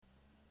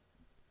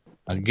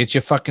I'll get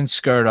your fucking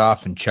skirt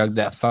off and chug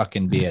that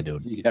fucking beer,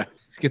 dude. Yeah.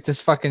 Let's get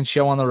this fucking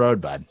show on the road,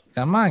 bud.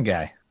 Come on,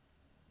 guy.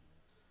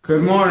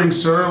 Good morning,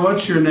 sir.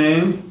 What's your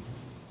name?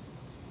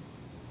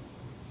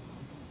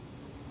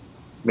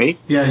 Me?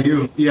 Yeah,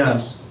 you.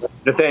 Yes.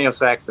 Nathaniel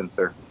Saxon,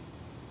 sir.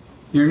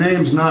 Your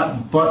name's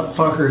not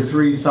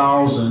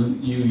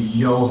Buttfucker3000, you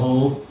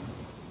yo-ho.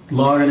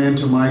 Logging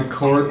into my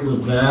court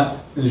with that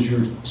as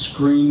your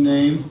screen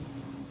name.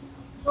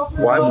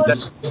 Why We'll would that?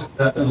 discuss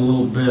that in a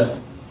little bit.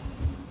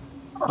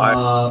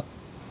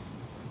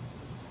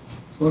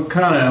 What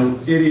kind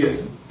of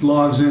idiot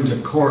logs into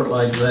court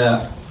like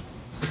that?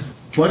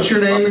 What's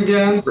your name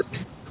again?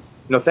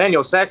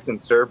 Nathaniel Saxton,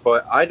 sir,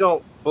 but I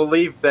don't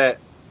believe that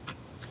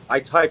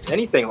I typed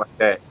anything like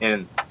that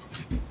in.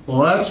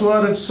 Well, that's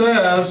what it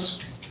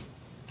says.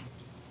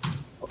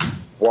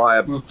 Why,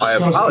 We'll I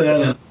discuss that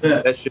in apologize. a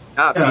bit. That should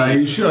not Yeah, be.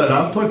 you should.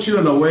 I'll put you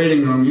in the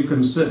waiting room. You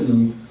can sit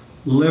in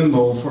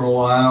limbo for a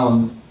while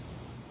and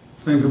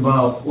think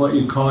about what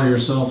you call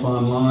yourself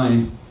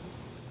online.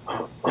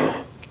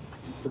 You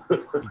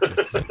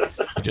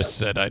just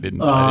said I didn't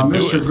do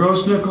Mr. it.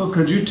 Grossnickel,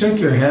 could you take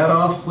your hat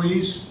off,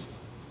 please?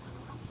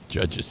 This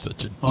judge is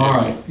such a dick. All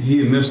right.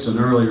 He missed an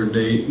earlier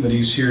date, but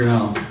he's here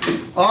now.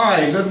 All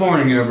right. Good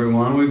morning,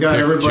 everyone. We've got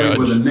Dick everybody judge.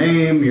 with a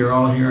name. You're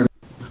all here.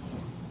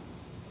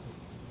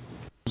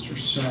 Mr.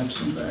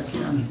 Saxon back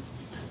in.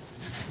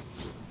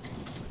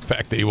 The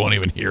fact that he won't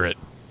even hear it.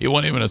 He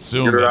won't even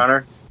assume Your that,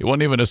 Honor. He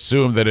won't even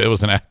assume that it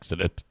was an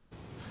accident.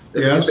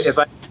 Yes. If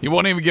I He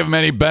won't even give him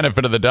any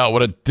benefit of the doubt.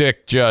 What a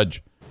dick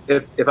judge.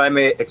 if I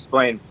may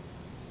explain,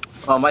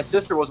 my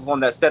sister was the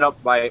one that set up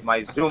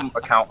my Zoom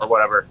account or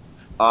whatever.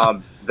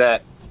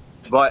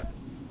 But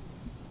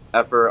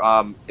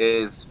effer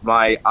is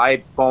my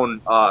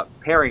iPhone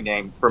pairing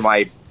name for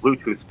my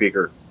Bluetooth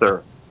speaker,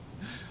 sir.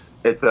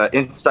 It's an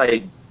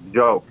inside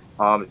joke.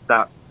 It's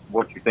not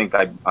what you think.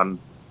 I'm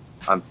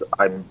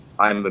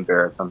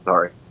embarrassed. I'm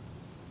sorry.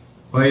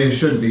 Well, you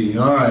should be.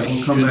 All right.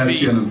 We'll come Should back be.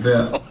 to you in a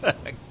bit.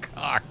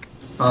 Cock.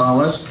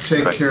 Let's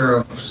take care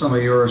of some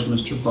of yours,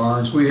 Mr.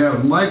 Barnes. We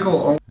have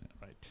Michael.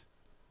 Right.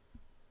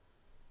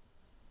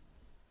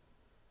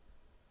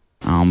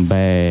 I'm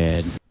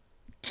bad.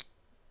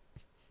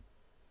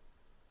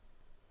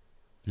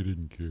 You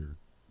didn't care.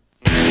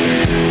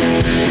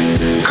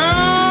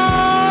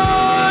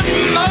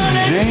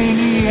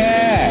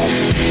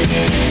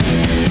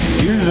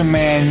 Zaniacs. Here's a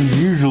man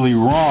who's usually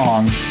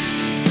wrong,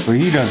 but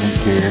he doesn't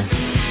care.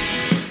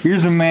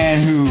 Here's a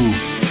man who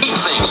Eat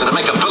things that'll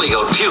make a billy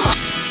goat puke.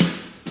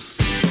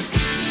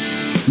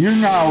 you're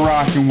now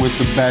rocking with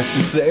the best.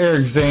 It's the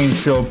Eric Zane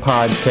Show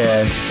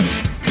podcast,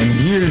 and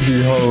here's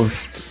your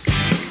host,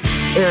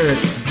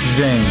 Eric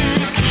Zane.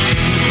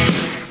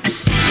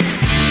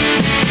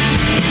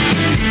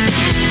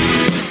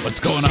 What's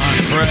going on,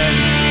 friends?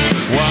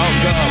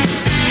 Welcome.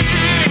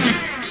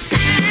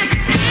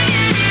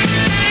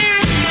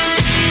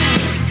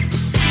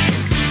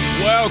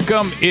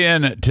 Welcome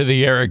in to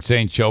the Eric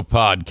Zane Show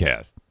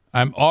podcast.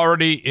 I'm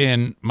already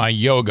in my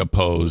yoga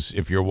pose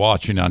if you're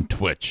watching on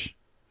Twitch.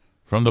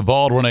 From the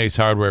Baldwin Ace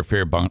Hardware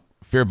Fear Bunker.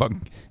 I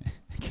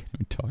can't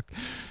even talk.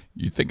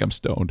 You think I'm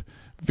stoned.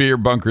 Fear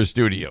Bunker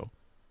Studio.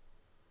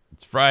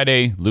 It's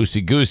Friday,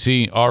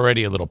 loosey-goosey,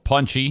 already a little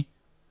punchy.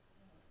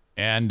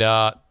 And,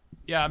 yeah,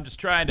 I'm just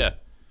trying to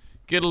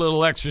get a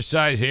little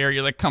exercise here.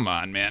 You're like, come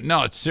on, man.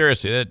 No, it's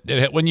seriously.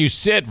 When you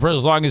sit for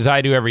as long as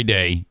I do every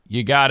day,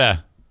 you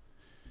gotta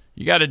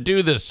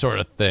do this sort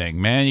of thing,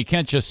 man. You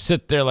can't just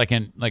sit there like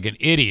an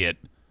idiot.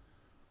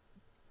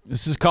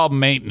 This is called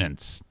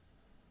maintenance.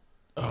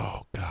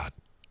 Oh God.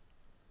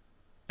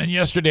 And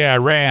yesterday I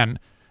ran.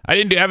 I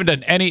haven't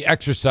done any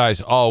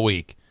exercise all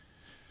week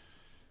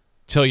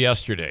till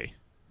yesterday.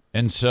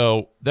 And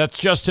so that's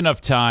just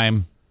enough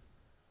time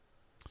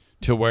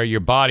to where your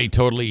body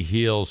totally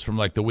heals from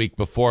like the week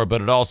before, but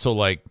it also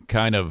like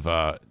kind of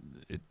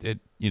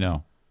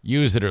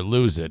use it or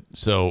lose it.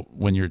 So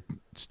when you're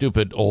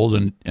stupid, old,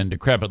 and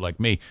decrepit like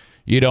me,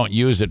 you don't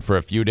use it for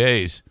a few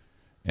days,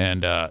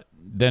 and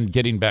then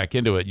getting back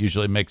into it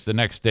usually makes the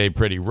next day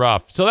pretty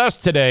rough. So that's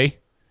today.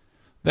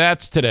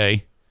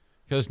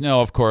 Because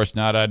no, of course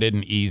not. I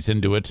didn't ease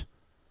into it.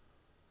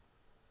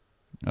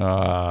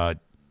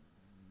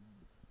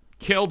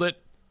 Killed it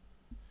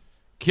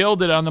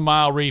on the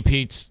mile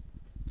repeats.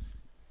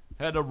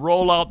 Had to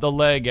roll out the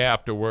leg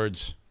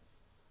afterwards.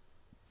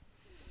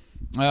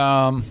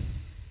 Let's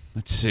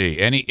see.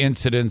 Any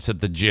incidents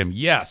at the gym?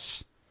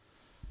 Yes.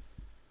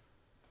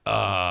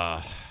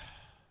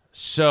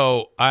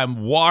 So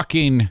I'm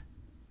walking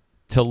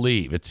to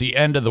leave. It's the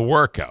end of the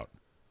workout.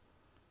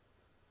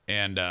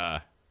 And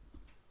all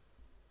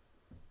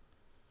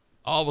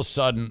of a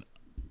sudden,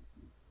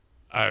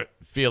 I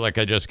feel like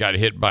I just got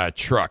hit by a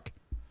truck.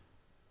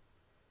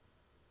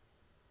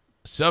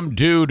 Some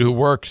dude who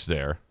works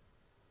there.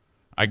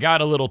 I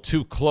got a little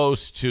too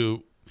close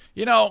to,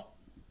 I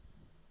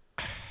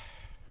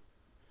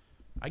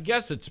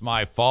guess it's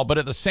my fault, but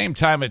at the same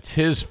time, it's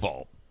his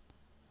fault.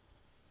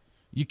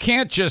 You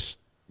can't just,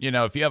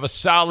 if you have a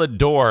solid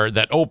door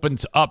that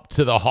opens up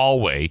to the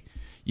hallway,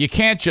 you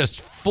can't just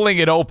fling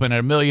it open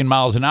at 1,000,000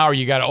 miles an hour.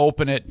 You got to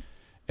open it,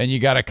 and you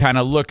got to kind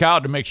of look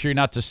out to make sure you're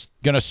not just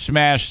going to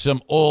smash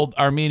some old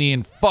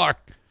Armenian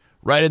fuck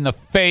right in the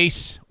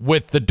face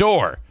with the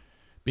door,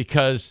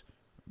 because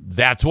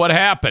that's what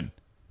happened.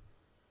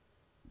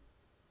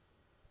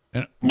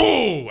 And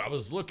boo! I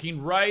was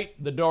looking right,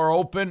 the door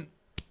open,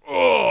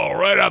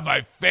 right on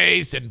my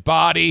face and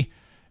body,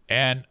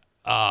 and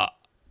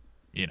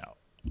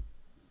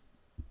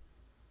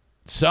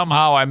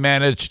somehow I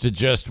managed to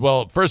just,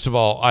 well, first of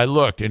all, I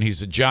looked, and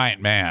he's a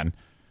giant man.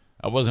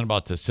 I wasn't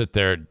about to sit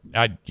there.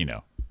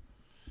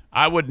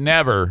 I would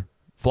never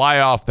fly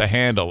off the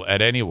handle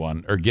at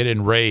anyone or get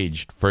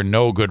enraged for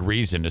no good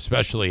reason,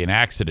 especially an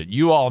accident.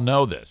 You all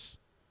know this.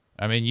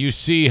 I mean, you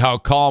see how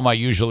calm I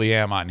usually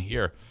am on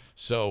here.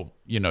 So,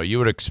 you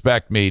would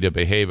expect me to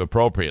behave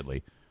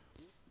appropriately.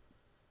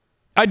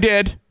 I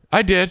did.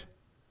 I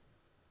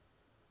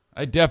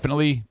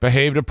definitely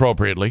behaved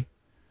appropriately.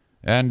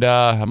 And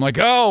I'm like,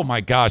 oh,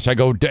 my gosh. I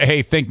go,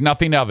 hey, think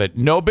nothing of it.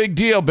 No big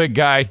deal, big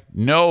guy.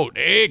 No,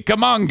 hey,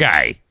 come on,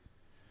 guy.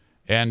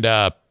 And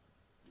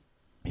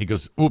he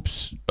goes,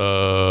 oops.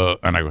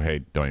 And I go, hey,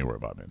 don't you worry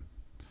about it.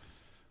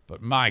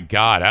 But my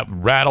God,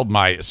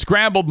 I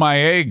scrambled my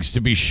eggs to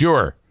be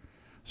sure.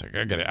 It's like,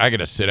 I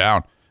gotta sit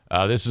down.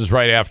 This is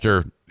right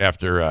after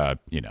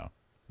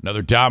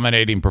another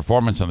dominating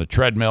performance on the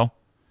treadmill.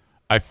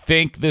 I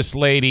think this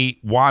lady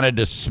wanted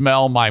to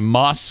smell my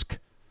musk,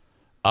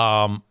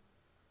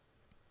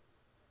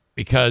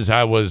 because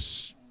I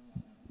was,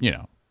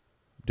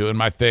 doing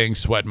my thing,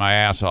 sweating my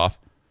ass off,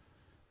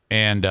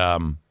 and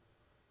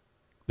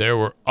there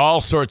were all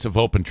sorts of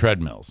open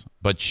treadmills,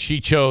 but she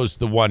chose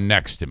the one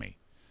next to me.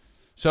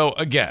 So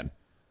again,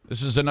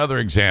 this is another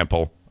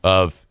example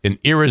of an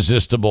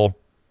irresistible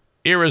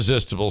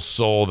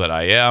soul that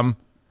I am.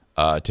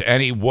 To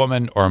any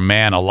woman or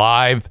man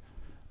alive,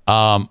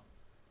 I'm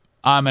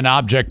an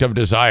object of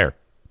desire.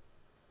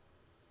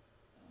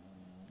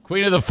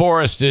 Queen of the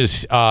Forest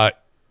is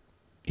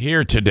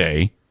here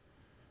today,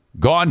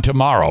 gone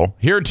tomorrow.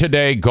 Here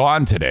today,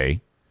 gone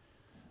today.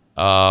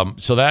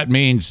 So that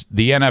means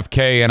the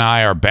NFK and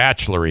I are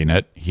bacheloring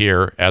it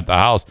here at the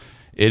house.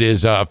 It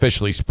is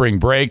officially spring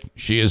break.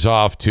 She is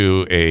off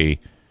to a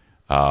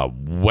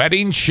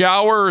wedding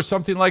shower or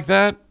something like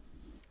that.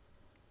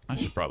 I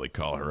should probably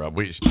call her up.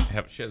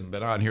 She hasn't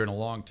been on here in a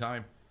long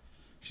time.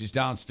 She's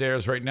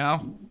downstairs right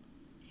now,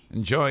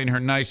 enjoying her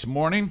nice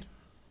morning.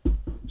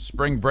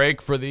 Spring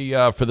break for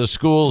the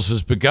schools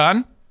has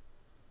begun.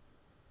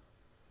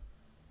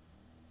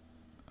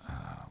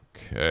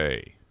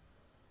 Okay.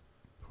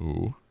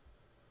 Who?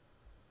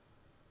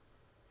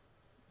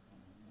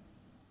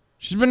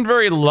 She's been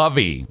very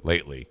lovey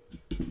lately.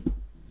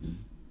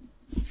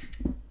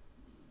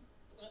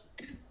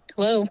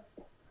 Hello.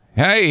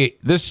 Hey,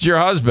 this is your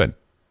husband.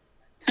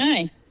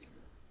 Hi.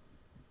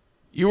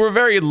 You were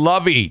very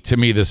lovey to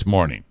me this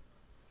morning.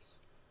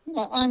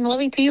 Well, I'm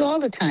loving to you all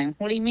the time.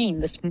 What do you mean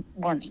this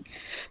morning?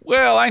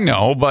 Well, I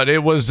know, but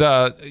it was,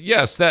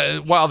 yes,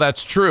 while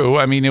that's true,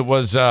 I mean, it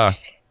was,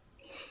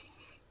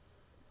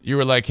 you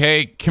were like,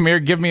 hey, come here,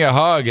 give me a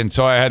hug. And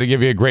so I had to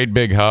give you a great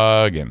big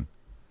hug. And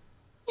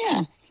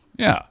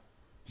yeah.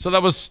 So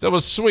that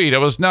was sweet. It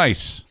was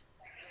nice.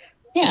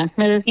 Yeah.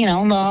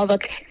 All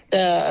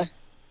the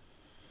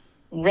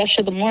rush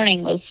of the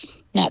morning was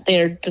not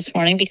there this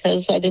morning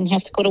because I didn't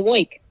have to go to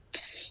work.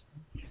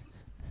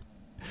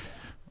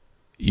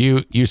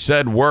 You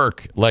said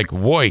work like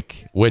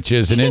woik, which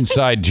is an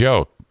inside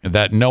joke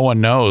that no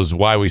one knows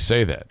why we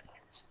say that.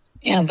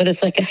 Yeah, but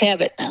it's like a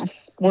habit now.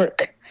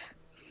 Work.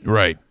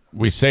 Right.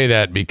 We say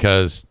that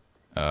because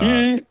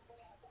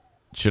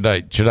should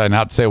I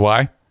not say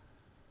why?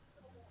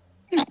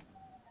 No.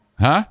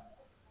 Huh?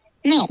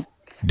 No.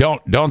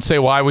 Don't say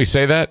why we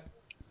say that?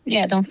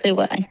 Yeah, don't say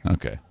why.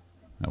 Okay.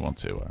 I won't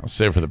say why. I'll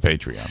say it for the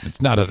Patreon.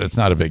 It's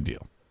not a big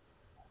deal.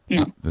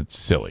 No. It's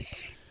silly.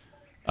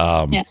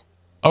 Yeah.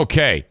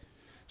 Okay.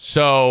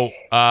 So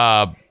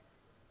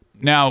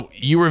now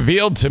you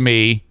revealed to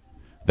me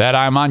that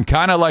I'm on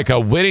kind of like a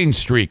winning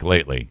streak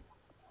lately.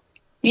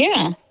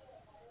 Yeah.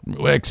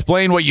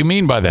 Explain what you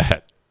mean by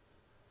that.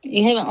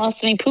 You haven't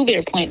lost any Pooh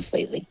Bear points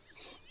lately.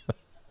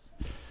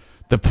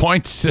 The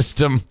point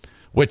system,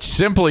 which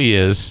simply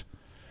is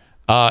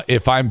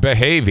if I'm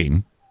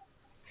behaving.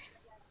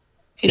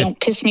 If you don't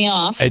piss me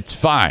off. It's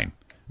fine.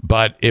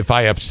 But if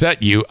I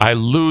upset you, I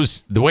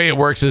lose. The way it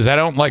works is I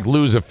don't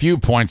lose a few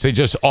points. They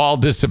just all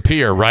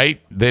disappear,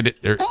 right?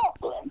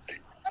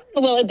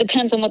 Well, it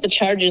depends on what the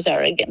charges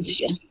are against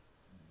you.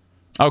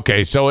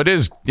 Okay, so it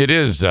is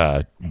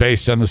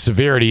based on the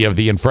severity of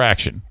the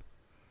infraction.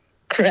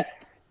 Correct.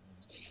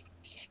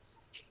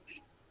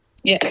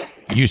 Yeah.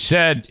 You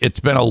said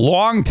it's been a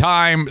long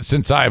time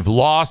since I've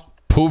lost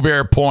Pooh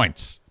Bear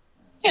points.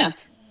 Yeah.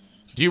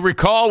 Do you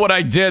recall what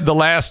I did the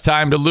last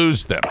time to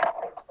lose them?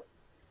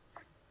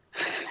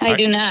 I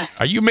do not.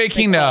 Are you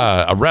making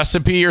a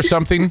recipe or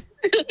something?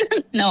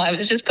 No, I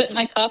was just putting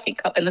my coffee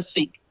cup in the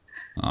sink.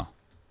 Oh,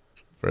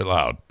 very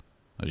loud,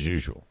 as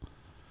usual.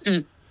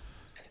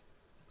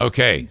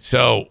 Okay,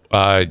 so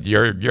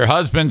your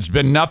husband's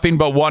been nothing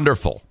but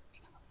wonderful.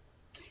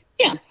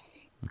 Yeah.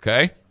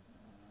 Okay.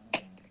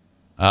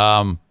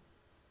 All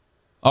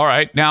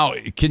right. Now,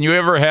 can you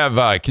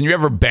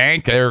ever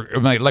bank or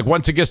like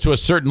once it gets to a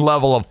certain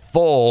level of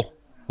full,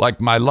 like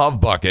my love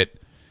bucket,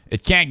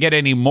 it can't get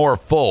any more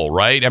full,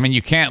 right? I mean,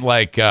 you can't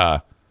like.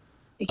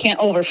 You can't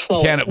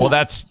overflow. Well,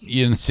 that's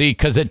you can see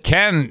because it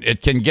can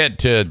get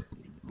to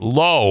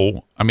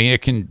low. I mean,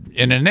 it can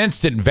in an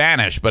instant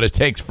vanish, but it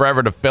takes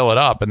forever to fill it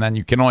up, and then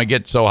you can only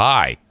get so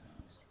high.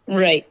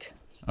 Right.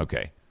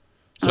 Okay.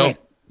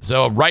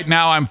 So right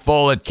now I'm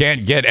full. It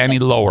can't get any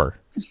lower.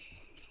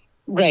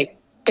 Right.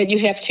 But you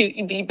have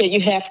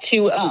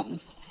to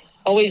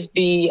always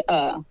be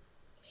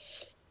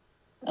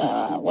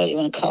what do you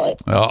want to call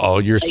it? Uh-oh,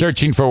 you're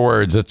searching for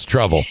words. It's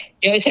trouble.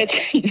 You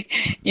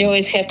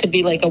always have to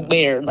be like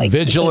aware, like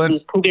vigilant.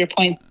 Lose Pooh Bear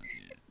points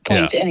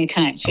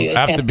anytime. So you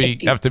have to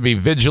be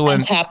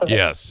vigilant. On top of it.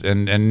 Yes,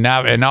 and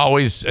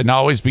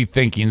always be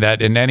thinking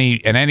that in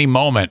any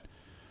moment,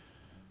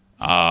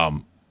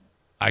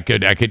 I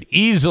could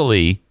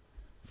easily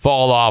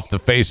fall off the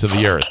face of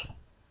the earth.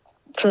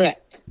 Correct.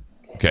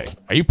 Okay.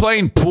 Are you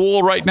playing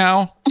pool right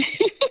now?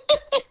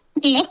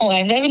 No,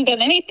 I haven't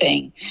done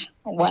anything.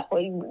 What?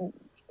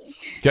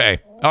 Okay.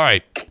 All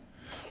right.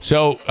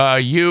 So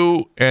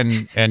you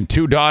and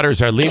two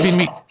daughters are leaving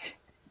me.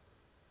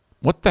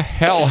 What the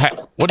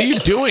hell? What are you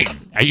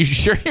doing? Are you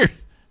sure you're?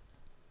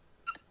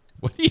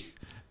 What are you?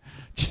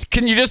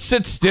 Can you just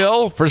sit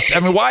still I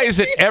mean, why is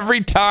it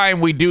every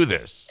time we do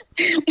this?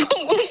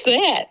 What was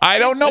that? I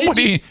don't know. What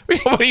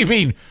do you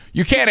mean?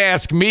 You can't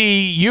ask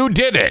me. You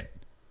did it.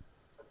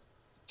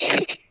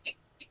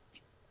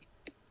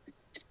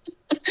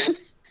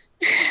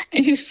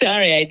 I'm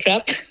sorry. I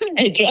dropped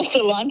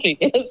the laundry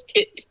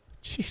basket.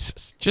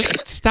 Jesus,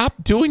 just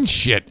stop doing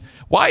shit.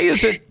 Why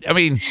is it? I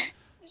mean,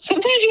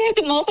 sometimes you have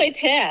to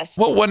multitask.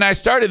 Well, when I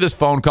started this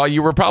phone call,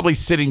 you were probably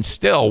sitting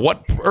still.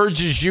 What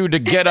urges you to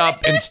get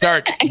up and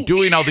start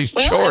doing all these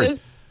chores?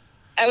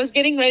 I was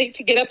getting ready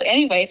to get up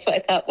anyway, so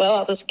I thought, well,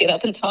 I'll just get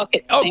up and talk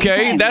at the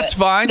same time. That's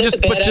fine.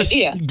 Just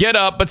get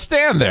up, but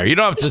stand there. You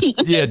don't have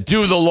to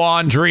do the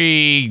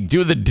laundry,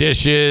 do the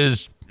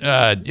dishes,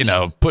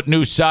 put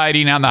new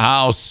siding on the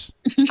house.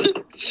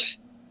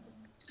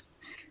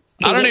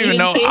 I don't even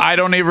know. I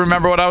don't even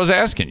remember what I was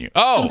asking you.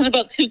 Oh, something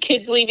about two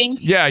kids leaving.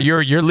 Yeah,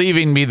 you're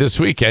leaving me this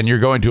weekend. You're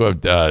going to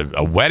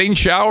a wedding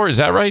shower. Is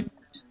that right?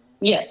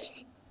 Yes.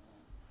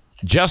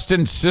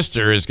 Justin's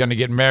sister is going to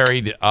get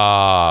married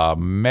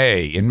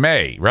in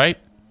May, right?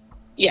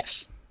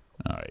 Yes.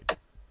 All right.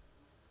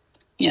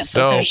 Yeah,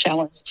 so her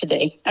shower is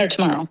today or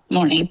tomorrow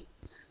morning.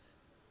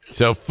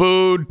 So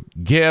food,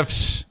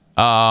 gifts.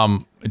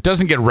 It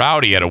doesn't get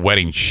rowdy at a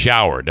wedding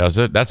shower, does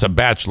it? That's a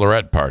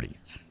bachelorette party.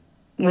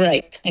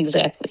 Right,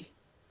 exactly.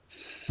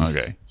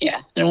 Okay.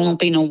 Yeah, there won't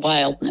be no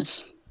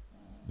wildness.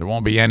 There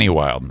won't be any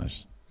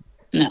wildness.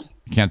 No.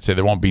 You can't say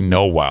there won't be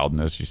no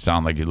wildness. You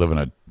sound like you live in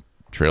a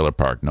trailer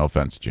park. No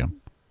offense,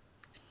 Jim.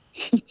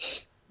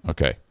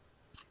 Okay.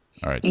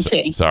 All right.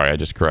 Okay. Sorry, I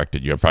just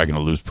corrected you. I'm probably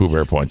going to lose Pooh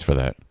Bear points for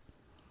that.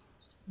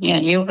 Yeah,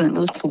 you're going to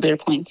lose Pooh Bear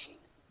points.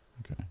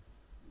 Okay.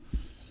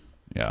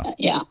 Yeah.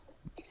 Yeah.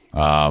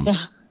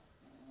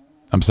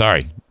 I'm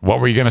sorry. What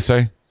were you going to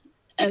say?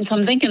 And so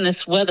I'm thinking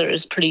this weather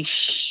is pretty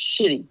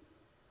shitty.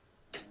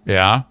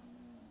 Yeah.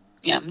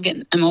 Yeah,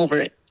 I'm over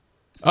it.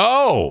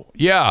 Oh,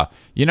 yeah.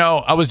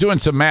 I was doing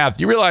some math.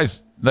 You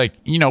realize,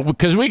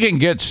 because we can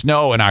get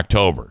snow in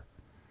October.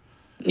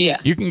 Yeah.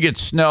 You can get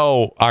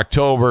snow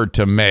October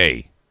to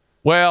May.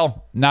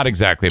 Well, not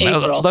exactly.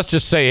 April. Let's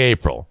just say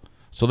April.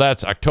 So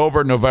that's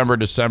October, November,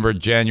 December,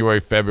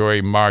 January,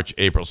 February, March,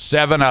 April.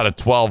 7 out of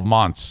 12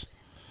 months.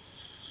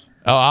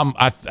 Oh,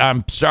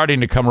 I'm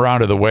starting to come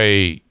around to the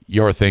way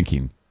you're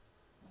thinking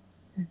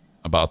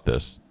about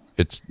this.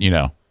 It's,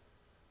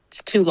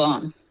 It's too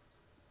long.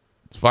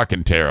 It's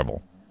fucking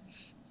terrible.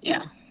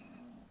 Yeah.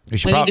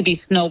 We need to be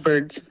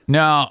snowbirds.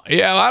 No.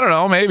 Yeah, I don't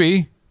know.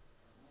 Maybe.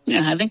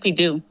 Yeah, I think we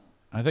do.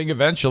 I think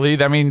eventually,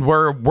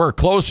 we're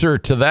closer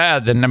to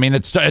that than,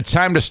 it's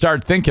time to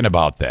start thinking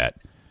about that.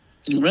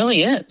 It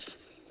really is.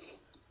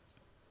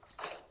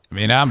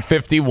 I'm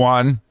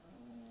 51.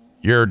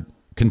 You're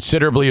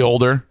considerably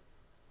older.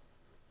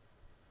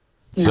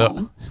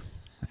 No.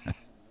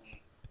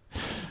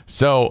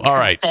 So all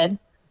right. Cockhead.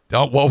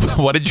 Oh, well,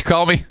 what did you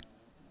call me?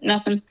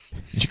 Nothing.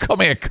 Did you call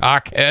me a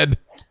cockhead?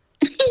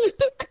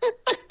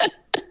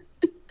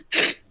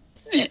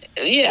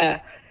 Yeah.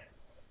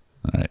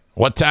 All right.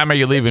 What time are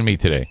you leaving me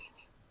today?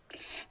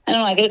 I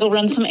don't know. I got to go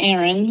run some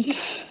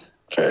errands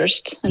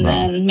first. And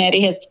then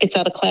Maddie gets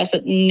out of class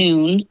at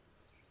noon.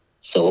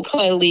 So we'll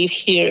probably leave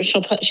here. She's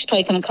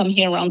probably going to come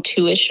here around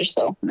 2-ish or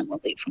so. And then we'll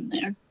leave from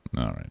there.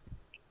 All right.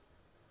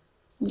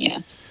 Yeah.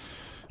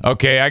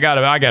 Okay, I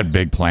got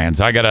big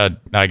plans. I got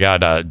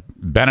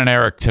Ben and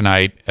Eric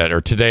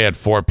today at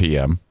 4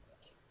 p.m.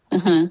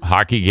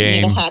 Hockey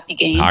game. Hockey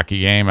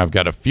game. I've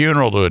got a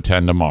funeral to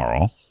attend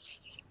tomorrow.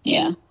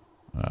 Yeah.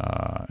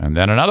 And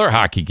then another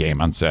hockey game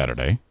on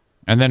Saturday.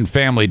 And then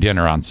family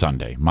dinner on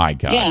Sunday. My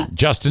God. Yeah.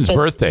 Justin's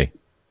birthday.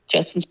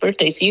 Justin's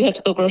birthday, so you have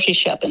to go grocery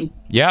shopping.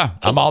 Yeah,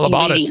 I'm all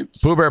about it.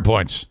 Pooh Bear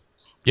points.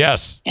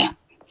 Yes. Yeah.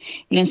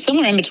 And then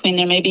somewhere in between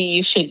there, maybe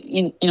you should,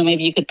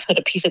 maybe you could put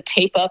a piece of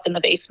tape up in the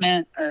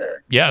basement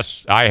or.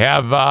 Yes, I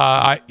have.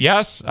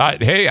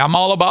 Hey, I'm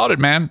all about it,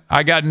 man.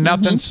 I got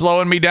nothing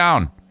slowing me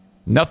down.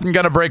 Nothing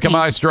going to break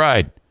my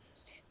stride.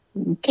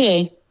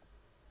 Okay.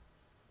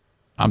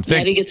 I'm thinking.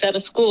 Maddie gets out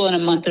of school in a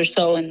month or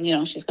so, and,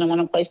 she's going to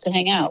want a place to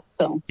hang out.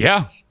 So.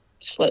 Yeah.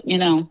 Just let you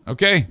know.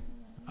 Okay.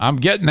 I'm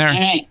getting there. All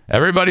right.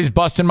 Everybody's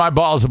busting my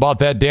balls about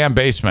that damn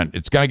basement.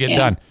 It's going to get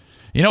done.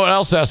 You know what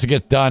else has to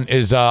get done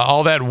is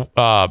all that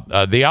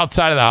the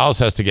outside of the house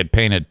has to get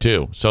painted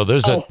too. So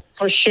there's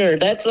for sure.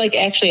 That's like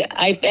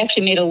I've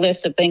actually made a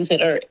list of things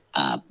that are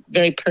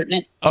very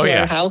pertinent to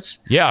our house.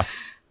 Yeah.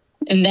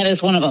 And that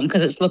is one of them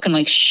because it's looking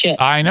like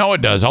shit. I know it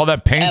does. All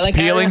that paint's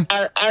peeling.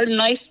 Our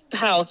nice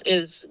house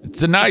is.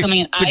 It's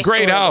a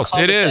great house.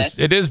 It is.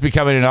 It is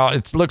becoming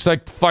it looks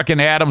like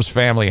fucking Addams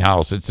Family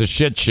house. It's a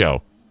shit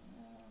show.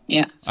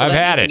 Yeah. So I've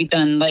had it. To be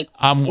done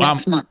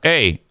next month.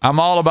 Hey, I'm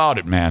all about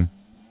it, man.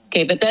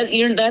 Okay, but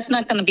that's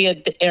not going to be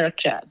an Eric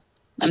job.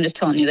 I'm just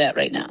telling you that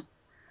right now.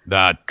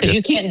 Because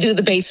you can't do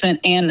the basement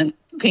and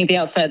paint the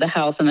outside of the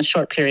house in a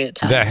short period of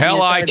time. The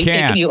hell I can. It's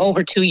can. taken you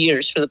over 2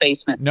 years for the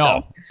basement.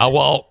 No. So.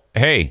 Well,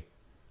 hey,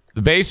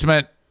 the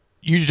basement,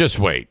 you just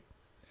wait.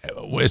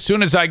 As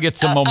soon as I get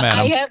some momentum.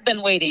 I have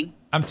been waiting.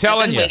 I'm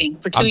telling you. Waiting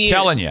for 2 years. I'm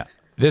telling you.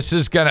 This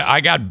is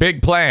I got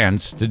big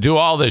plans to do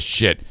all this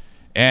shit.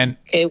 And.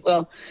 Okay,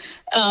 well,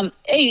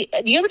 hey,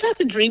 do you ever talk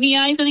to Dreamy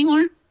Eyes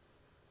anymore?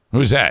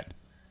 Who's that?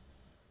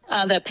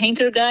 That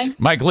painter guy?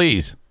 Mike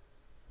Lees.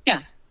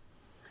 Yeah.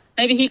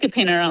 Maybe he could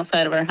paint our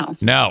outside of our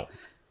house. No.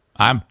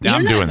 I'm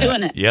doing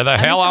it. Yeah, the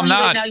hell I'm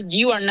not. Right now,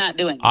 you are not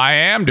doing it. I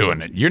am doing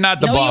it. You're not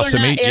the boss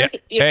of me.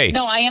 Eric, hey.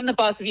 No, I am the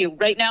boss of you.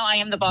 Right now, I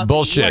am the boss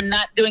Bullshit. of you. You are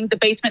not doing the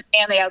basement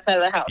and the outside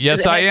of the house.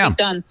 Yes, I am. It has to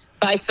be done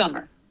by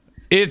summer.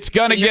 It's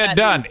gonna get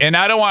done, and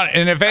I don't want.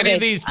 And if any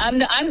of these, I'm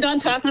done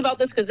talking about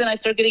this because then I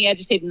start getting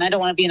agitated, and I don't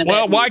want to be in a.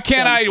 Well, why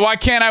can't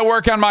I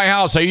work on my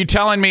house? Are you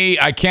telling me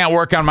I can't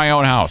work on my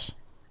own house?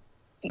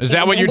 Is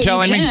that what you're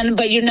telling me?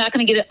 But you're not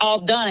going to get it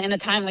all done in a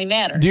timely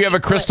manner. Do you have a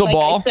crystal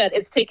ball? Like I said,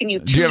 it's taken you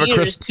 2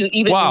 years to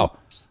even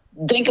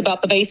think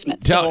about the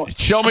basement.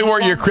 Show me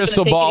where your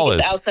crystal ball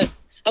is.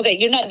 Okay,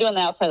 you're not doing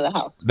the outside of the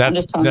house.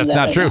 That's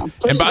not true.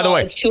 And by the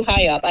way, it's too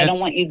high up. I don't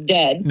want you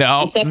dead.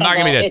 No, I'm not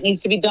going to be dead. It needs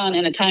to be done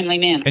in a timely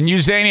manner. And you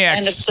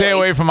Zaniacs, stay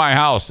away from my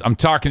house. I'm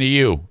talking to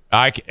you.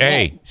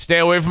 Hey, stay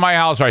away from my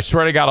house or I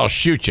swear to God, I'll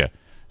shoot you.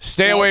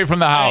 Stay away from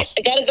the house.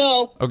 Right, I got to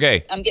go.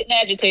 Okay. I'm getting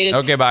agitated.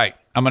 Okay, bye.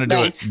 I'm going to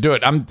do it. Do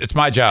it. It's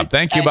my job.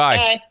 Thank you.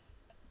 Bye.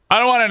 I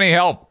don't want any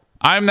help.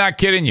 I'm not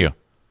kidding you.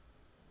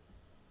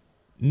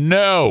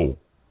 No.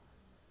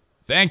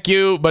 Thank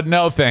you, but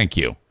no thank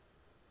you.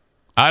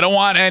 I don't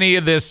want any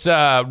of this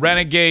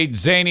renegade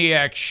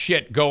Zaniac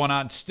shit going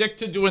on. Stick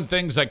to doing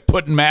things like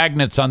putting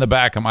magnets on the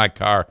back of my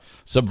car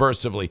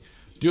subversively.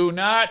 I'm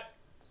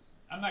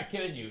not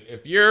kidding you.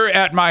 If you're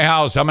at my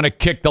house, I'm going to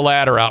kick the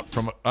ladder out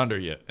from under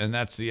you, and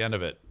that's the end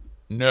of it.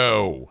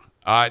 No.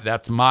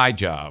 That's my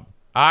job.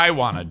 I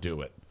want to do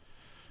it.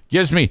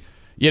 Gives me,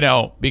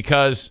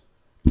 because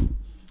I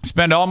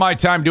spend all my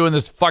time doing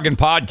this fucking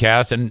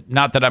podcast, and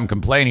not that I'm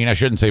complaining. I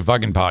shouldn't say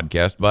fucking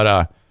podcast, but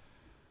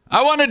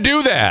I want to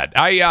do that.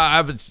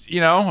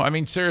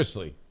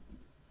 Seriously,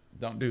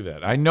 don't do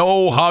that. I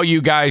know how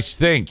you guys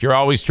think. You're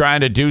always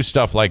trying to do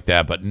stuff like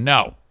that, but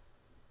no.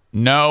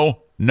 And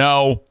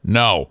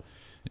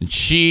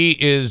she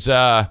is,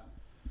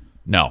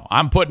 no,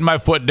 I'm putting my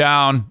foot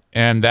down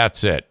and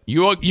that's it.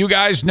 You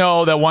guys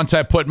know that once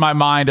I put my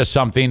mind to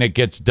something, it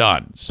gets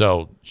done.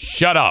 So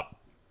shut up.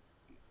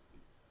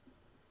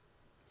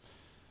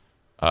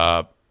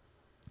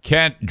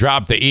 Kent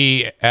dropped the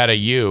E at a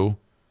U.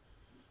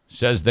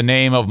 Says the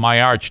name of my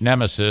arch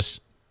nemesis.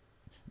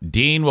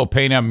 Dean will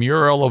paint a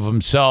mural of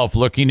himself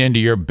looking into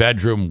your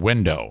bedroom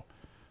window.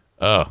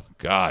 Oh,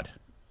 God.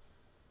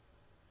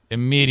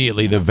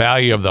 Immediately, the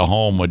value of the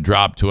home would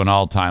drop to an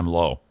all-time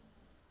low.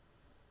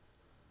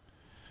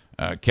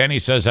 Kenny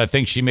says, I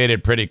think she made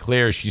it pretty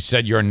clear. She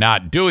said you're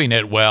not doing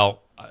it.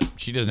 Well,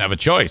 she doesn't have a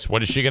choice.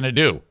 What is she going to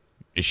do?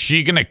 Is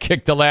she going to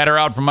kick the ladder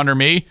out from under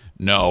me?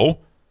 No.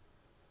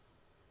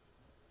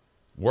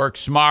 Work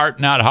smart,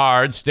 not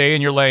hard. Stay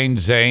in your lane,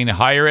 Zane.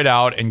 Hire it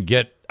out and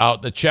get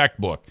out the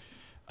checkbook.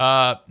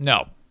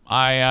 No,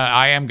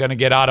 I am going to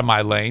get out of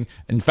my lane.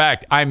 In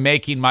fact, I'm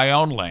making my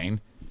own lane,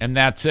 and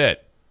that's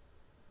it.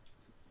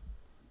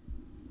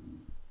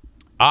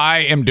 I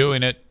am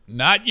doing it,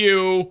 not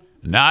you,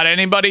 not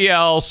anybody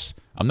else.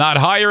 I'm not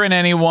hiring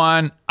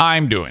anyone.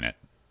 I'm doing it.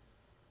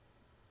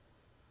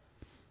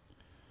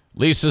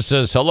 Lisa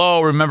says,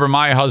 hello, remember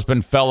my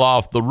husband fell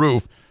off the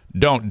roof.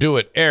 Don't do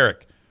it,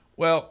 Eric.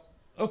 Well,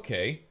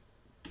 okay.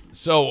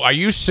 So are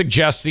you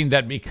suggesting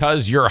that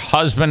because your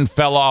husband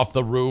fell off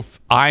the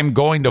roof, I'm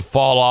going to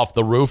fall off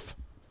the roof?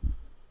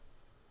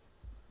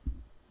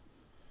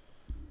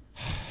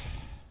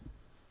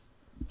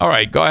 All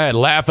right, go ahead.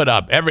 Laugh it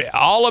up.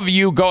 All of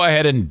you go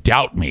ahead and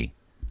doubt me.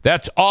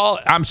 That's all.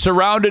 I'm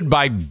surrounded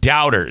by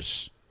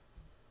doubters.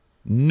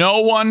 No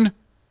one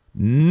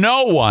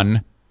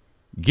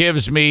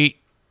gives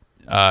me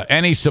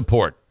any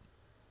support.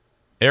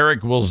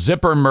 Eric will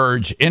zipper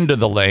merge into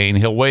the lane.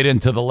 He'll wait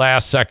until the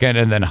last second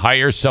and then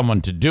hire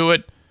someone to do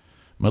it.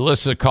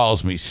 Melissa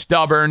calls me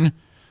stubborn.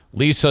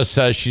 Lisa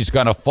says she's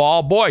going to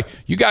fall. Boy,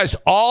 you guys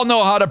all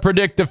know how to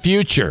predict the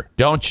future,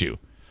 don't you?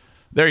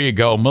 There you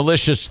go.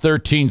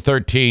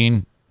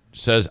 Malicious1313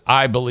 says,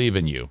 I believe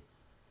in you.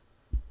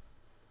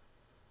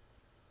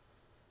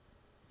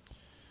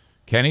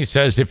 Kenny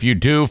says, if you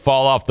do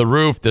fall off the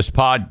roof, the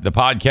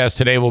podcast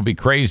today will be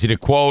crazy to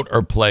quote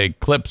or play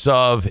clips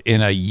of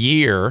in a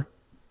year.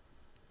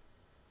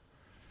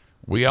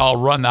 We all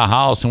run the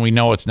house and we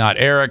know it's not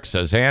Eric,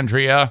 says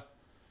Andrea.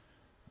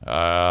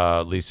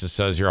 Lisa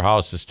says, your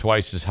house is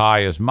twice as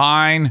high as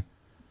mine.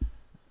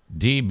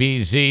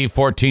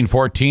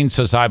 DBZ1414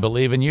 says, I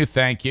believe in you.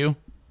 Thank you.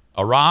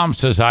 Aram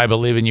says, I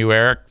believe in you,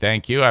 Eric.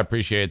 Thank you. I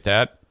appreciate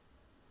that.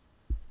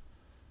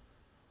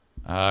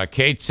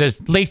 Kate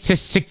says,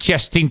 Lisa's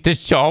suggesting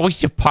there's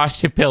always a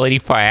possibility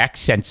for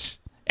accidents.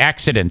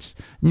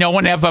 No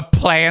one ever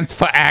plans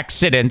for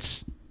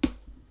accidents.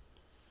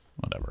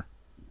 Whatever.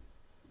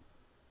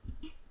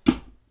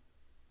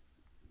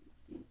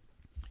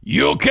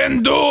 You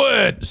can do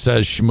it,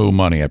 says Shmoo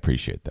Money. I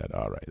appreciate that.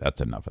 All right, that's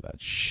enough of that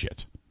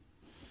shit.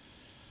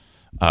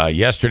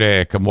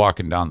 Yesterday, I come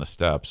walking down the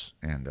steps,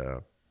 and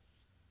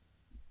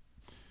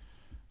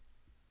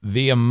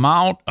the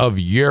amount of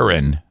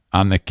urine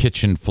on the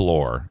kitchen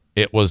floor,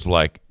 it was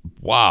like,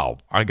 wow,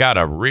 I got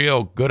a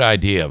real good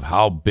idea of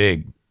how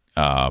big,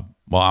 well,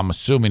 I'm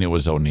assuming it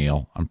was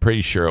O'Neill. I'm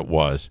pretty sure it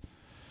was,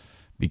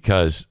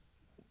 because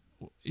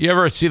you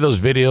ever see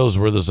those videos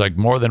where there's like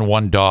more than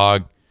one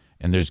dog,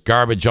 and there's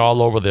garbage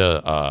all over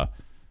the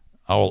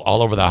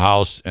all over the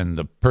house, and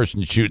the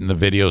person shooting the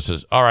video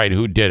says, all right,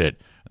 who did it?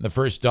 And the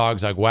first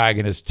dog's like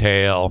wagging his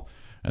tail,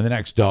 and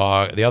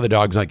the other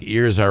dog's like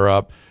ears are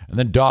up, and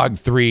then dog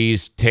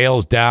three's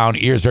tail's down,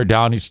 ears are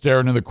down, he's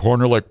staring in the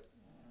corner like,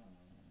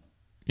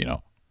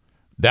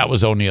 that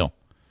was O'Neill.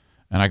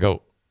 And I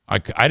go, I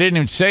didn't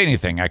even say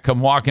anything. I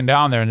come walking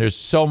down there, and there's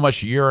so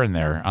much urine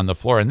there on the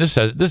floor, and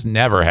this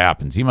never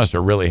happens. He must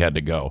have really had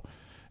to go.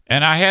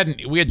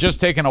 And we had just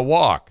taken a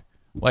walk,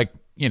 like,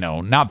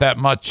 not that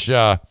much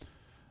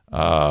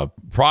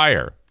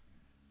prior.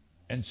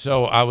 And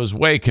so I was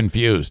way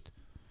confused.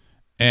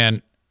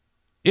 And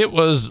it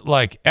was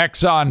like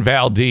Exxon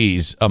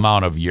Valdez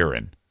amount of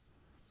urine.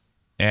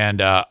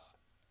 And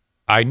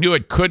I knew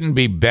it couldn't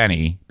be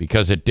Benny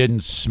because it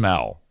didn't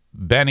smell.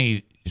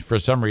 Benny, for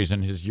some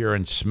reason, his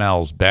urine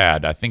smells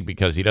bad. I think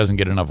because he doesn't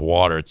get enough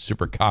water. It's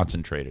super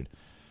concentrated.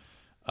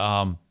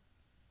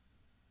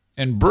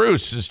 And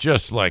Bruce is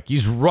just like,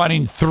 he's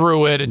running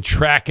through it and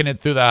tracking it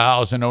through the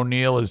house. And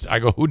O'Neill I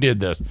go, who did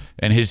this?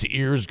 And his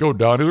ears go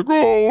down. He's like,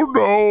 oh,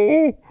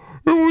 no,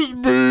 it was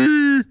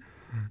me.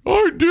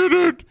 I did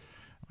it.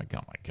 I'm like,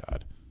 oh, my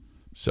God.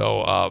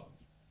 So,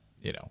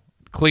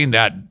 clean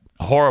that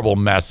horrible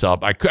mess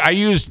up. I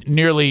used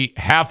nearly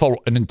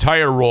an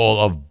entire roll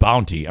of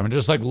Bounty. I'm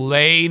just like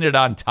laying it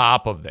on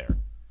top of there.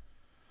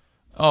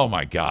 Oh,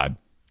 my God.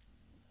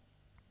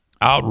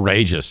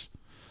 Outrageous.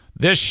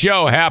 This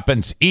show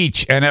happens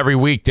each and every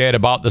weekday at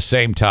about the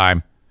same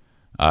time,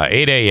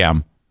 8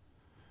 a.m.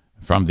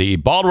 from the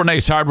Baldwin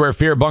Ace Hardware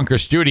Fear Bunker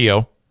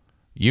studio.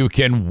 You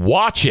can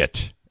watch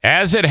it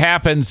as it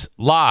happens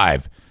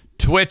live,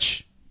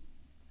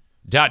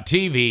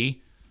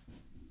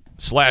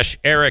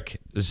 twitch.tv/Eric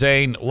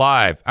Zane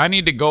Live. I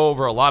need to go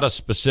over a lot of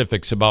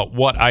specifics about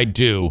what I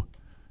do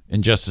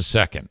in just a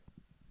second.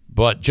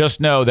 But just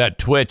know that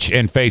Twitch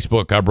and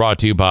Facebook are brought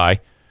to you by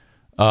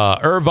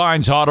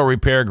Irvine's Auto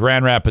Repair,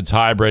 Grand Rapids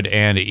Hybrid,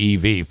 and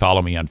EV.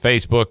 Follow me on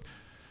Facebook.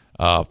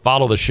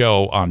 Follow the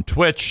show on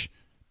Twitch.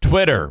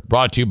 Twitter,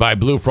 brought to you by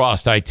Blue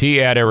Frost IT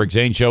at Eric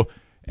Zane Show.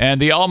 And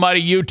the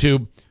almighty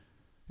YouTube,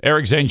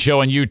 Eric Zane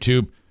Show on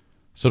YouTube.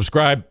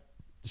 Subscribe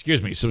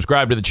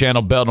to the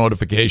channel, bell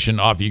notification,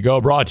 off you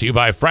go. Brought to you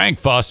by Frank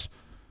Fuss,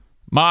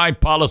 My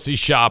Policy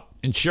Shop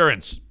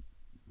Insurance.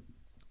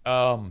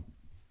 This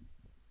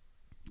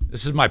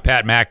is my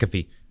Pat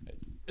McAfee.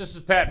 This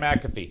is Pat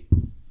McAfee.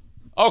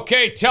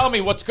 Okay, tell me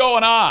what's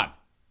going on.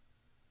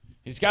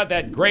 He's got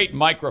that great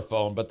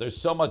microphone, but there's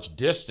so much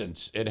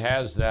distance, it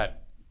has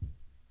that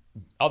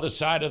other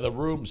side of the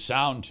room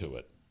sound to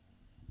it.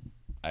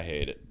 I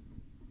hate it.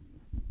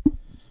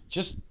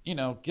 Just,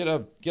 get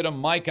a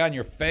mic on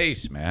your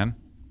face, man.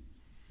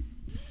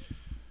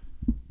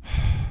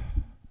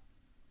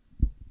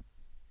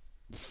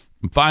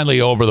 I'm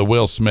finally over the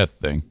Will Smith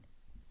thing.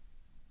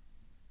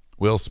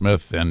 Will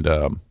Smith and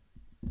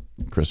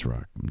Chris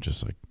Rock. I'm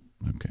just like,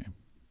 okay.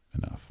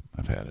 Enough.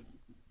 I've had it.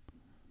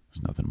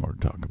 There's nothing more to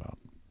talk about.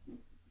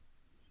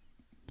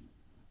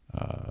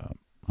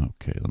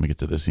 Okay, let me get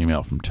to this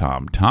email from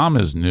Tom. Tom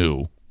is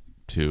new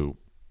to,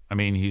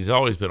 he's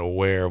always been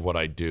aware of what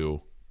I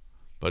do,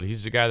 but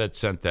he's the guy that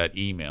sent that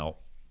email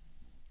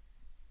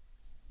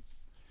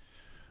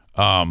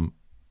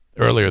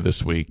earlier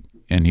this week,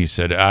 and he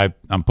said,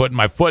 I'm putting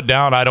my foot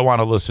down. I don't want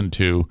to listen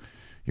to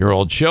your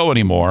old show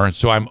anymore,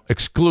 so I'm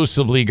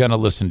exclusively going to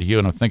listen to you.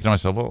 And I'm thinking to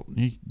myself, well,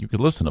 you could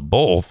listen to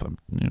both.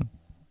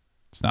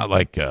 It's not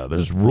like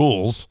there's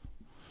rules.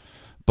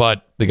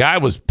 But the guy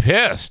was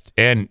pissed,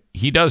 and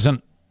he's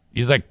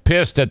like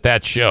pissed at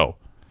that show.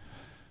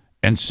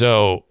 And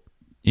so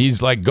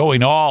he's like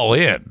going all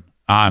in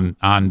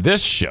on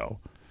this show.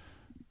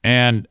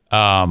 And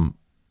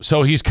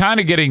so he's kind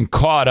of getting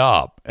caught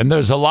up. And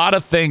there's a lot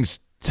of things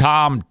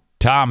Tom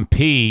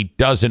P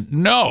doesn't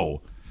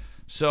know.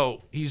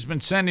 So he's been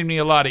sending me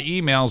a lot of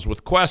emails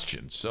with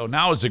questions. So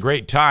now is a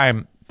great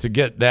time to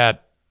get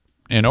that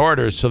in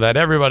order so that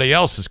everybody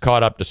else is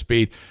caught up to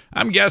speed.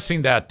 I'm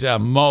guessing that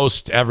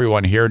most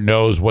everyone here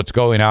knows what's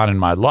going on in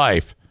my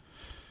life.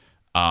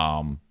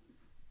 But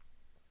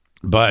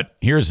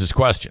here's his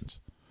questions.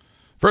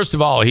 First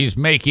of all, he's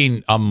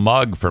making a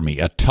mug for me,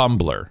 a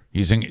tumbler.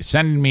 He's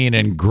sending me an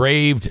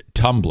engraved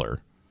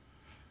tumbler.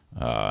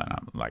 And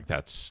I'm like,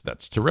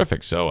 that's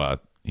terrific. So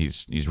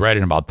he's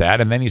writing about that.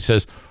 And then he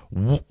says,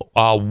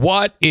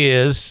 what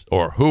is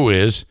or who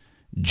is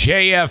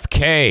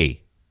JFK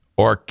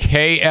or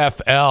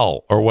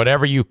KFL or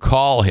whatever you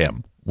call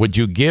him? Would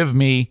you give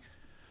me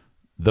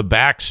the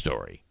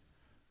backstory?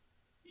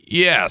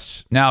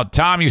 Yes. Now,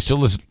 Tom used to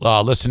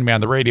listen to me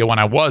on the radio when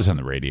I was on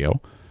the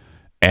radio.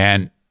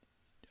 And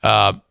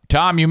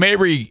Tom, you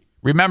may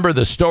remember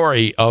the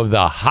story of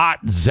the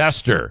hot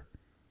zester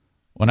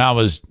when I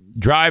was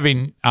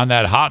driving on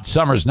that hot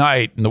summer's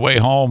night on the way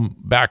home,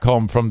 back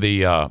home from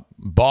the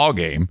ball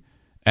game,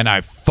 and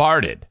I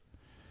farted.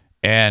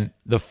 And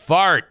the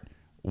fart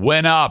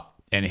went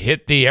up and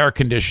hit the air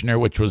conditioner,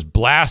 which was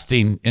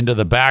blasting into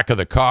the back of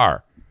the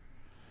car.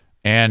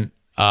 And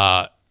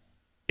the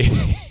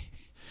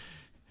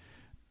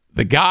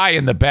guy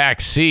in the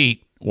back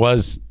seat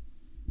was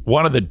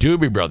one of the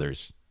Doobie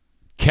Brothers,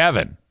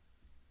 Kevin.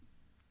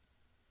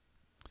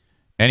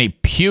 And he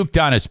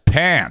puked on his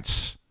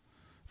pants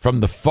from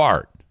the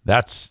fart.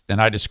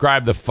 And I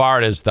described the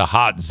fart as the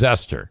hot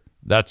zester.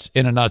 That's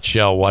in a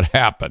nutshell what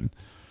happened.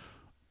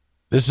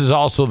 This is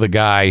also the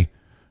guy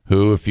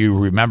who, if you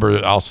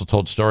remember, also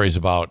told stories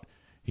about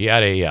he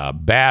had a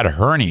bad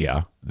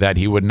hernia that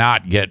he would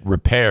not get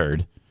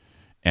repaired.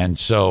 And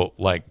so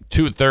like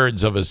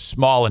 2/3 of his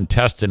small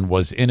intestine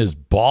was in his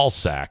ball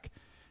sack.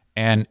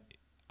 And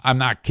I'm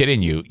not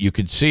kidding you. You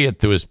could see it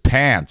through his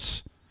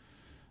pants.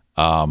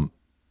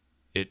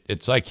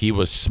 It's like he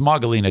was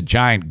smuggling a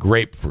giant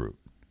grapefruit.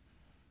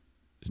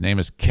 His name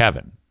is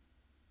Kevin.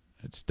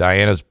 It's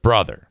Diana's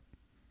brother.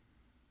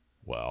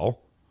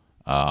 Well,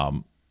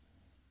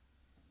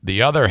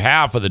 the other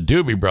half of the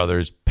Doobie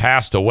Brothers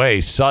passed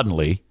away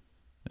suddenly.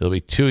 It'll be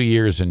 2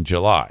 years in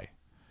July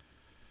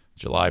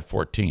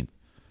 14th.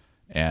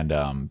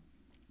 And,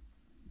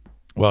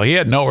 well, he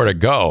had nowhere to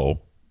go.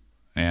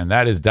 And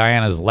that is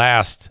Diana's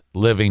last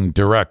living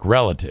direct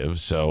relative.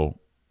 So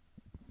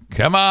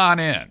come on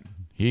in.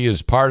 He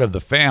is part of the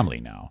family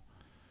now.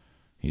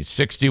 He's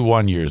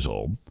 61 years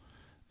old,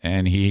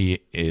 and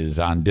he is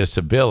on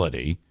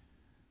disability.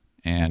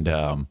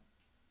 And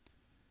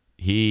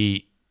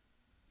he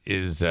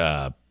is,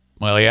 well,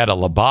 he had a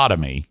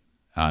lobotomy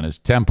on his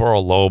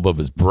temporal lobe of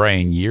his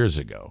brain years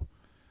ago.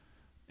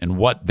 And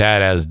what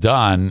that has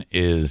done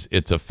is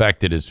it's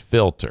affected his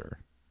filter,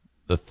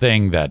 the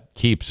thing that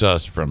keeps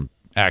us from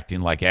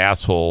acting like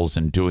assholes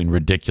and doing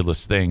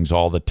ridiculous things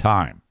all the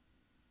time.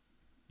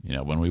 You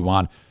know, when we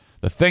want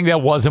the thing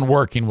that wasn't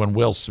working when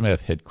Will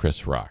Smith hit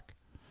Chris Rock.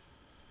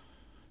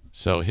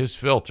 So his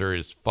filter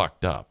is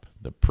fucked up.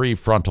 The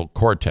prefrontal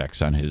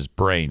cortex on his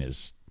brain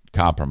is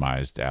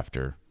compromised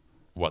after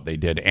what they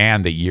did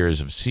and the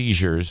years of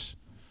seizures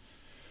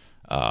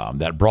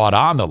that brought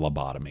on the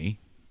lobotomy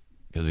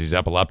because he's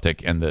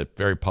epileptic and the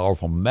very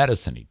powerful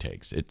medicine he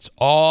takes. It's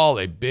all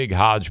a big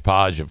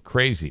hodgepodge of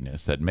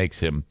craziness that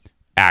makes him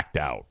act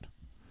out.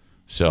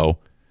 So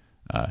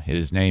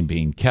his name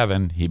being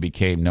Kevin, he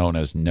became known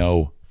as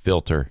No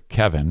Filter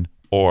Kevin,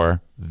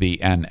 or the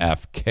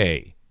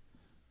NFK.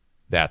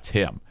 That's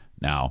him.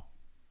 Now,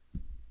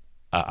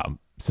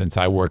 since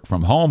I work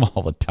from home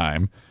all the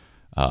time,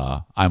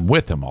 I'm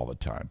with him all the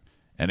time.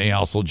 And he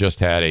also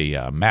just had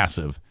a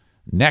massive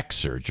neck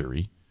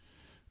surgery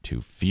to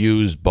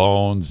fuse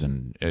bones,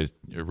 and it's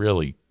a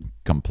really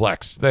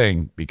complex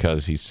thing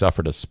because he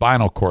suffered a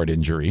spinal cord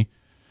injury,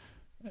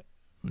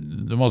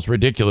 the most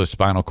ridiculous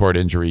spinal cord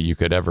injury you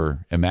could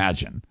ever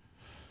imagine,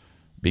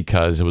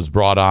 because it was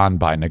brought on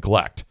by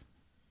neglect.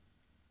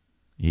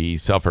 He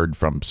suffered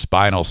from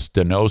spinal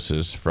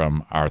stenosis,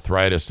 from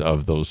arthritis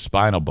of those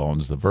spinal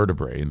bones, the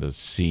vertebrae, the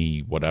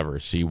C1 or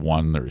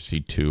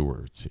C2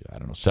 or I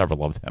don't know,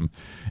 several of them.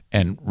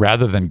 And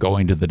rather than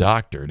going to the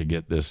doctor to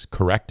get this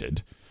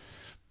corrected,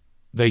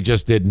 they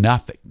just did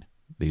nothing,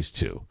 these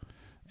two.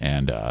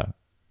 And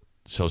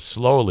so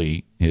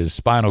slowly his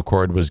spinal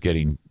cord was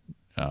getting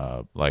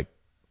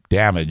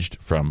damaged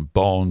from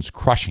bones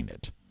crushing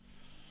it.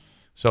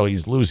 So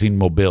he's losing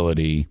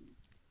mobility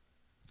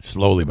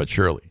slowly but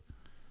surely.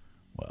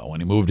 Well, when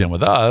he moved in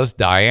with us,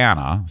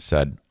 Diana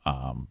said,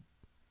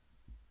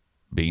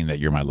 being that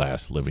you're my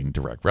last living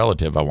direct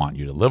relative, I want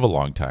you to live a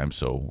long time.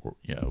 So,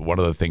 one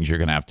of the things you're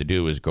going to have to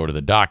do is go to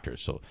the doctor.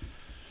 So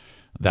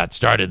that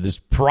started this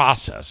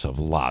process of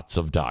lots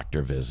of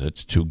doctor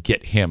visits to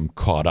get him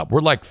caught up.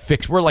 We're like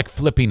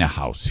flipping a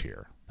house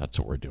here. That's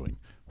what we're doing.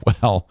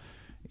 Well,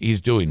 he's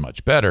doing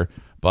much better,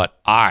 but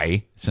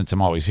I, since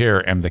I'm always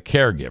here, am the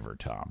caregiver,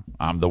 Tom.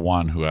 I'm the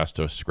one who has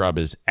to scrub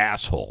his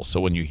asshole.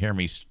 So when you hear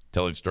me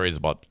telling stories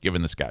about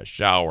giving this guy a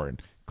shower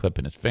and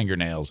clipping his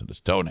fingernails and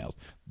his toenails,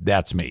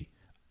 that's me.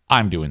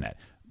 I'm doing that.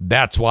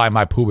 That's why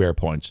my Pooh Bear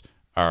points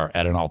are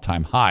at an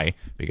all-time high,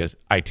 because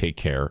I take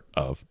care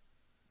of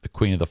the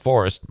queen of the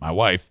forest, my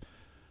wife,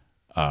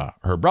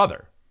 her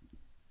brother.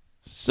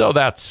 So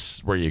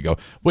that's where you go.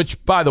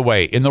 Which, by the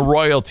way, in the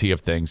royalty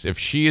of things, if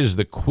she is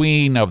the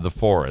queen of the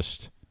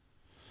forest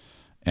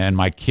and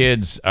my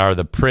kids are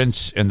the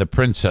prince and the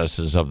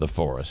princesses of the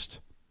forest,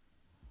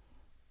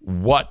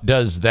 what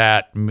does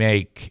that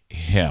make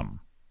him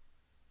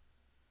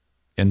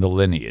in the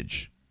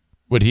lineage?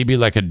 Would he be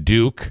like a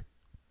duke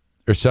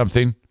or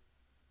something?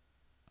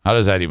 How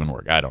does that even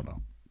work? I don't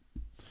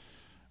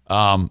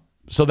know.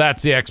 So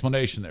that's the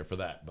explanation there for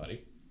that,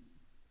 buddy.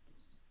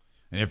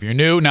 And if you're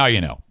new, now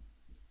you know.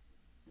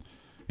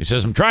 He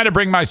says, I'm trying to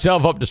bring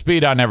myself up to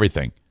speed on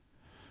everything.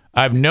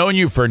 I've known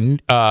you for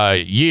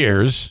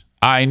years.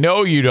 I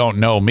know you don't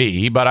know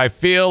me, but I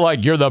feel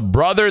like you're the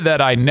brother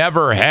that I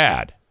never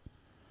had.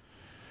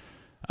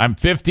 I'm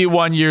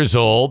 51 years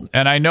old,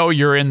 and I know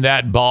you're in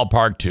that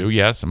ballpark too.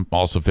 Yes, I'm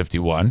also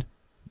 51.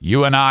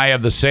 You and I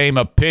have the same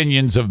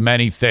opinions of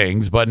many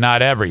things, but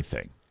not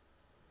everything.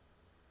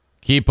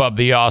 Keep up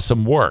the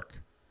awesome work.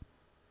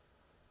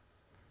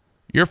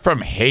 You're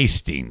from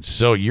Hastings,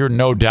 so you're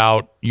no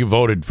doubt you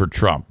voted for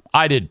Trump.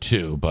 I did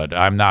too, but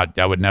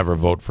I would never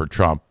vote for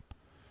Trump,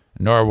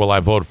 nor will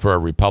I vote for a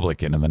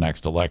Republican in the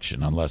next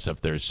election, unless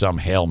if there's some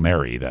Hail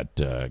Mary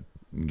that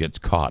gets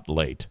caught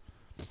late.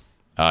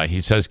 He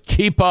says,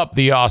 keep up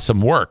the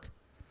awesome work.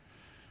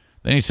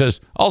 Then he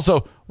says,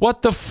 also,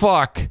 what the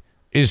fuck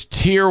is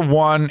Tier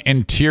 1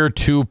 and Tier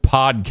 2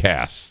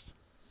 podcasts?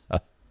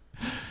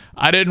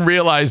 I didn't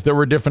realize there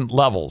were different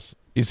levels.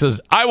 He says,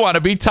 I want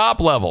to be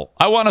top level.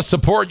 I want to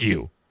support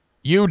you.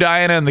 You,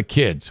 Diana, and the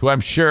kids, who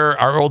I'm sure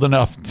are old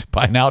enough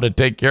by now to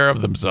take care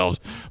of themselves.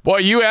 Boy,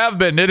 you have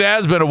been. It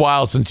has been a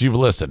while since you've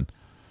listened.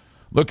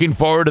 Looking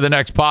forward to the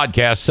next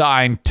podcast.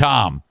 Signed,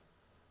 Tom.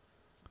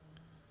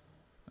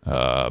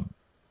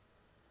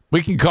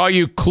 We can call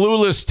you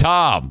Clueless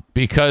Tom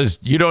because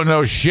you don't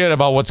know shit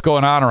about what's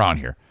going on around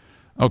here.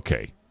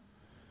 Okay.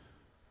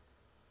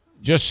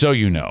 Just so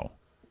you know,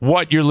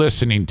 what you're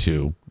listening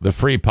to, the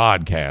free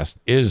podcast,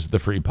 is the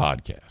free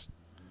podcast.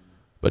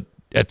 But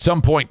at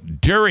some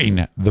point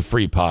during the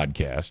free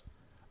podcast,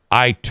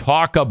 I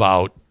talk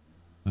about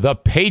the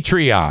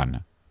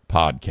Patreon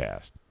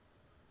podcast.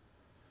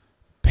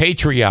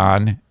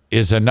 Patreon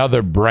is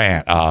another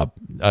brand,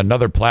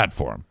 another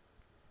platform.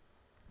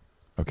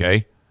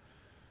 Okay?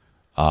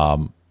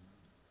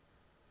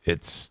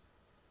 It's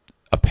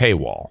a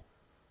paywall.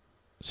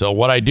 So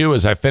what I do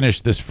is I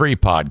finish this free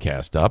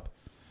podcast up,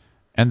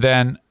 and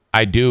then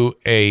I do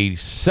a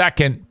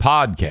second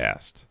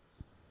podcast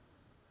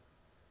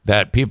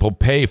that people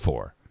pay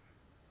for.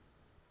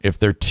 If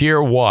they're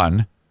tier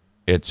 1,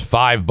 it's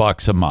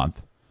 $5 a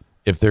month.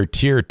 If they're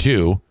tier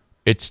 2,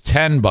 it's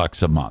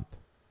 $10 a month.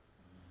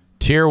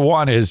 Tier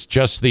 1 is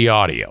just the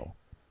audio.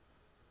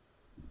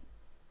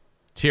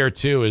 Tier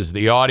 2 is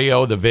the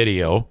audio, the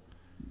video,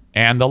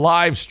 and the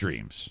live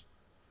streams.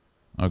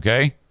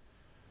 Okay?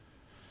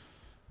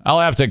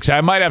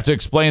 I might have to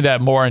explain that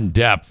more in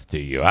depth to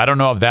you. I don't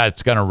know if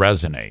that's going to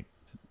resonate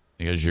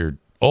because you're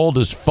old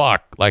as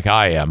fuck like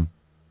I am,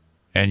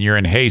 and you're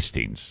in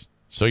Hastings.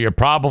 So you're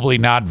probably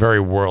not very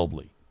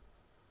worldly.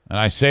 And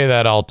I say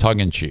that all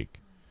tongue-in-cheek.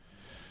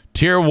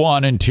 Tier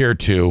 1 and Tier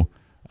 2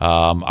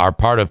 are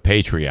part of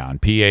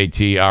Patreon.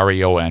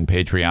 Patreon,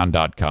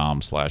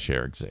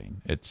 patreon.com/Eric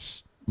Zane.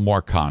 It's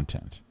more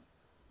content.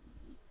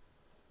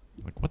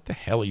 Like, what the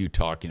hell are you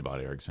talking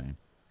about, Eric Zane?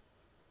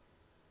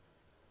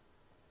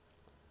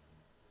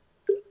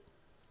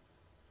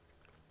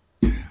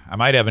 I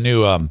might have a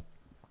new, you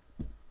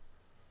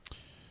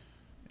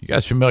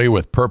guys familiar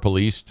with Purple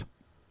East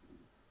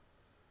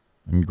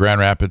in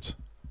Grand Rapids?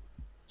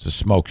 It's a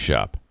smoke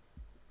shop.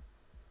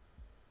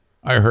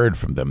 I heard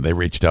from them. They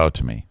reached out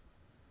to me.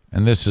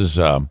 And this is,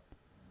 I'm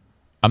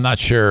not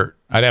sure.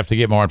 I'd have to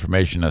get more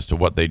information as to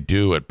what they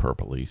do at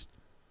Purple East.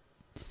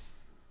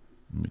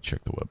 Let me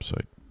check the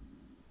website.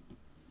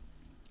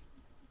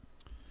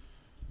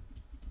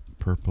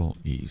 Purple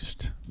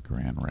East,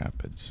 Grand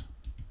Rapids.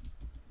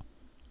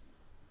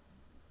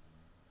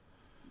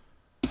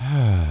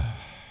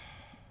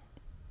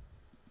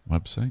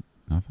 Website?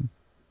 Nothing?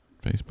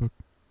 Facebook?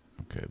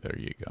 Okay, there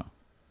you go.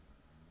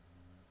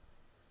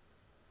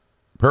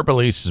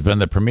 Purple East has been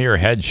the premier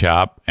head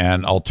shop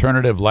and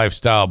alternative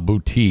lifestyle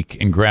boutique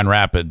in Grand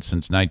Rapids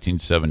since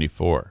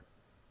 1974.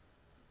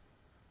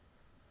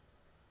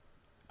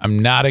 I'm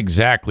not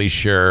exactly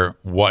sure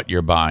what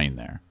you're buying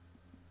there.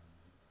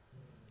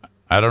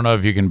 I don't know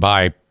if you can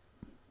buy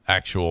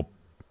actual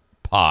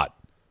pot.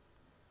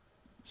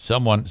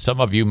 Some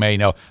of you may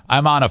know.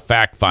 I'm on a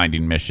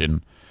fact-finding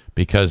mission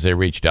because they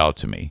reached out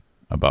to me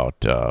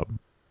about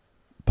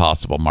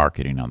possible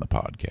marketing on the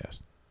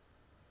podcast.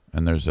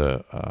 And there's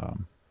a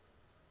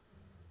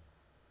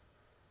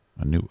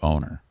new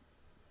owner.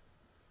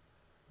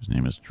 His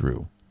name is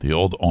Drew. The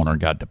old owner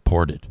got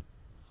deported.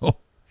 Oh,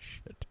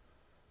 shit.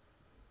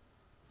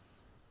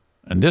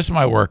 And this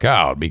might work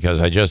out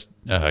because I just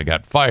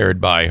got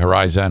fired by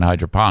Horizon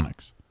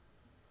Hydroponics.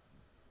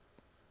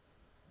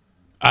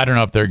 I don't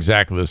know if they're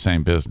exactly the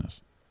same business.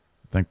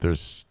 I think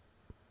this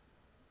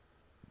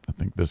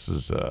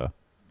is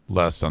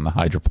less on the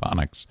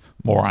hydroponics,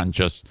 more on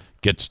just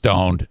get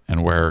stoned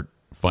and wear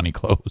funny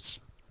clothes.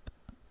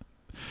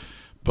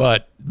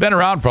 But been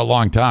around for a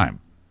long time.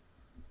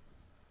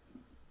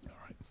 All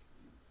right.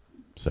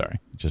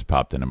 Sorry, it just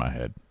popped into my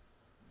head.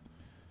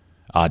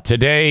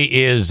 Today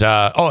is,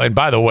 and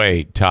by the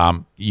way,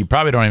 Tom, you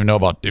probably don't even know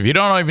about, if you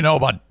don't even know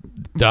about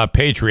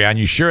Patreon,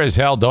 you sure as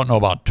hell don't know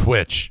about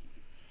Twitch.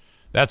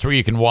 That's where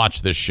you can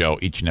watch this show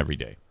each and every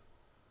day.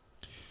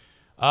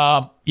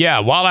 While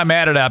I'm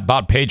at it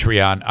about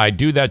Patreon, I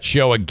do that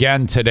show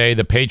again today,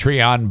 the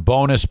Patreon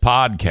bonus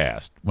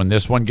podcast. When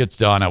this one gets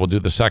done, I will do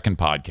the second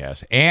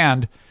podcast.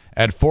 And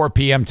at 4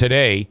 p.m.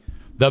 today,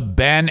 the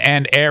Ben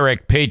and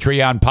Eric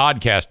Patreon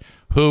podcast,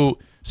 who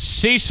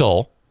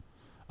Cecil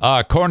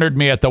cornered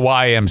me at the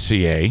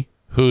YMCA,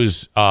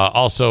 who's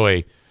also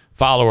a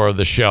follower of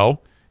the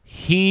show.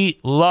 He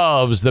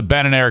loves the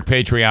Ben and Eric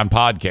Patreon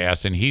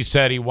podcast, and he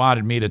said he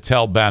wanted me to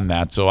tell Ben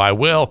that, so I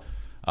will.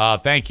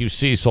 Thank you,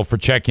 Cecil, for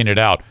checking it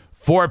out.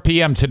 4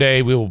 p.m.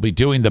 today, we will be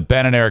doing the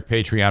Ben and Eric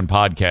Patreon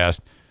podcast.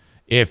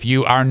 If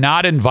you are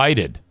not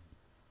invited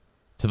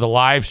to the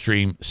live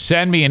stream,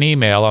 send me an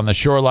email on the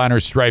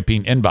Shoreliner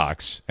Striping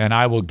inbox, and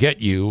I will get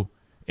you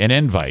an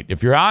invite.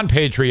 If you're on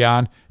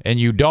Patreon and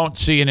you don't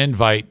see an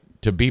invite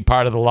to be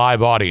part of the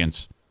live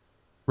audience,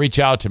 reach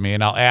out to me,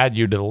 and I'll add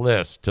you to the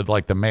list, to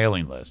like the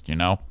mailing list, you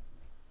know?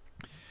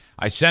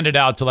 I send it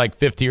out to like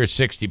 50 or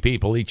 60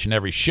 people each and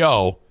every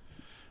show.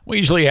 We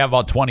usually have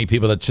about 20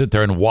 people that sit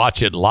there and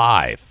watch it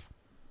live.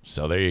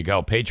 So there you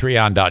go.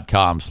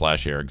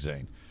 Patreon.com/Eric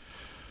Zane.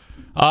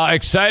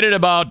 Excited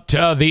about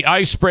the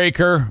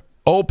Icebreaker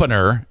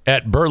opener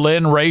at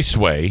Berlin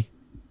Raceway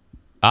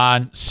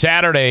on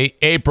Saturday,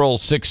 April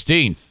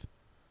 16th.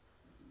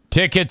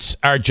 Tickets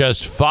are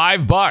just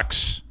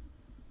 $5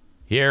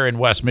 here in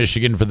West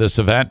Michigan for this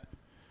event.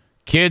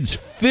 Kids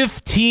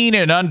 15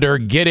 and under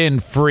get in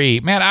free.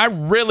 Man, I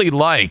really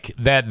like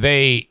that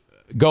they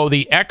go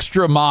the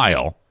extra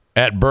mile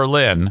at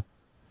Berlin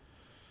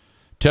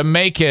to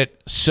make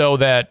it so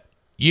that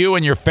you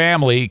and your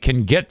family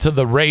can get to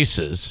the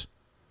races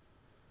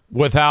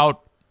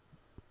without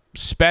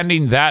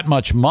spending that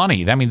much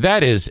money. I mean,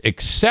 that is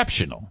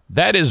exceptional.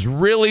 That is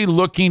really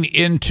looking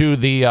into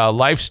the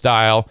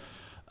lifestyle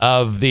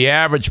of the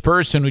average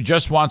person who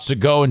just wants to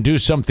go and do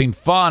something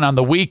fun on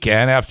the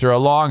weekend after a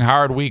long,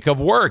 hard week of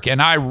work.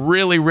 And I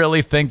really,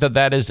 really think that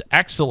that is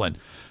excellent.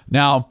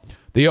 Now,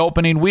 the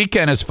opening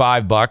weekend is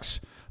 $5,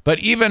 but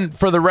even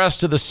for the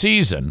rest of the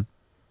season,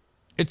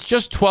 it's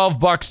just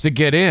 $12 to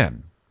get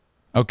in,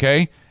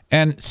 okay?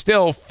 And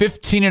still,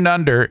 15 and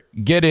under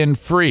get in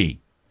free.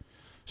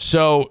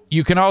 So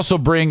you can also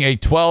bring a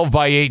 12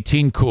 by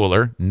 18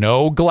 cooler,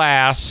 no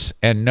glass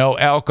and no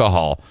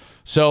alcohol.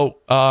 So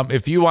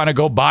if you want to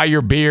go buy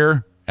your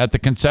beer at the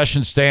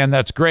concession stand,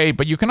 that's great.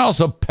 But you can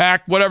also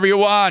pack whatever you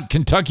want.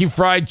 Kentucky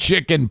Fried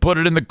Chicken, put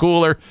it in the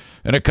cooler,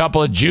 and a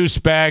couple of juice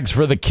bags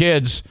for the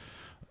kids.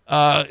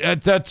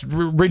 That's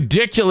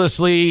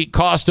ridiculously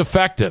cost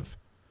effective.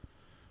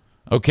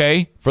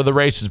 Okay, for the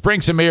races.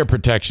 Bring some ear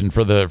protection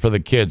for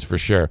the kids for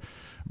sure.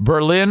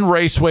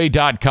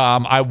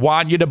 BerlinRaceway.com. I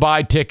want you to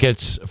buy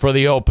tickets for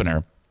the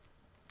opener.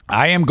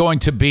 I am going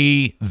to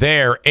be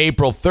there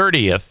April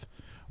 30th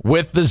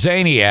with the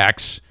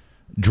Zaniacs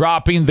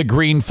dropping the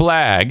green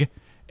flag,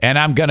 and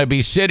I'm going to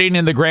be sitting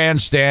in the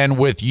grandstand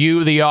with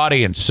you, the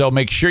audience. So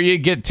make sure you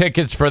get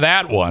tickets for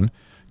that one.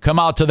 Come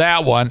out to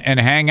that one and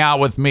hang out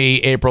with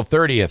me April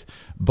 30th.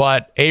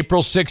 But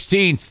April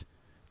 16th,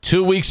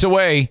 2 weeks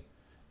away,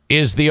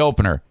 is the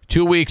opener.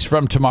 2 weeks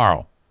from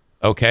tomorrow.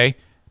 Okay?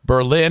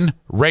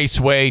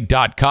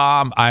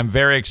 BerlinRaceway.com. I'm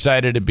very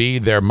excited to be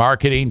their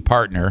marketing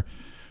partner,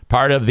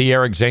 part of the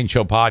Eric Zane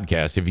Show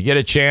podcast. If you get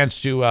a chance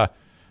to,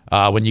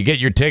 when you get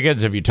your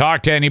tickets, if you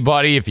talk to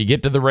anybody, if you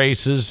get to the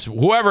races,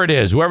 whoever it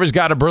is, whoever's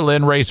got a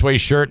Berlin Raceway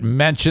shirt,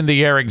 mention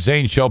the Eric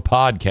Zane Show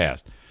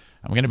podcast.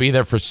 I'm going to be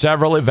there for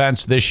several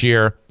events this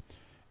year,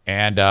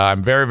 and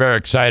I'm very, very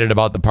excited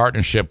about the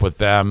partnership with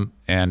them.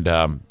 And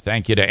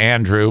thank you to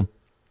Andrew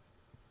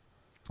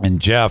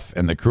and Jeff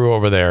and the crew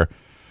over there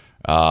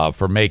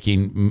for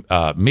making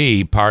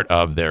me part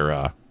of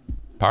their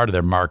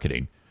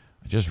marketing.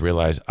 I just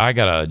realized I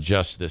got to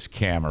adjust this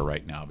camera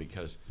right now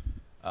because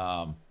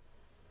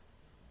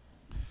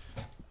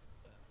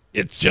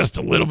it's just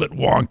a little bit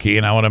wonky,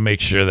 and I want to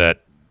make sure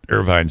that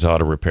Irvine's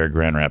Auto Repair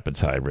Grand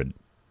Rapids Hybrid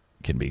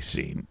can be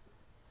seen.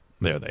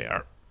 There they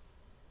are.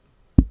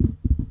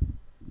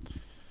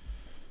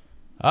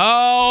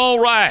 All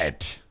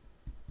right.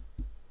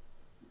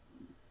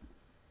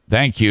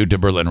 Thank you to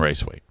Berlin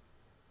Raceway.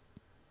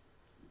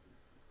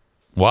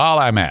 While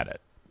I'm at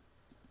it,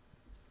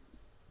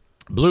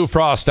 Blue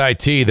Frost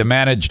IT, the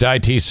managed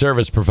IT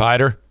service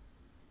provider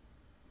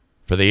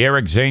for the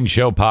Eric Zane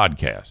Show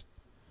podcast.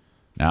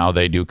 Now,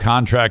 they do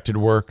contracted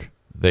work.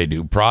 They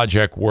do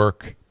project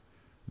work.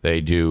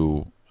 They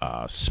do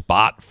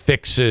spot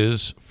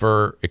fixes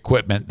for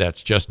equipment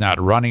that's just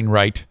not running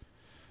right.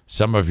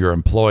 Some of your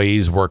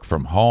employees work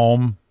from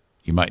home.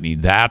 You might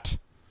need that.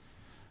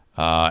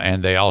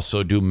 And they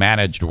also do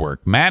managed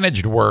work.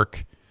 Managed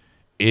work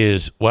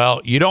is,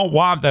 well, you don't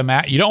want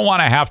you don't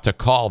want to have to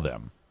call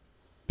them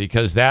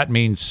because that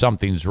means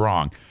something's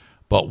wrong.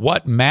 But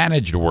what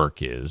managed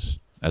work is,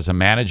 as a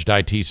managed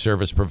IT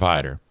service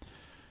provider,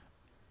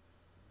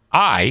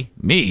 I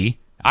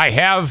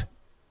have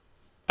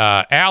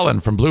Alan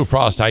from Blue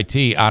Frost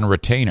IT on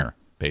retainer,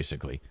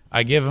 basically.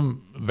 I give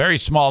him a very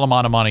small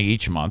amount of money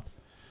each month.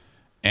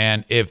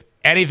 And if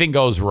anything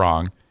goes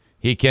wrong,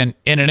 he can,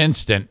 in an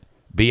instant,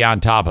 be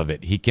on top of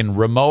it. He can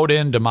remote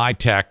into my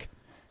tech,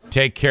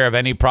 take care of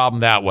any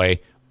problem that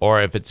way.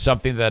 Or if it's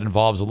something that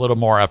involves a little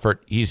more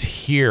effort, he's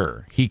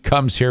here. He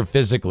comes here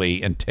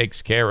physically and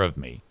takes care of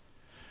me.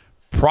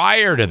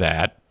 Prior to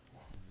that,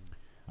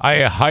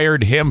 I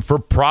hired him for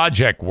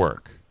project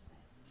work.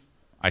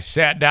 I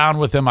sat down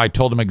with him. I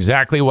told him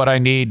exactly what I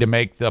need to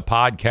make the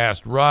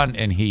podcast run,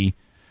 and he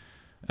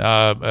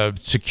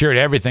secured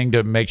everything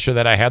to make sure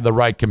that I had the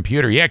right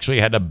computer. He actually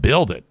had to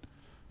build it.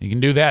 You can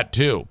do that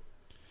too.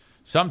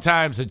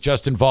 Sometimes it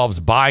just involves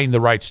buying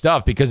the right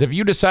stuff, because if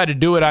you decide to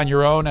do it on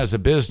your own as a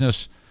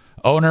business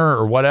owner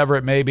or whatever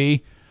it may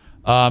be,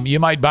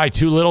 you might buy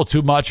too little,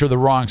 too much, or the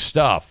wrong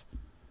stuff.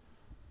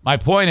 My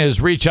point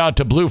is, reach out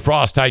to Blue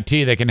Frost IT.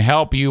 They can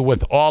help you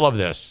with all of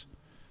this.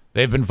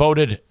 They've been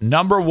voted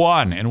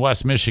 #1 in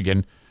West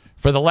Michigan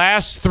for the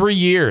last 3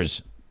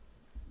 years.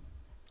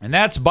 And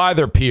that's by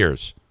their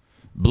peers.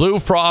 Blue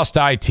Frost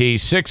IT,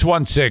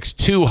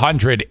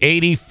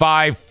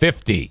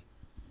 616-200-8550.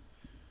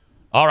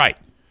 All right.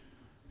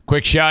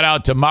 Quick shout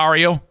out to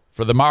Mario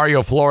for the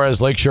Mario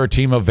Flores Lakeshore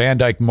team of Van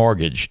Dyke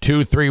Mortgage,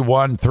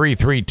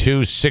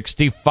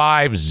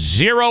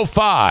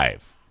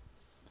 231-332-6505.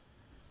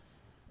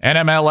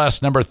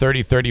 NMLS number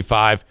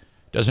 3035.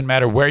 Doesn't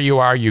matter where you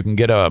are, you can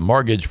get a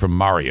mortgage from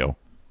Mario.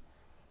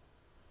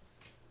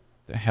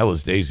 The hell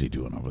is Daisy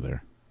doing over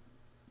there?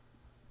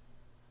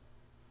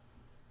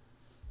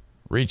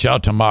 Reach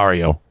out to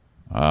Mario,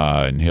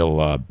 and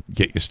he'll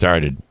get you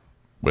started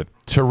with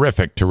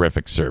terrific,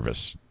 terrific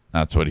service.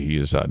 That's what he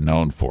is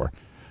known for.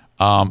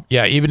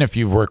 Yeah, even if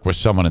you've worked with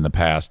someone in the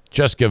past,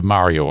 just give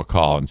Mario a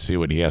call and see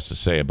what he has to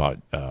say about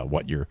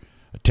what you're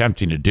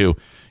attempting to do.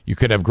 You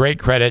could have great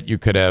credit. You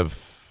could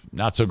have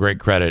not so great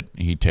credit.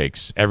 He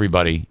takes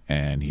everybody,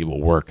 and he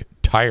will work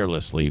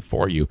tirelessly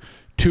for you.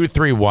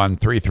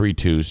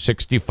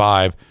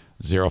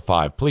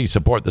 231-332-6505. Please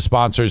support the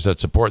sponsors that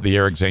support the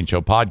Eric Zane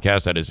Show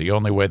podcast. That is the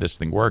only way this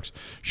thing works.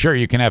 Sure,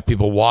 you can have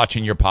people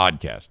watching your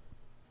podcast.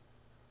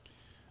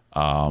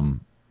 And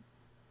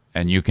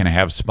you can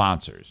have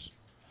sponsors.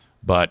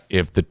 But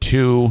if the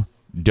two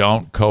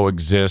don't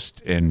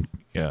coexist and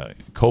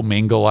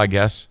commingle, I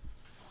guess,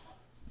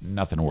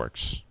 nothing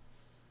works.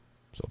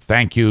 So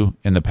thank you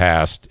in the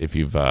past. If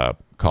you've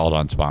called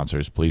on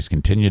sponsors, please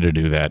continue to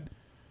do that.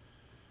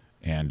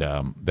 And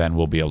then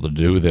we'll be able to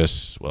do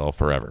this, well,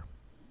 forever.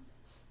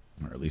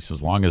 Or at least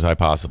as long as I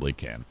possibly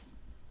can.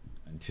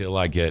 Until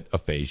I get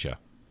aphasia.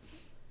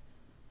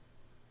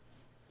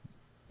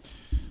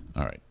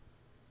 All right.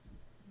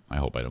 I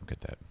hope I don't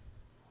get that.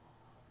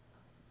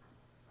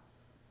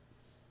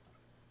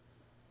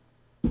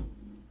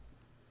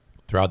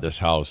 Throughout this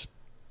house,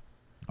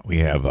 we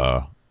have,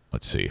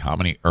 let's see, how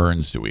many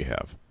urns do we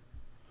have?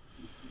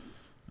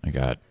 I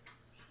got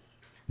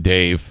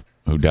Dave,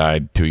 who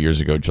died 2 years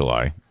ago,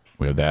 July.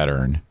 We have that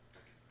urn.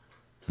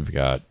 We've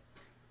got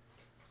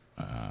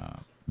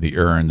the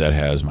urn that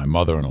has my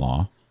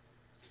mother-in-law.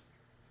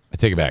 I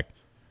take it back.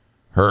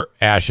 Her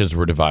ashes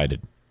were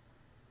divided.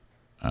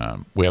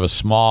 We have a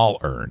small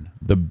urn.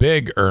 The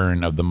big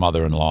urn of the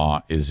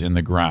mother-in-law is in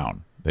the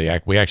ground. We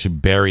actually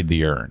buried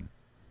the urn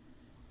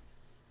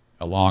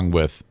along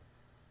with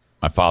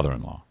my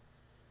father-in-law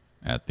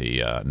at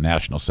the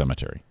National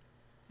Cemetery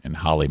in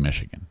Holly,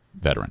 Michigan.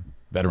 Veteran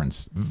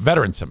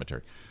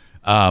Cemetery.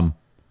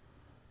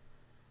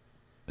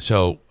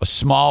 So a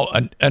small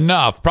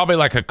enough, probably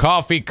like a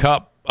coffee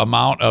cup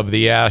amount of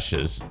the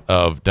ashes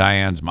of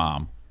Diane's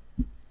mom,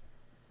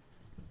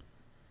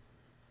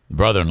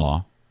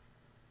 brother-in-law.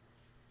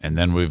 And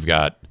then we've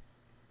got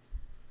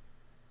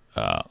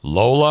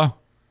Lola,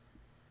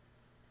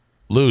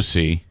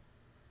 Lucy,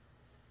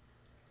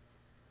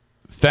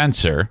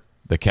 Fencer,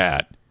 the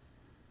cat,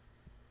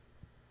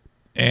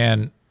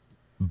 and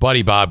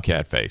Buddy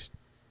Bobcat Face.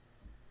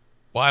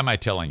 Why am I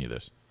telling you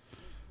this?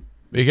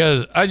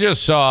 Because I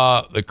just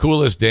saw the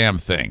coolest damn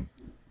thing.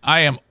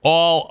 I am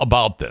all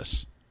about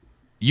this.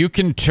 You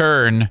can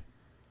turn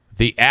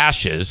the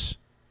ashes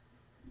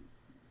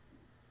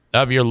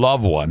of your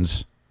loved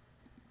ones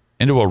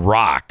into a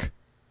rock.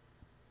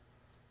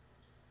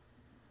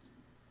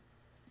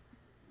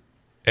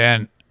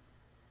 And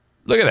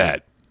look at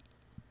that.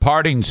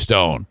 Parting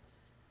stone.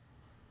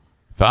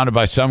 Founded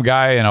by some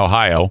guy in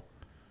Ohio.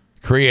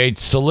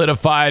 Creates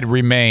solidified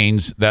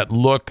remains that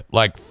look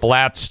like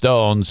flat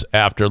stones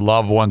after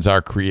loved ones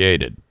are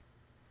created.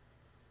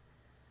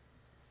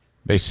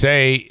 They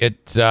say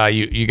it's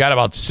you got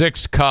about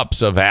 6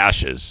 cups of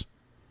ashes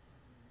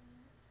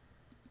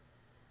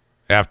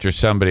after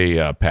somebody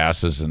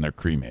passes and they're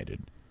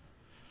cremated.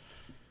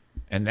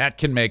 And that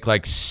can make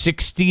like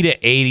 60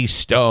 to 80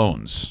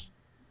 stones.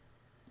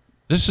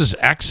 This is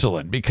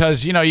excellent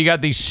because, you know, you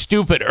got these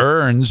stupid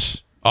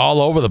urns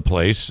all over the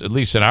place, at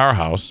least in our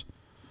house.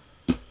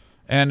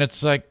 And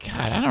it's like,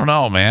 God, I don't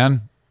know,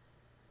 man.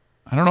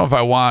 I don't know if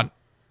I want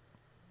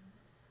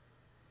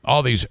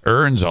all these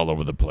urns all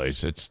over the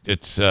place.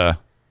 It's a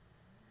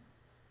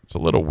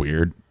little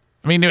weird.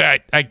 I mean, I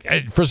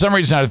for some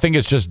reason I think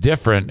it's just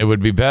different. It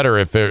would be better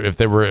if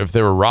they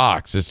were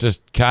rocks. It's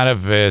just kind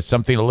of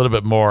something a little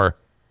bit more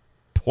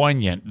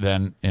poignant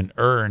than an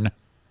urn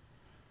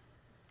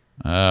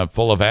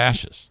full of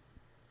ashes.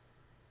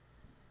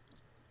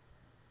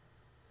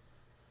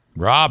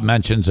 Rob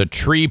mentions a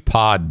tree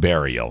pod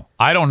burial.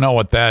 I don't know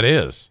what that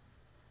is.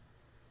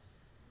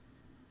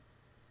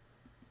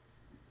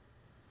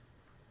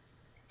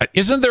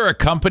 Isn't there a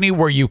company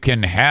where you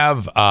can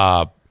have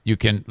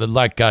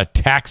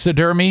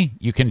taxidermy?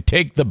 You can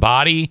take the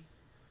body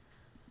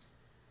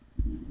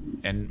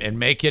and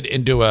make it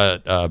into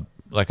a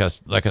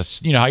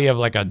you know how you have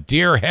like a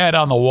deer head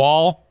on the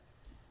wall?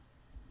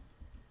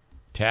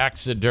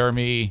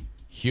 Taxidermy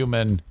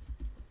human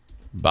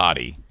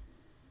body.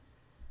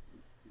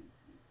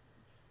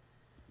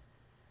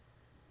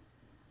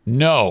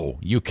 No,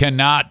 you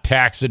cannot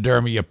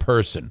taxidermy a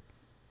person.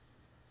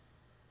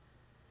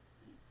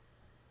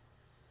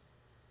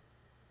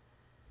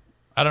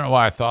 I don't know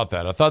why I thought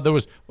that. I thought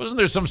wasn't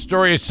there some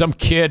story of some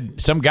kid,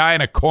 some guy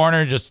in a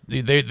corner just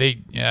I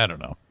don't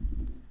know.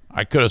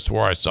 I could have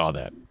swore I saw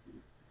that.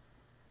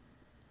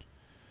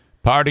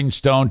 Parting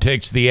stone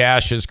takes the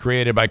ashes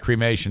created by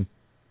cremation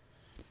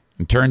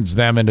and turns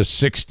them into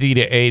 60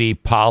 to 80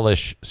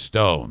 polished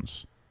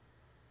stones.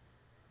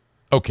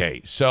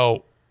 Okay,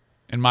 so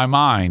in my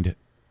mind,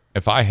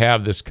 if I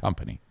have this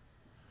company,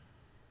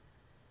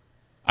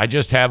 I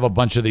just have a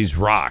bunch of these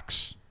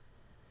rocks.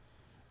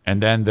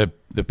 And then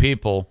the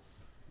people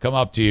come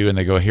up to you and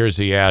they go, here's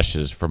the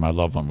ashes for my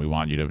loved one. We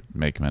want you to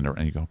make them into.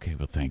 And you go, okay,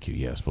 well, thank you.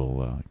 Yes,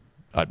 we'll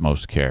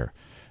utmost care.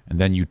 And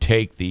then you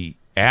take the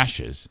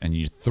ashes and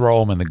you throw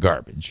them in the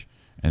garbage.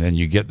 And then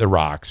you get the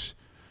rocks,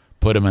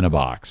 put them in a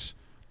box.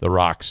 The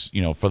rocks,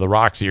 you know, for the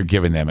rocks that you're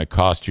giving them, it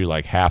costs you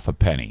like half a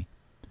penny.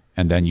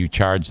 And then you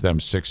charge them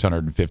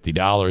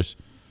 $650,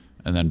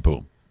 and then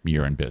boom,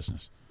 you're in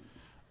business.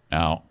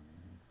 Now,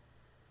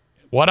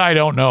 what I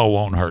don't know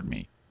won't hurt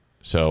me.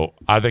 So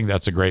I think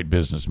that's a great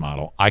business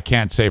model. I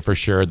can't say for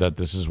sure that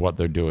this is what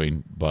they're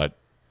doing, but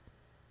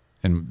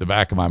in the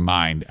back of my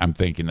mind, I'm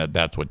thinking that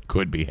that's what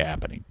could be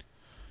happening.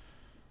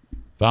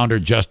 Founder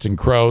Justin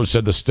Crowe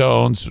said the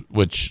stones,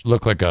 which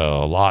look like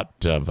a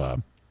lot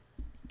of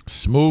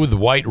smooth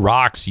white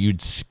rocks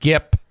you'd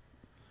skip.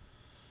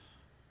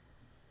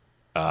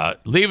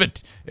 Leave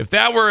it.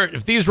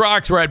 If these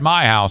rocks were at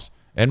my house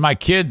and my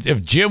kids,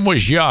 if Jim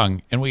was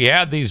young and we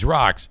had these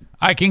rocks,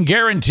 I can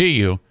guarantee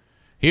you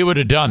he would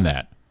have done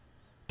that.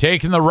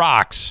 Taken the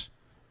rocks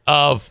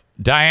of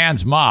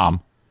Diane's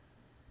mom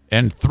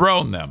and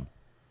thrown them.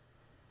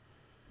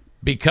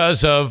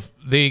 Because of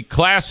the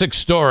classic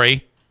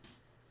story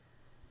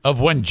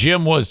of when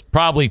Jim was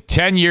probably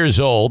 10 years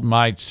old,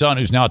 my son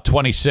who's now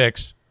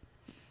 26,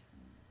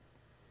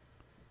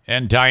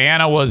 and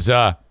Diana was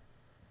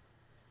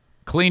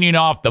cleaning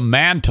off the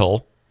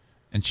mantle,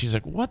 and she's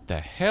like, what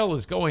the hell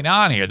is going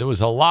on here? There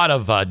was a lot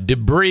of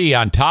debris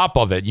on top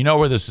of it. You know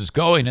where this is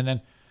going. And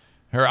then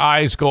her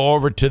eyes go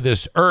over to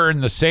this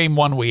urn, the same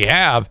one we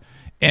have,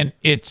 and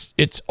it's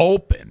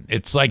open.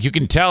 It's like you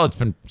can tell it's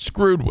been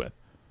screwed with.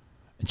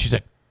 And she's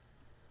like,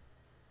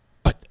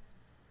 what?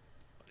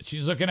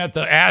 She's looking at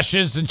the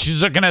ashes, and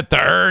she's looking at the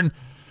urn.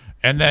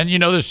 And then, you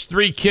know, there's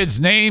 3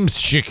 kids' names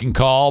she can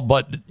call,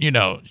 but, you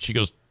know, she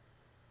goes,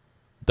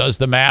 does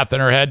the math in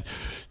her head.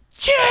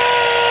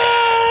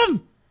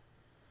 Jim!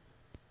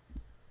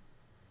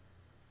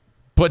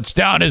 Puts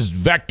down his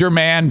Vector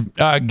Man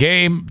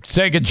game,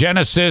 Sega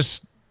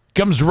Genesis,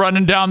 comes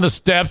running down the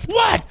steps.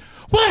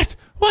 What?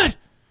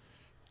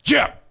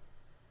 Jim!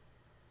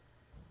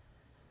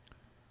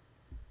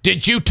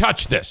 Did you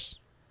touch this?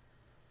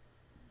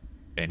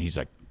 And he's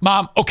like,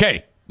 Mom,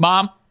 okay.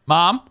 Mom,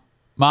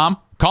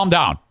 calm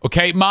down.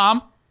 Okay,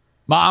 Mom,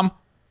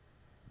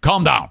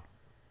 calm down.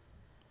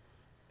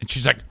 And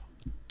she's like,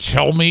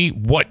 tell me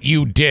what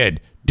you did.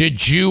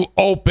 Did you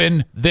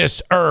open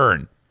this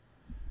urn?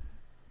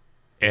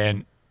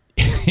 And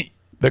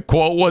the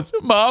quote was,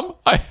 Mom,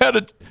 I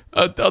had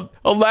a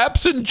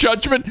lapse in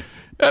judgment,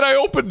 and I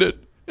opened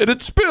it, and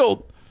it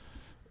spilled.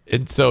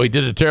 And so he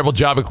did a terrible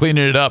job of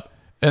cleaning it up.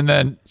 And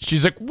then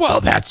she's like, well,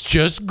 that's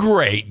just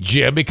great,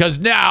 Jim, because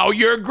now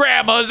your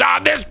grandma's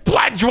on this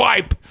pledge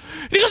wipe.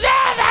 And he goes,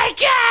 oh, my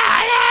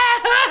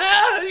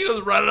God. He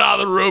goes running out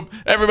of the room.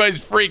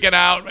 Everybody's freaking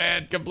out,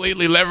 man,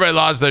 completely. Everybody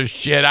lost their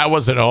shit. I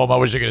wasn't home. I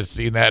wish I could have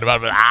seen that.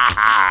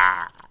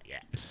 Yeah.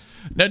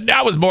 Now,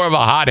 that was more of a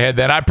hothead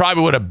then. I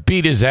probably would have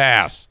beat his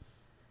ass.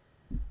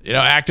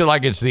 Acted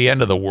like it's the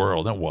end of the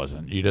world. It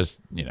wasn't. You just,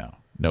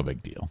 no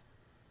big deal.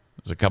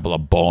 There's a couple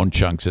of bone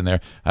chunks in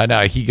there. And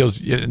he goes,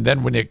 and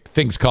then when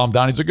things calm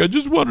down, he's like, I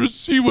just wanted to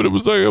see what it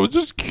was like. I was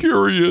just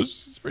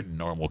curious. He's a pretty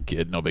normal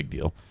kid. No big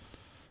deal.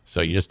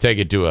 So you just take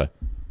it to a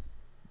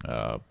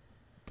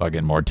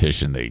fucking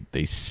mortician.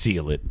 They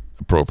seal it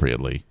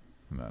appropriately.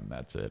 And then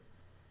that's it.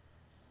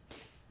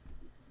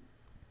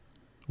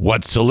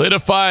 What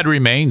solidified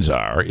remains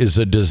is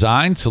a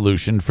design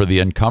solution for the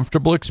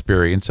uncomfortable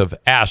experience of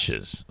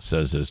ashes,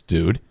 says this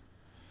dude.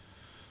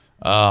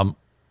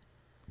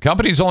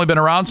 Company's only been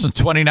around since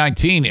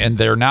 2019, and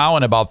they're now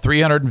in about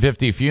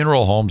 350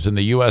 funeral homes in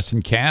the U.S.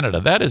 and Canada.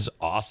 That is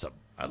awesome.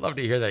 I'd love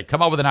to hear that.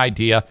 Come up with an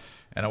idea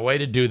and a way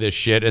to do this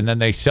shit, and then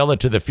they sell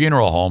it to the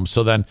funeral home.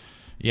 So then,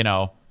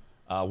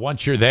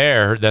 once you're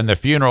there, then the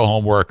funeral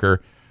home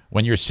worker,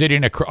 when you're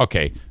sitting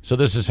okay, so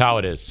this is how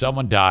it is.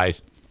 Someone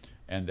dies,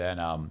 and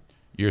then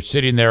you're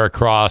sitting there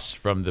across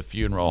from the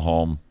funeral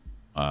home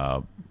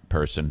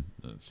person,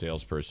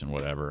 salesperson,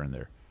 whatever, and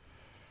they're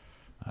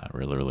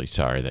really, really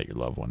sorry that your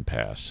loved one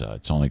passed.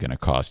 It's only going to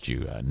cost you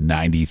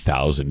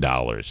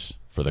 $90,000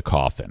 for the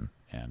coffin,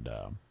 and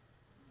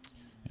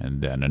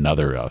then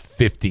another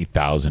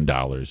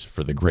 $50,000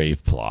 for the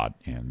grave plot,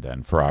 and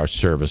then for our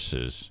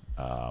services,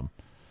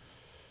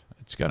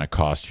 it's going to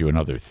cost you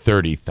another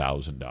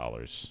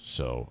 $30,000.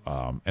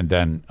 So, and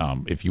then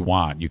if you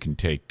want, you can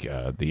take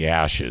the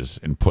ashes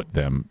and put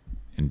them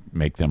and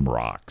make them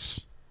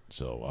rocks.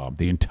 So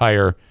the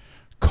entire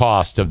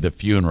cost of the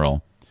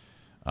funeral.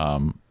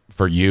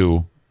 For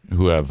you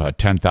who have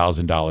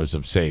 $10,000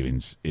 of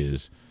savings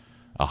is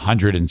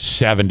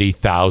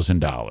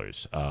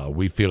 $170,000.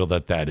 We feel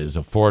that is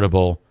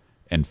affordable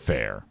and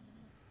fair.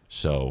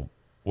 So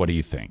what do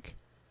you think?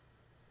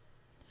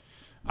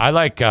 I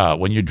like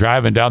when you're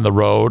driving down the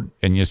road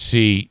and you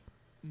see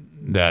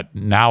that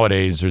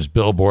nowadays there's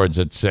billboards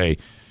that say,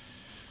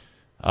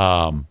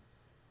 I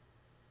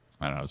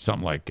don't know,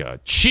 something like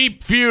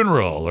cheap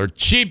funeral or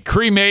cheap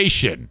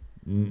cremation.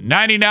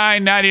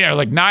 $99.99 or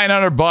like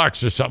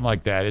 $900 or something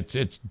like that.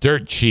 It's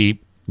dirt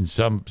cheap in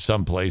some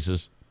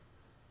places.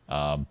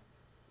 That's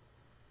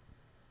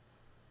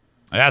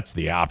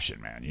the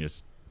option, man. You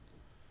just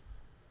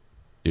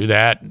do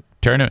that.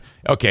 Turn it.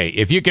 Okay,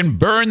 if you can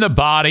burn the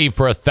body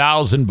for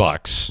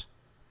 $1,000,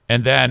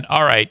 and then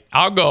all right,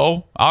 I'll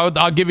go.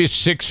 I'll give you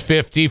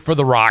 $650 for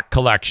the rock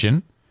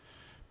collection.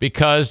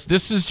 Because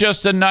this is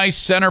just a nice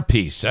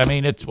centerpiece. I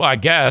mean, I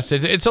guess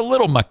it's a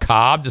little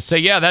macabre to say,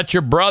 yeah, that's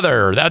your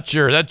brother, or that's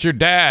your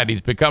dad. He's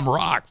become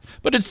rocks,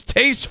 but it's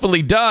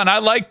tastefully done. I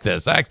like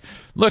this.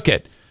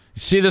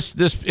 See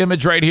this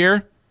image right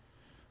here.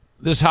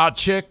 This hot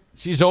chick.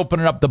 She's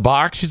opening up the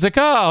box. She's like,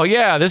 oh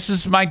yeah, this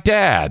is my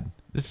dad.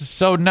 This is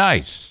so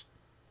nice.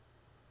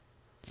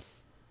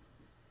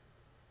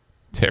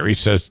 Terry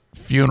says,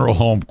 funeral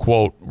home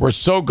quote: "We're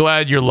so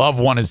glad your loved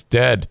one is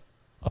dead."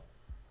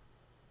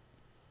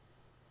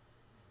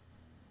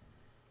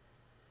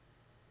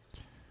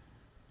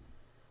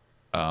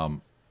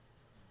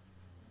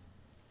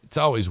 It's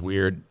always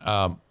weird.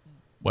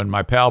 When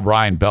my pal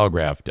Brian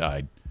Belgraf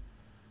died,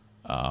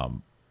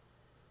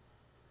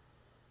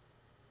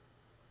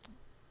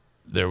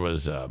 there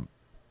was,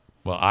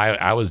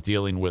 I was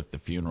dealing with the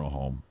funeral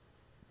home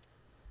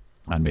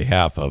on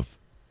behalf of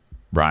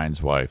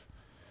Brian's wife,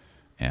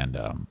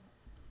 and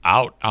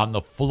out on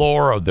the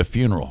floor of the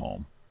funeral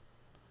home,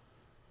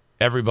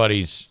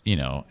 everybody's,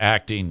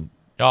 acting,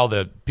 all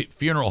the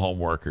funeral home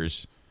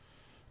workers,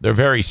 they're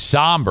very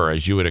somber,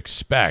 as you would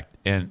expect,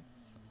 and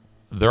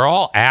they're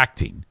all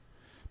acting,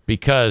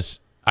 because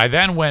I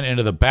then went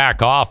into the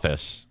back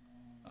office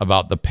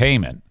about the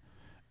payment,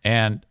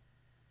 and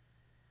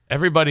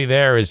everybody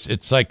there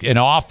it's like an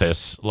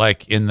office,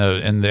 like in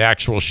the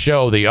actual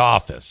show, The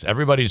Office.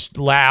 Everybody's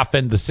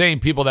laughing. The same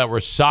people that were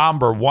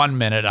somber 1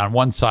 minute on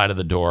one side of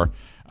the door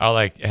are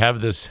like, have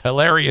this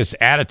hilarious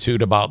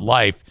attitude about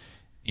life,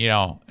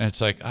 and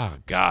it's like, oh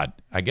God,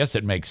 I guess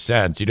it makes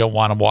sense. You don't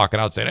want them walking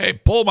out saying, hey,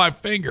 pull my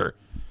finger.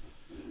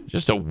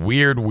 Just a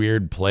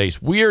weird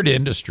place, weird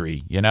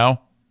industry,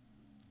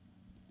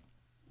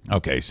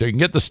 Okay, so you can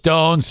get the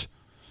Stones.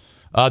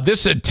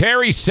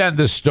 Terry sent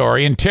this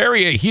story, and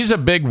Terry, he's a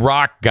big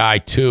rock guy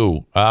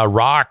too,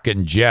 rock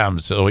and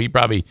gems. So he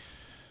probably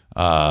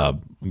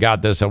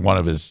got this on one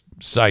of his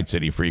sites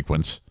that he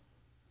frequents.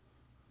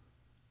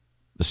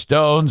 The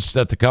stones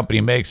that the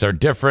company makes are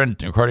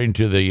different. According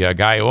to the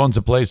guy who owns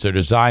the place, they're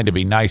designed to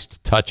be nice to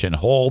touch and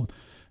hold,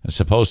 and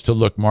supposed to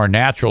look more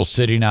natural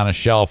sitting on a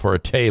shelf or a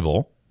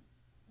table.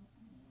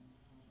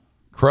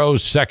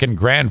 Crow's second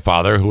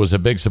grandfather, who was a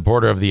big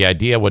supporter of the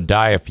idea, would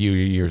die a few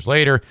years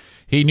later.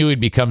 He knew he'd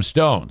become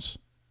Stones.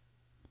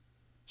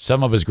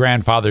 Some of his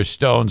grandfather's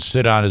stones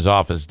sit on his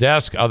office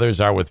desk.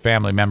 Others are with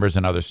family members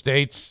in other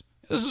states.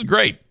 This is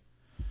great.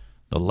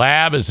 The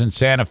lab is in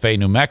Santa Fe,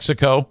 New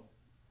Mexico.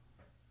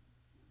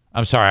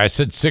 I'm sorry, I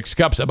said 6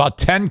 cups, about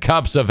 10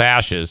 cups of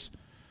ashes.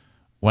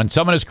 When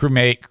someone is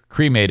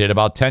cremated,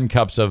 about 10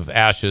 cups of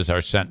ashes are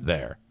sent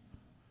there.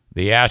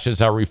 The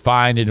ashes are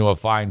refined into a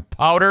fine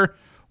powder.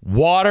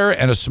 Water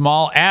and a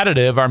small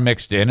additive are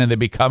mixed in, and they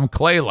become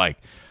clay-like.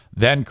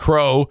 Then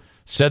Crow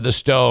said the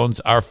stones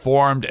are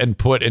formed and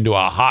put into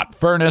a hot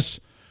furnace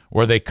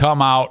where they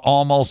come out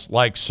almost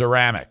like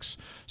ceramics.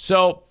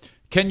 So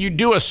can you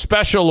do a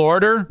special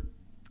order?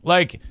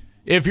 Like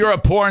if you're a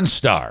porn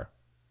star,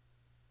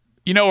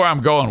 you know where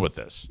I'm going with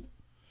this.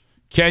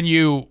 Can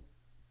you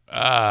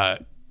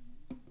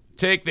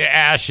take the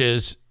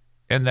ashes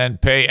and then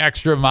pay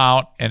extra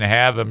amount and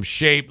have them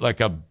shaped like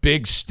a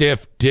big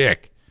stiff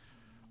dick?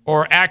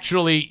 Or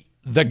actually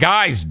the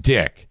guy's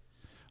dick.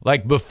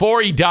 Like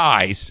before he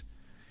dies,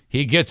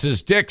 he gets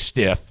his dick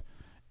stiff,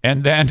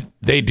 and then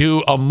they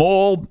do a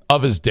mold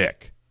of his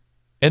dick.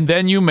 And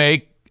then you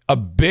make a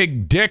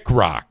big dick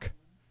rock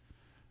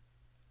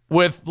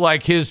with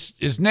like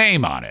his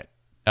name on it.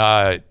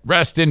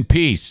 Rest in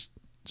peace,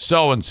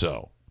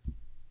 so-and-so.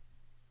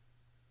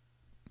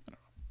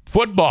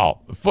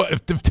 Football.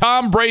 If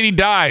Tom Brady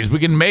dies, we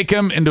can make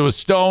him into a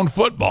stone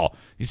football.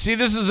 You see,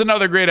 this is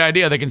another great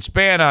idea. They can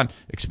expand on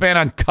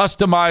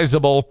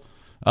customizable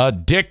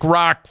dick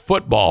rock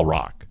football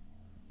rock.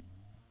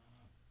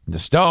 The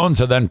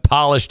stones are then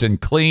polished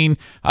and clean.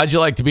 How'd you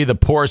like to be the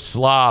poor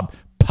slob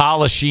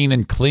polishing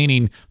and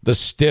cleaning the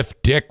stiff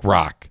dick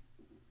rock?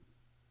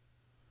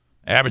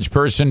 Average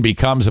person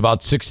becomes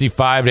about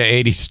 65 to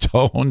 80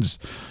 stones.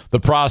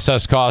 The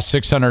process costs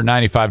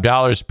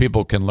 $695.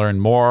 People can learn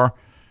more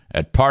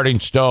at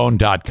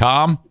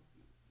partingstone.com.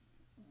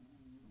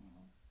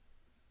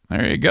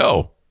 There you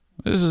go.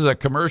 This is a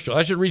commercial.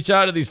 I should reach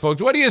out to these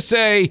folks. What do you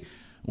say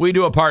we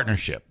do a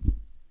partnership?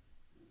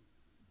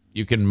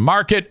 You can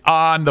mark it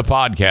on the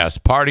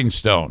podcast, Parting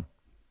Stone.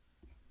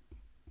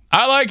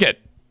 I like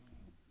it.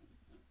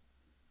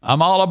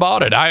 I'm all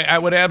about it. I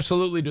would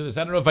absolutely do this.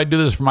 I don't know if I'd do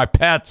this for my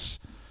pets,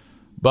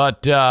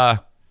 but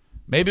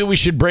maybe we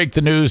should break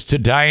the news to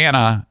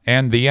Diana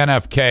and the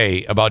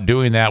NFK about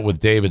doing that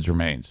with David's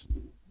remains.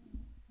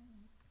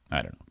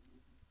 I don't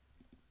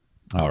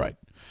know. All right.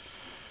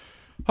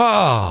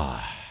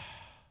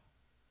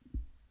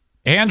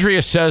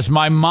 Andrea says,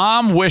 my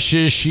mom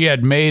wishes she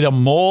had made a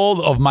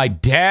mold of my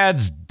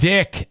dad's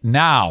dick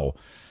now.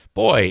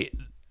 Boy,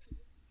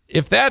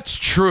 if that's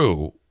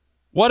true,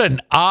 what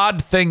an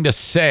odd thing to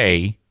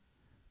say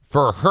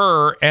for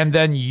her and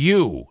then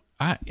you.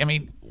 I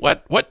mean,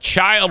 what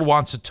child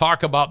wants to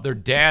talk about their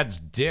dad's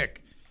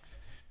dick?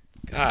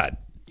 God,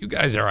 you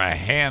guys are a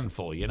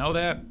handful. You know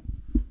that?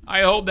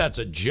 I hope that's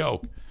a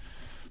joke.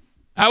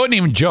 I wouldn't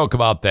even joke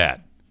about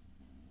that.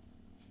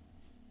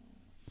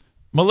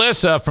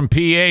 Melissa from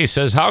PA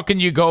says, how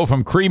can you go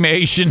from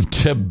cremation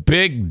to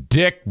big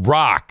dick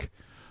rock?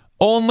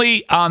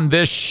 Only on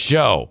this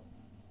show.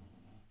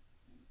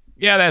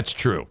 Yeah, that's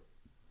true.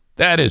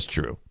 That is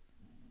true.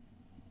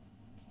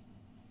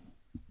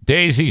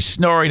 Daisy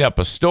snoring up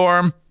a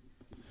storm.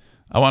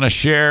 I want to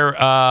share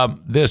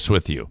this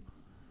with you.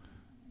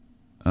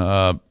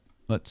 Let's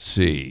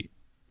see.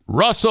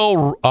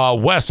 Russell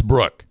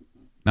Westbrook.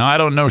 Now, I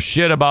don't know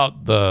shit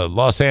about the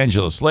Los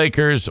Angeles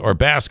Lakers or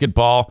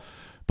basketball,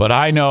 but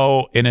I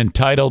know an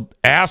entitled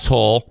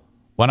asshole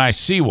when I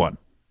see one.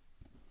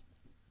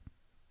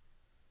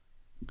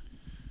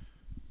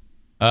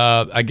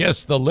 I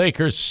guess the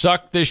Lakers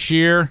suck this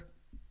year.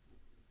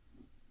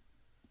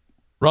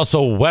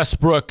 Russell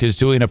Westbrook is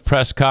doing a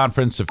press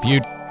conference a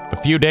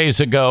few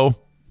days ago,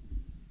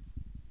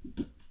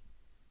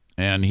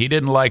 and he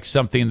didn't like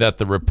something that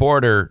the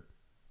reporter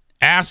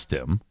asked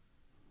him,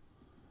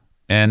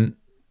 and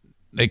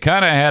they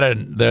kind of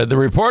had the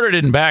reporter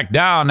didn't back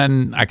down,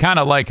 and I kind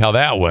of like how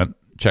that went.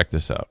 Check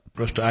this out.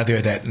 First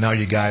idea that now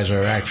you guys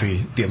are actually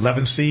the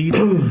 11th seed,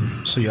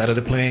 so you're out of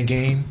the play-in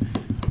game.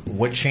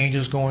 What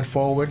changes going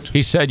forward?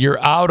 He said you're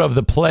out of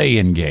the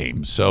play-in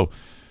game. So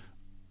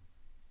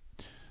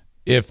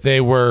if they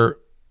were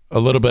a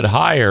little bit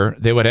higher,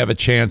 they would have a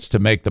chance to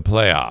make the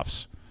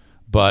playoffs.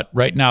 But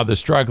right now they're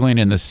struggling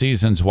and the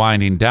season's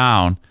winding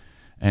down.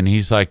 And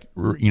he's like,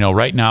 you know,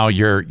 right now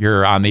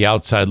you're on the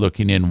outside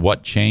looking in.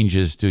 What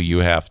changes do you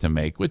have to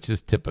make? Which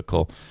is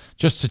typical,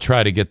 just to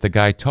try to get the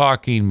guy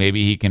talking.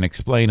 Maybe he can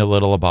explain a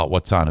little about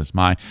what's on his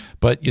mind.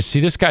 But you see,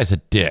 this guy's a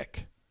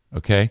dick,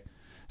 okay?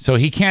 So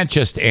he can't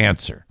just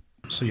answer.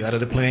 So you're out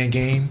of the play-in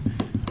game.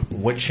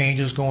 What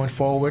changes going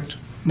forward?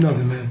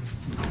 Nothing, man.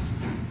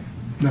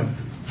 Nothing.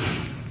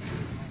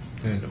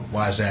 And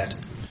why is that?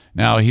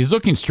 Now, he's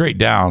looking straight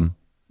down.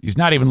 He's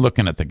not even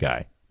looking at the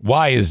guy.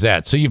 Why is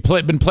that? So you've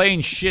been playing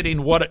shitty.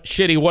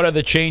 What are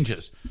the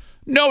changes?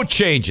 No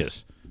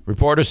changes.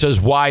 Reporter says,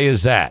 why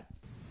is that?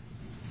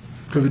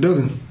 Because it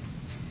doesn't.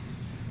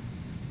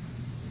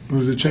 What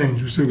does it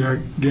change? We still got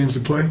games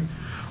to play.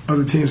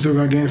 Other teams still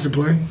got games to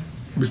play.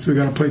 We still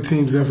got to play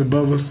teams that's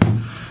above us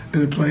in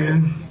the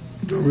play-in.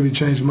 Don't really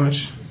change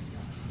much.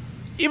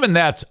 even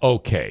that's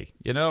okay.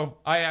 You know,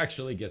 I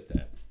actually get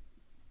that.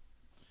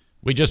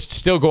 We just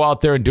still go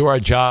out there and do our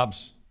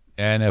jobs.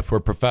 And if we're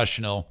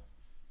professional,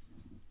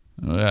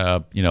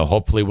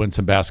 hopefully win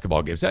some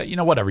basketball games.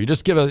 Whatever. You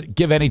just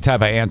give any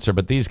type of answer.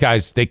 But these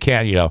guys, they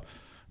can't,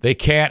 they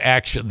can't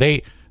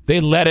actually, they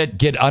let it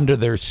get under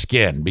their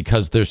skin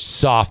because they're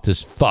soft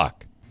as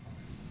fuck.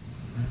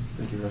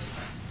 Thank you, Russ.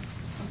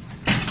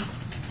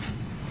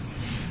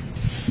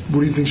 What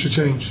do you think should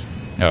change?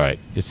 All right.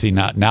 You see,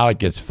 now it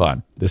gets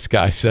fun. This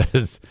guy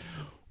says,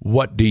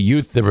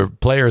 the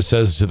player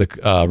says to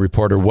the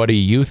reporter, what do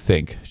you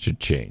think should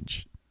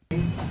change?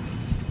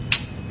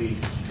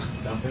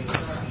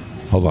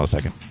 Hold on a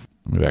second.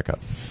 Let me back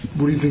up.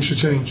 What do you think should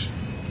change?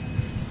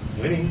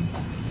 Winning.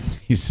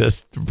 He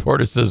says, the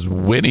reporter says,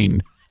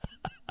 winning.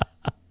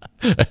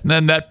 And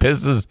then that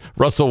pisses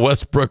Russell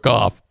Westbrook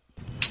off.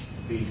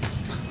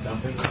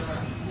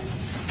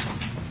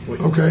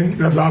 Okay,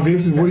 that's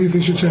obvious. What do you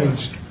think should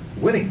change?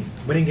 Winning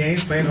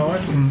games, playing hard.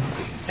 You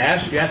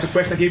asked a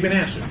question, I gave you an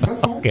answer.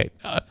 Okay,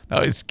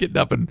 now he's getting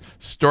up and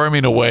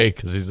storming away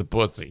because he's a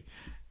pussy.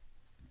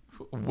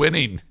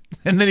 Winning.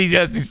 And then he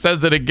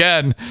says it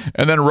again,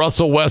 and then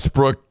Russell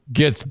Westbrook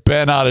gets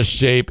bent out of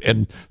shape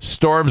and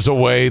storms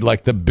away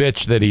like the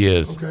bitch that he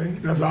is. Okay,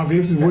 that's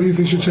obvious. What do you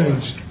think should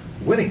change?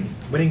 Winning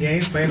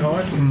games, playing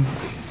hard. You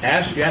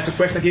asked a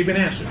question, I gave you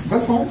an answer.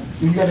 That's fine.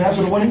 You got the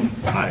answer to winning?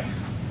 Hi.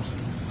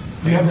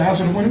 Do you have the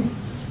answer to winning?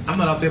 I'm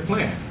not out there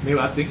playing. Maybe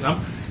I think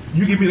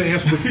you give me the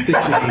answer what you think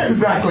should be.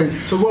 Exactly.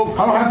 So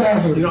I don't have the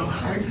answer.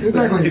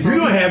 Exactly. If you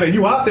don't have it,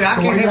 you out there, I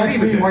can't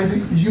have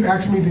it. You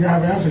ask me, think I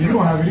have an answer. You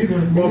don't have it either.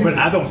 Well, but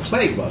I don't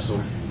play,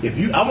 Russell.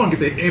 I want to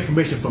get the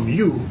information from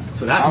you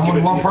so that I can give it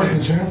to you. I'm only one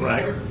person, champ.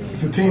 Right.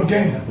 It's a team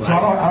game, so I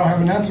don't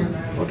have an answer.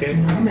 Okay.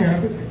 I may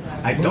have it.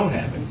 I don't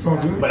have it. It's all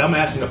good. But I'm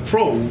asking the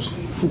pros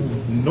who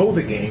know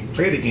the game,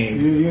 play the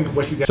game.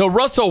 What you got. So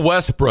Russell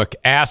Westbrook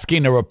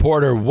asking a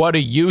reporter, what do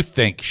you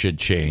think should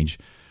change?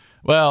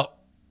 Well,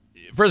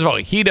 first of all,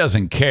 he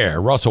doesn't care.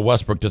 Russell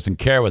Westbrook doesn't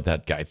care what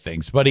that guy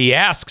thinks, but he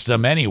asks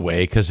him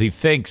anyway because he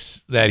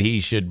thinks that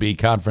he should be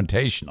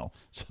confrontational.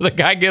 So the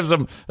guy gives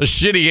him a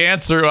shitty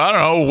answer, I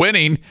don't know,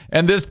 winning,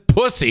 and this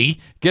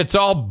pussy gets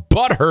all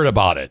butthurt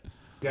about it.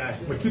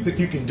 Guys, what you think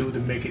you can do to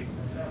make it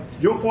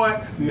your point,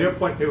 their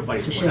point,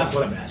 everybody's point. Sure. That's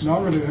what I'm asking. No,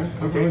 I really do.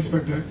 I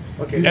respect that.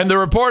 Okay. And the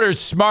reporter's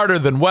smarter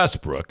than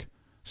Westbrook.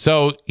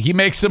 So he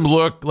makes him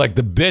look like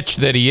the bitch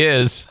that he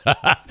is.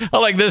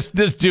 Like this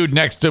dude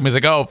next to him. He's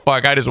like, oh,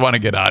 fuck, I just want to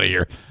get out of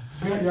here.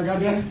 Yeah, y'all got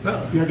that?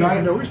 No. Y'all got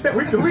it? No, respect.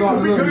 We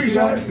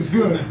It's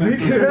good.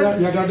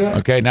 Y'all got that?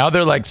 Okay, now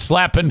they're like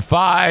slapping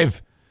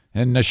five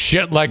and the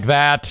shit like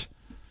that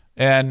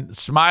and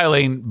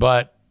smiling.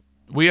 But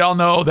we all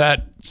know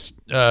that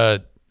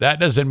that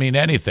doesn't mean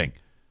anything.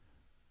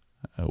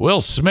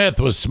 Will Smith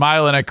was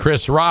smiling at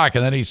Chris Rock,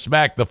 and then he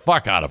smacked the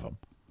fuck out of him.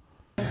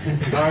 All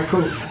right,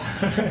 cool.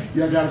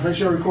 Yeah, got to make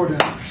sure I record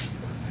that.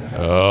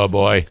 Oh,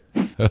 boy.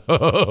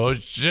 Oh,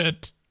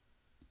 shit.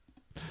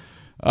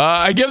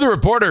 I give the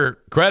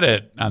reporter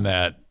credit on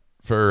that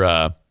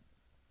for,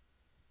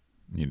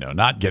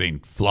 not getting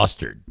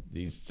flustered.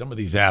 Some of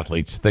these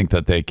athletes think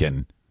that they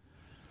can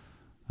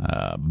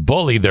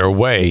bully their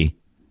way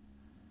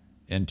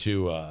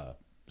into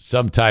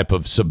some type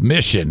of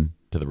submission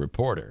to the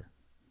reporter.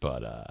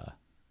 But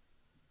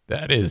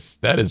that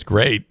is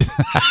great.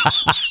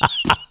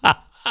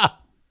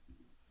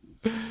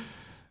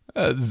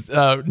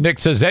 Nick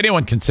says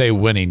anyone can say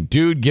winning.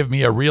 Dude, give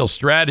me a real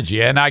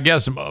strategy. And I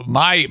guess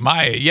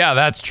yeah,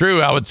 that's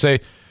true. I would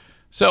say.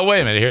 So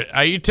wait a minute here.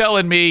 Are you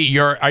telling me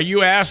are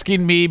you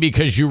asking me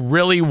because you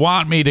really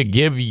want me to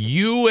give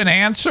you an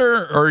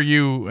answer, or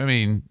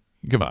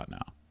come on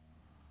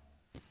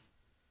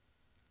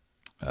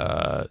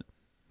now.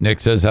 Nick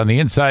says, on the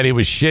inside, he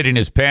was shitting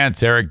his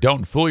pants, Eric.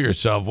 Don't fool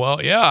yourself.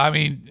 Well, yeah,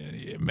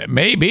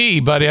 maybe,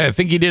 but I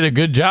think he did a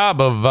good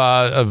job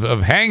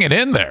of hanging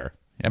in there.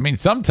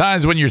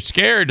 Sometimes when you're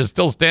scared, to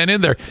still stand in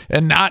there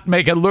and not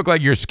make it look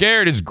like you're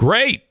scared is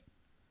great.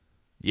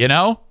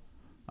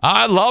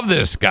 I love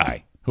this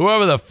guy.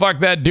 Whoever the fuck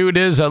that dude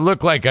is, I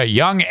look like a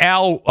young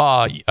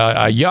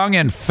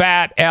and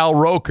fat Al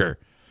Roker.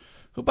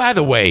 Who, by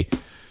the way,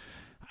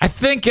 I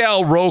think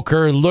Al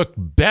Roker looked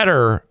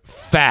better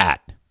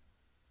fat.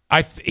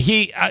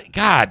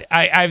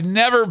 I've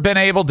never been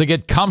able to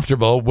get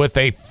comfortable with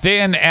a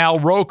thin Al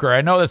Roker.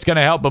 I know that's going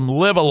to help him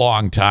live a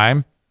long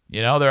time.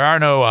 There are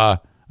no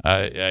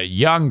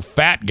young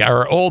fat guy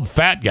or old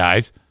fat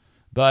guys,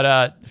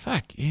 but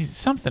he's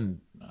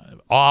something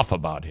off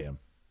about him.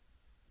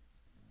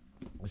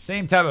 The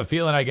same type of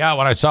feeling I got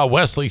when I saw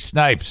Wesley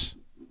Snipes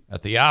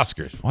at the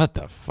Oscars. What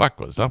the fuck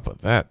was up with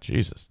that?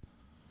 Jesus,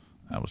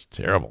 that was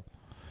terrible.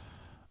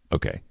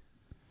 Okay.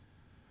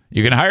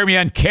 You can hire me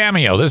on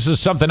Cameo. This is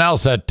something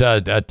else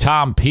that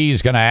Tom P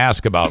is going to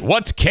ask about.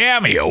 What's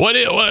Cameo?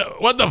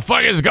 What the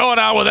fuck is going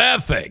on with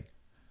that thing?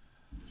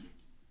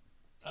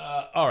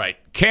 All right.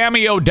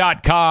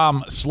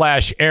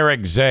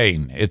 Cameo.com/Eric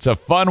Zane. It's a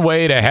fun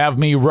way to have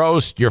me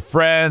roast your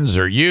friends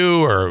or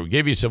you, or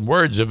give you some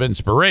words of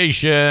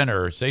inspiration,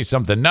 or say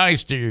something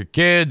nice to your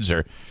kids,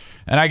 and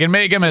I can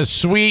make them as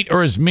sweet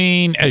or as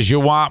mean as you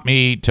want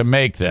me to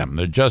make them.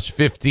 They're just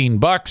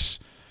 $15.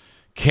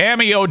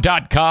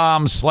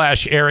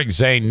 Cameo.com/Eric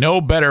Zane.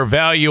 No better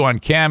value on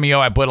Cameo.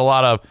 I put a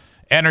lot of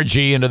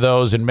energy into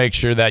those and make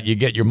sure that you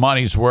get your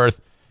money's worth.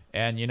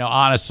 And,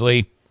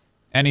 honestly,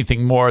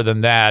 anything more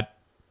than that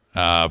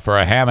for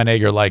a ham and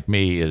egger like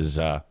me is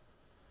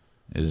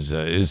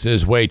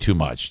way too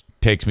much.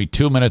 Takes me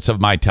 2 minutes of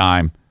my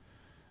time,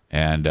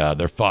 and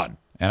they're fun.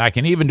 And I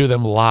can even do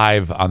them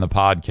live on the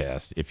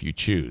podcast if you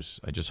choose.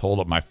 I just hold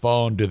up my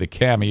phone, do the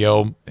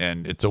Cameo,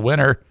 and it's a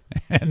winner.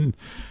 And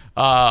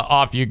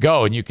off you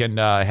go. And you can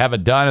have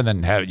it done, and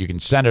then you can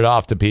send it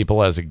off to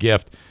people as a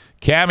gift.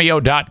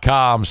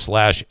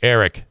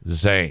 Cameo.com/Eric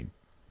Zane.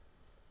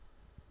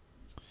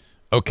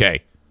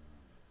 Okay.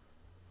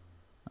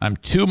 I'm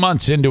 2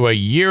 months into a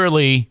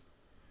yearly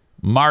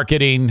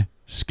marketing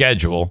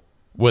schedule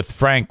with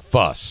Frank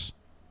Fuss,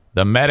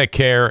 the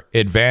Medicare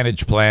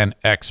Advantage Plan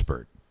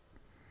expert.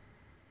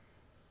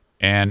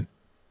 And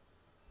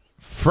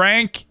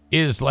Frank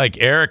is like,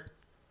 Eric,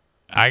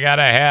 I got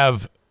to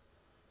have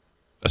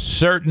a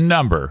certain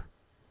number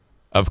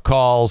of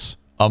calls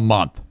a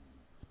month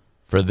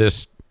for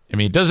this. I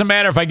mean, it doesn't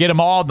matter if I get them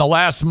all in the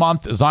last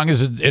month, as long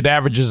as it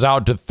averages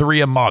out to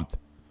 3 a month.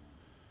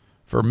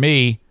 For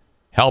me,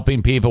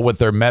 helping people with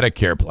their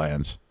Medicare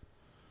plans,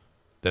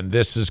 then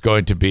this is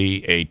going to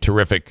be a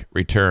terrific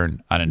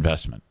return on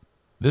investment.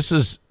 This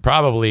is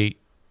probably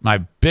my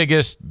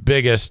biggest,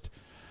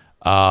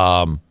 I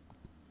don't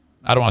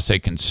want to say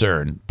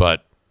concern,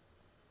 but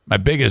my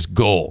biggest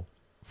goal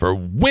for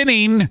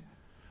winning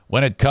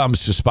when it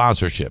comes to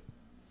sponsorship.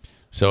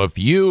 So if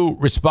you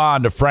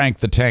respond to Frank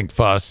the Tank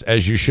Fuss,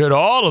 as you should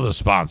all of the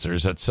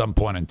sponsors at some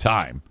point in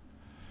time,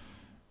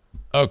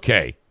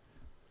 okay,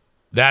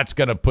 that's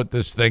going to put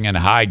this thing in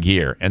high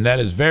gear. And that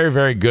is very,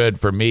 very good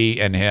for me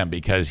and him,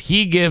 because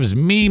he gives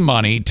me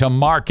money to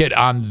market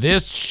on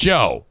this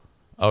show.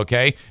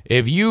 Okay?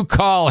 If you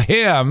call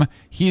him,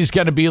 he's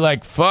going to be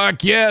like,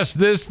 fuck yes,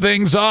 this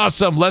thing's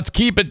awesome. Let's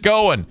keep it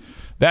going.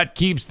 That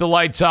keeps the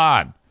lights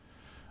on.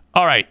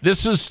 All right,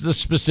 this is the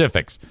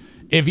specifics.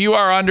 If you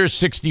are under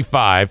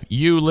 65,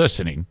 you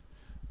listening,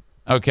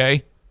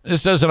 okay,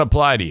 this doesn't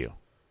apply to you.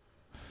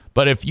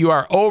 But if you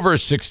are over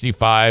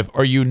 65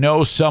 or you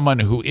know someone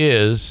who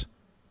is,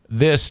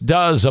 this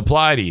does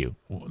apply to you.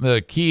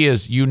 The key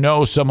is you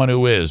know someone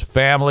who is.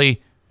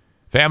 Family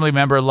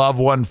member, loved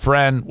one,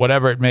 friend,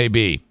 whatever it may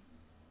be.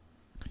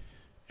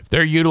 If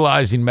they're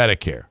utilizing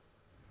Medicare,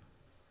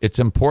 it's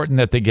important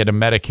that they get a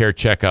Medicare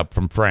checkup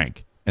from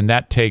Frank. And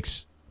that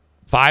takes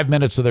 5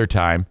 minutes of their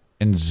time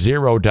and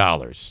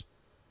 $0.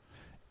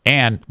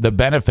 And the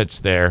benefits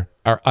there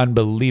are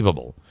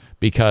unbelievable,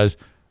 because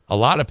a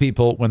lot of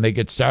people, when they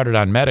get started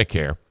on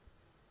Medicare,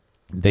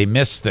 they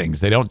miss things.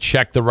 They don't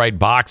check the right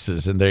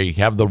boxes, and they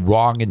have the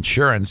wrong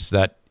insurance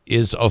that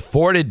is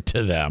afforded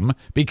to them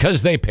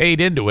because they paid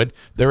into it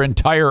their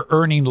entire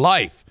earning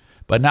life.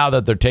 But now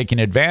that they're taking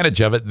advantage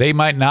of it, they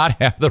might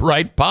not have the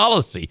right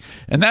policy.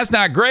 And that's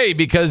not great,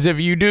 because if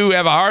you do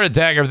have a heart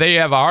attack, or if they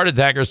have a heart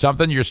attack or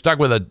something, you're stuck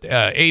with a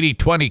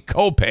 80-20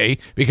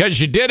 copay because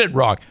you did it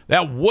wrong.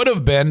 That would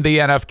have been the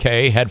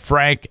NFK had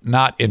Frank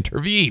not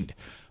intervened.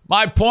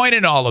 My point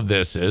in all of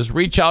this is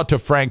reach out to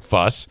Frank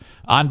Fuss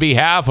on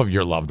behalf of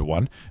your loved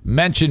one.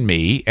 Mention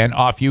me, and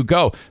off you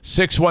go.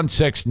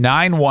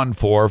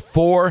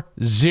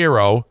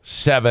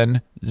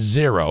 616-914-4070.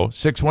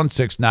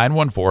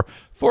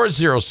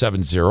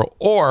 616-914-4070.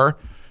 Or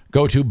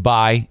go to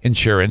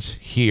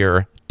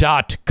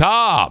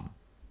buyinsurancehere.com.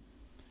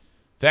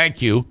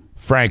 Thank you,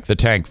 Frank the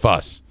Tank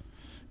Fuss.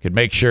 He's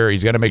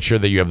going to make sure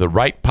that you have the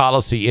right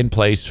policy in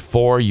place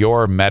for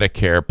your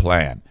Medicare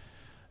plan.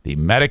 The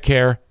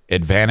Medicare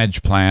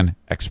Advantage Plan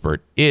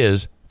expert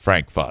is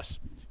Frank Fuss.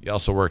 He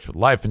also works with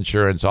life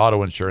insurance,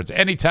 auto insurance,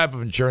 any type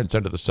of insurance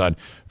under the sun.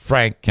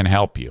 Frank can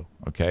help you,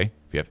 okay?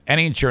 If you have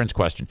any insurance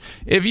question.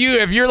 If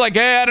you're like,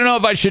 hey, I don't know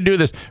if I should do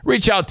this,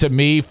 reach out to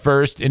me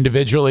first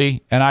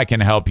individually, and I can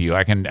help you.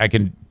 I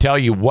can tell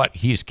you what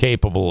he's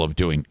capable of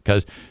doing,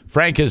 because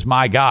Frank is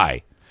my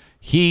guy.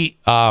 He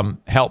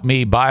helped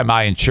me buy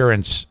my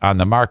insurance on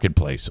the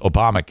marketplace,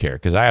 Obamacare,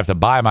 because I have to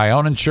buy my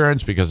own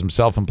insurance because I'm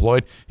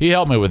self-employed. He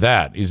helped me with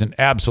that. He's an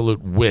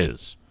absolute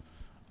whiz.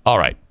 All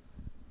right.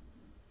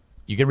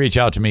 You can reach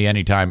out to me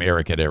anytime,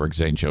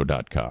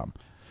 eric@ericzaneshow.com,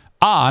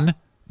 on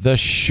the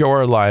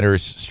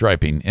Shoreliners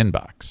Striping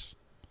inbox.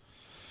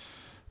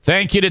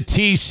 Thank you to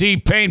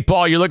TC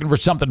Paintball. You're looking for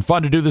something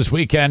fun to do this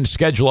weekend,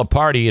 schedule a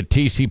party at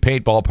TC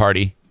Paintball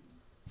Party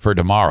for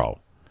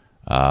tomorrow.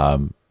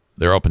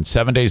 They're open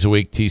 7 days a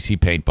week, TC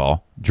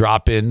Paintball.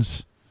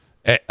 Drop-ins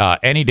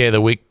any day of the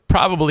week.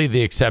 Probably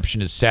the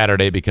exception is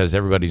Saturday, because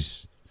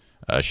everybody's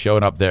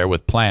showing up there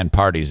with planned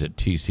parties at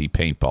TC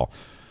Paintball.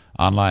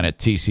 Online at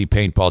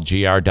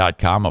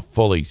tcpaintballgr.com, a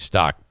fully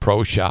stocked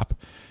pro shop.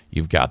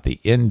 You've got the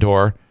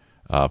indoor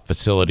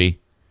facility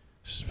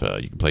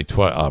You can play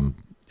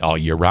all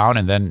year round,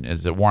 and then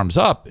as it warms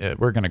up,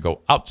 we're going to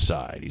go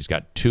outside. He's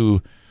got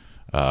 2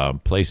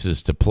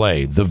 places to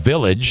play: the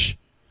Village,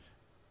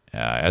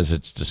 as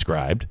it's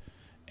described,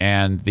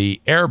 and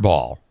the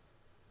Airball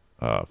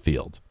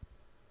field.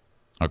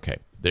 Okay,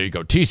 there you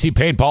go. TC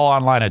Paintball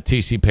online at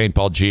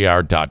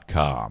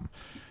tcpaintballgr.com.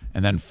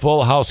 And then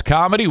Full House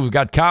Comedy. We've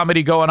got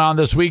comedy going on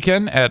this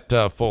weekend at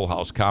Full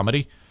House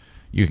Comedy.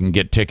 You can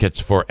get tickets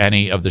for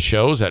any of the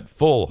shows at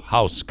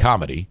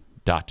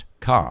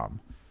fullhousecomedy.com.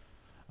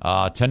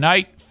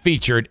 Tonight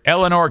featured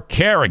Eleanor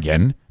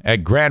Kerrigan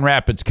at Grand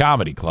Rapids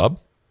Comedy Club,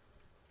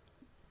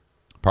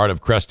 part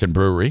of Creston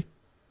Brewery.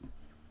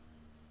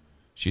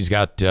 She's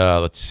got,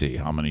 let's see,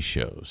 how many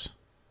shows?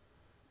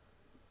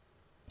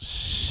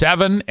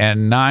 7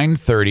 and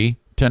 9:30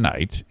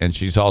 tonight, and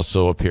she's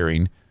also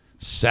appearing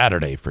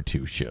Saturday for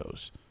 2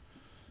 shows.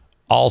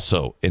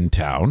 Also in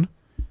town,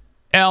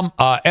 Emma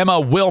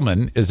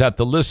Willman is at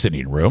the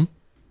Listening Room.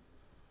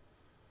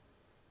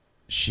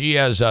 She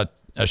has a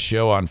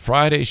show on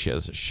Friday. She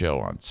has a show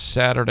on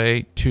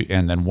Saturday,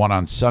 and then one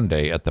on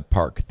Sunday at the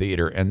Park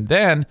Theater. And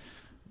then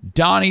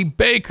Donnie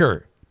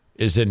Baker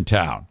is in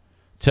town.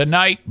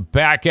 Tonight,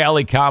 Back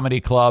Alley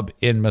Comedy Club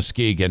in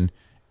Muskegon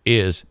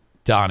is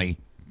Donnie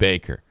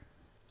Baker.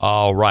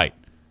 All right.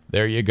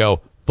 There you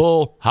go.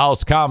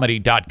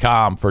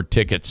 FullHouseComedy.com for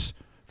tickets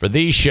for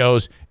these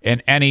shows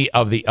and any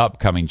of the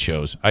upcoming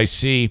shows. I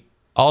see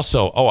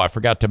also, I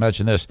forgot to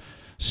mention this.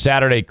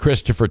 Saturday,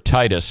 Christopher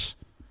Titus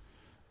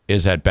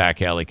is at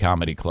Back Alley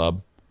Comedy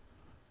Club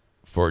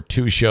for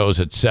 2 shows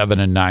at 7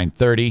 and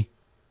 9:30.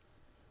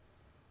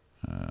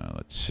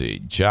 Let's see.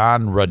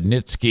 John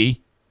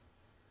Rudnitsky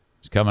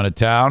is coming to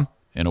town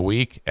in a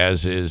week,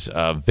 as is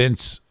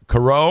Vince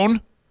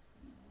Carone,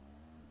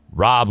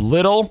 Rob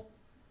Little.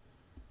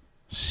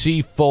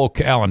 See full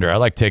calendar. I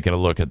like taking a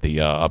look at the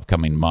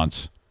upcoming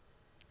months.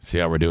 See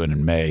how we're doing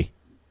in May.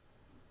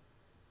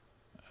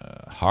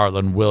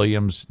 Harlan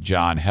Williams,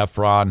 John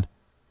Heffron,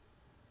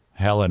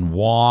 Helen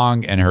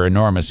Wong and her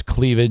enormous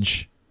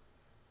cleavage.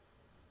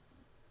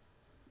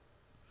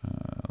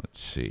 Let's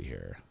see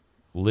here.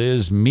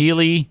 Liz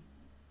Mealy,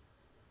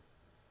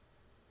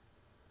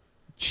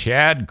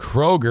 Chad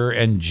Kroger,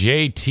 and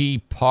J.T.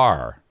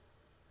 Parr.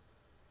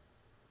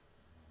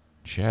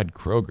 Chad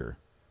Kroger.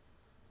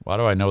 Why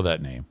do I know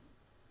that name?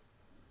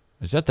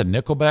 Is that the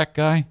Nickelback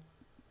guy?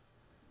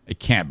 It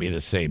can't be the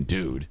same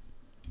dude.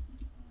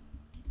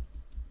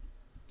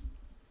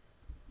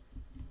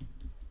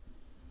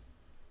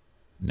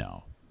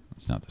 No,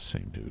 it's not the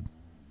same dude.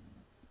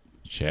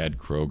 Chad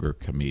Kroger,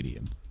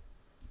 comedian.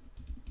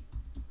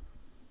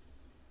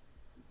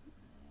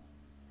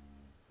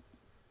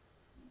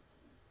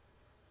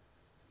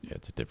 Yeah,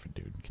 it's a different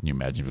dude. Can you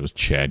imagine if it was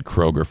Chad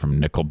Kroger from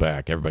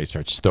Nickelback? Everybody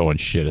starts throwing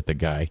shit at the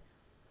guy.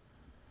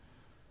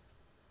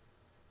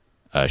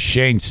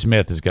 Shane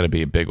Smith is going to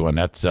be a big one.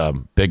 That's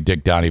Big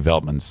Dick Donnie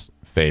Veltman's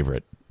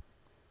favorite.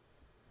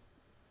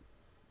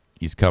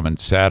 He's coming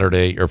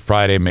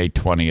Friday, May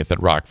 20th at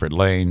Rockford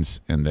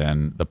Lanes, and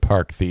then the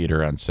Park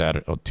Theater on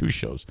Saturday. 2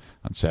 shows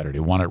on Saturday.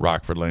 One at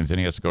Rockford Lanes, then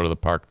he has to go to the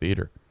Park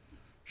Theater.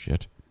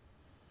 Shit.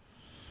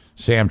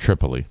 Sam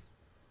Tripoli,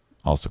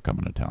 also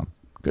coming to town.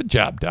 Good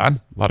job, Don.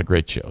 A lot of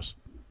great shows.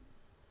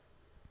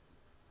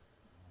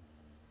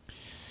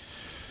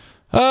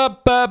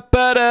 All right, I'm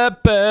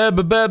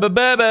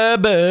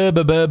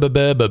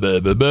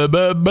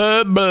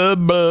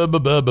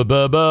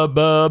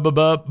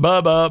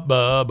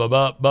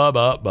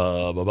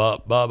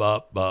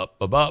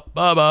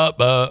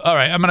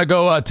going to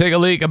go take a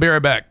leak. I'll be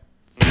right back.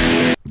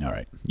 All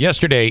right.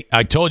 Yesterday,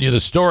 I told you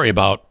the story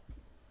about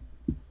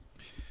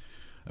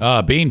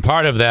being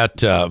part of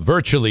that,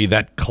 virtually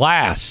that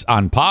class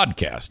on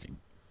podcasting.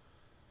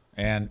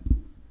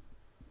 And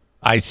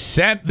I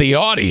sent the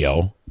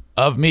audio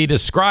of me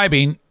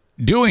describing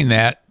doing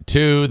that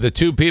to the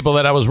 2 people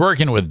that I was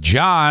working with,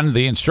 John,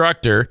 the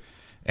instructor,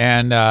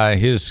 and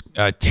his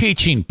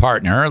teaching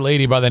partner, a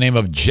lady by the name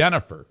of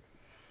Jennifer.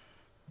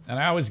 And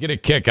I always get a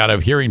kick out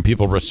of hearing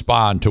people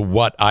respond to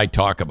what I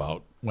talk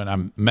about when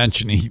I'm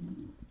mentioning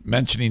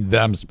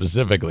them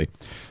specifically.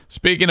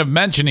 Speaking of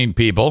mentioning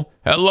people,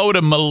 hello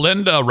to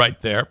Melinda right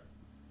there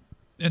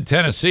in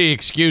Tennessee,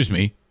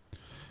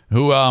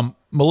 who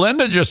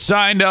Melinda just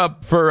signed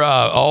up for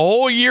a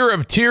whole year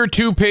of Tier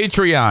 2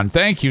 Patreon.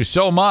 Thank you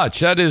so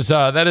much. That is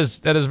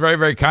very,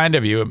 very kind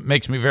of you. It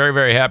makes me very,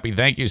 very happy.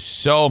 Thank you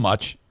so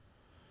much.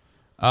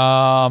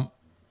 That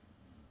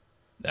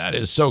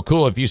is so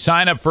cool. If you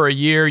sign up for a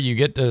year, you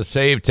get to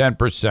save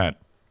 10%.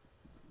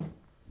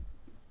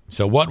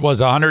 So what was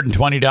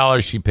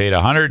 $120? She paid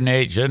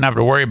 $108. She didn't have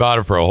to worry about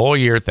it for a whole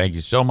year. Thank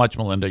you so much,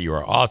 Melinda. You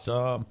are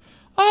awesome.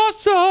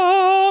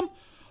 Awesome.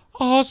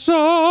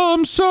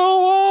 Awesome,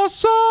 so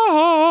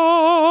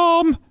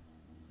awesome.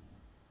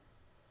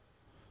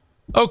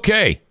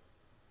 Okay,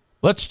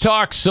 let's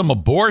talk some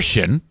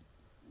abortion.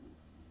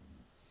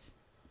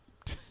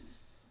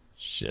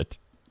 Shit.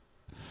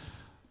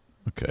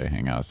 Okay,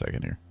 hang on a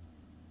second here.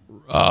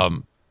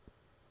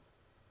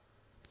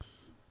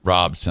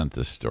 Rob sent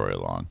this story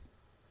along.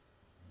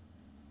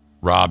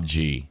 Rob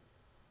G.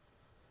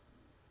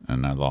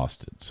 And I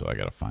lost it, so I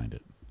got to find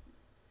it.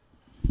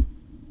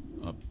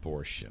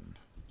 Abortion.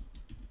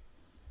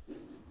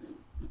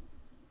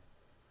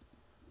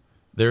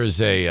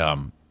 There's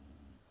an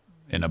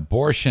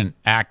abortion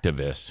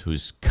activist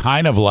who's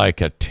kind of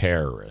like a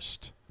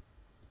terrorist.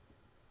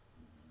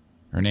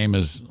 Her name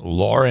is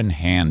Lauren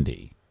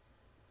Handy.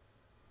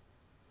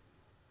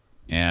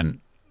 And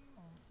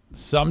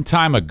some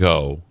time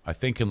ago, I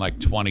think in like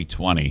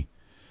 2020,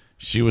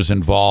 she was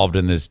involved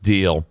in this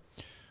deal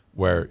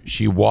where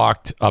she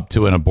walked up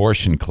to an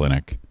abortion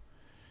clinic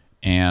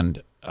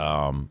and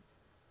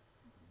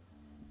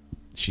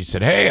she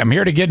said, "Hey, I'm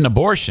here to get an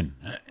abortion."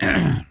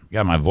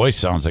 God, my voice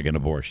sounds like an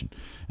abortion.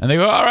 And they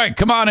go, "All right,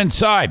 come on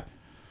inside."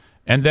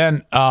 And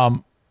then,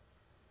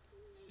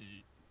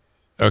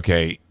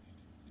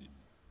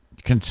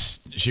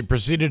 she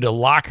proceeded to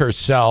lock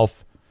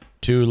herself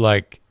to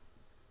like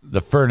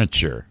the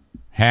furniture,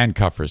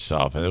 handcuff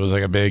herself. And it was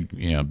like a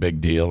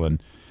big deal.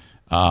 And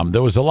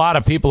there was a lot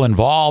of people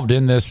involved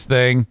in this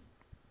thing.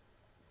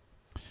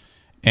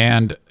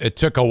 And it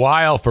took a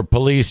while for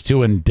police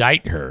to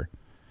indict her.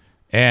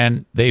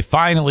 And they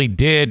finally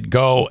did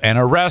go and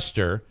arrest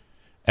her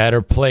at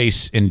her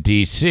place in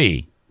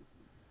D.C.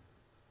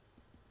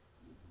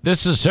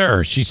 This is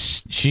her.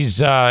 She's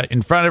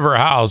in front of her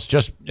house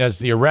just as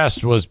the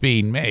arrest was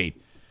being made.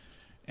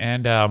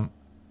 And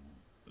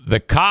the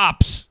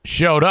cops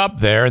showed up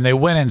there, and they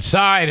went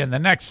inside, and the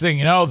next thing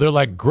you know, they're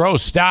like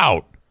grossed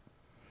out.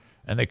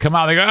 And they come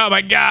out, they go, "Oh,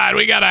 my God,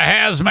 we got a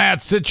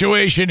hazmat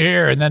situation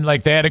here." And then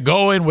like they had to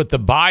go in with the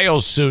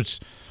biosuits.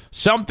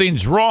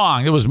 Something's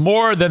wrong. It was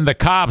more than the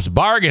cops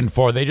bargained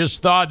for. They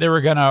just thought they were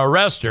going to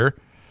arrest her,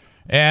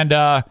 and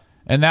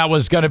that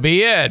was going to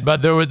be it.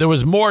 But there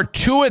was more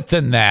to it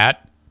than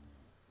that.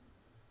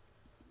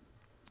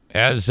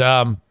 As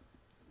the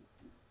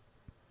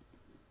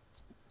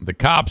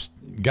cops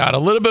got a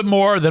little bit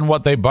more than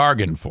what they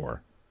bargained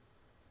for.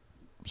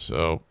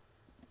 So,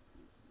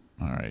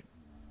 all right,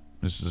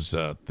 this is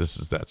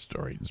that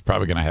story. It's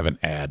probably going to have an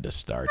ad to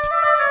start.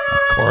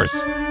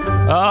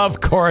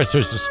 Of course,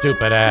 there's a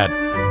stupid ad.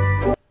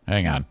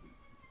 Hang on.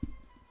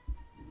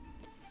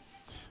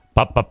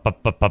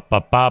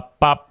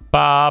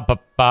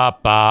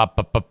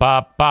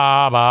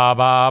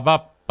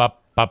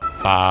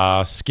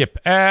 Skip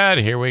ad.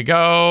 Here we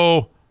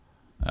go.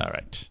 All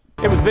right.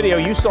 It was video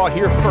you saw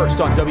here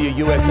first on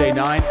WUSA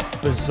 9.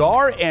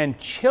 Bizarre and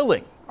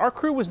chilling. Our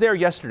crew was there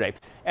yesterday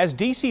as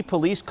D.C.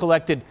 police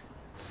collected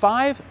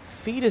 5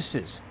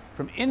 fetuses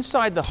from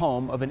inside the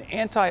home of an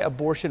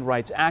anti-abortion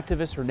rights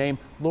activist. Her name,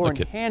 Lauren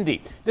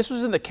Handy. This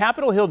was in the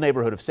Capitol Hill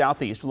neighborhood of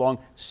Southeast along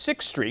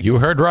 6th Street. You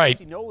heard right.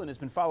 Casey Nolan has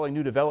been following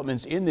new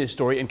developments in this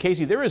story. And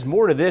Casey, there is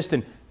more to this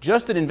than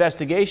just an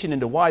investigation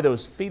into why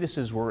those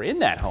fetuses were in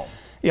that home.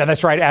 Yeah,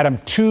 that's right, Adam.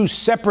 2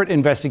 separate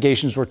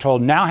investigations, we're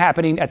told, now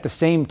happening at the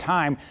same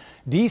time.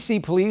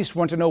 D.C. police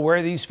want to know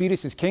where these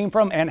fetuses came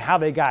from and how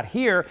they got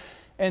here.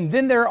 And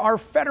then there are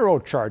federal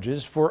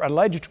charges for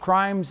alleged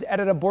crimes at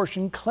an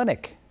abortion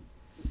clinic.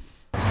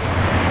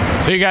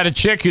 So you got a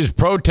chick who's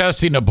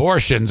protesting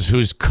abortions,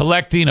 who's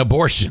collecting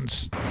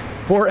abortions.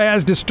 For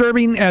as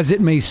disturbing as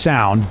it may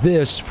sound,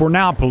 this, for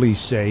now, police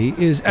say,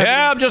 is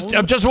I'm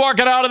just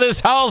walking out of this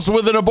house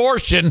with an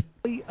abortion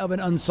of an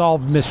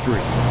unsolved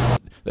mystery.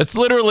 That's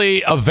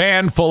literally a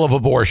van full of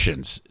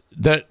abortions.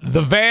 The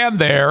van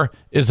there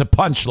is a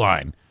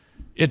punchline.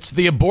 It's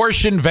the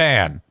abortion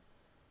van.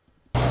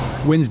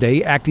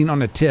 Wednesday, acting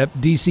on a tip,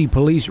 D.C.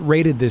 police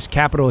raided this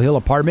Capitol Hill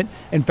apartment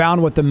and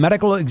found what the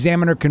medical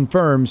examiner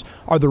confirms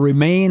are the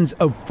remains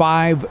of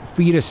 5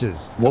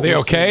 fetuses. What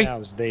we're saying now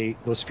is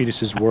those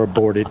fetuses were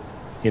aborted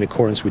in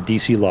accordance with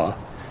D.C. law.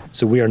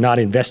 So we are not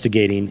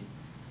investigating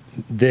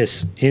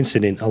this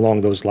incident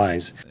along those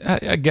lines.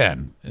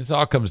 Again, it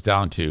all comes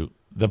down to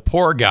the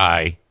poor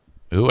guy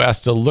who has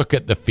to look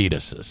at the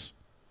fetuses.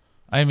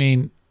 I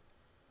mean,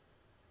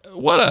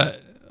 what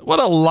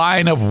a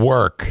line of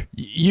work.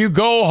 You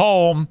go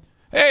home.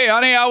 "Hey,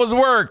 honey, how was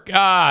work?"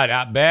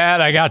 Not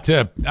bad. I got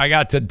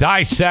to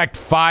dissect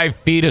 5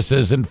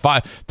 fetuses and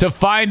to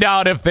find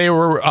out if they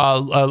were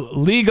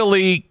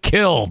legally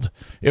killed.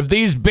 If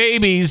these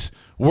babies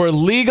were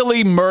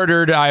legally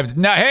murdered.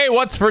 Hey,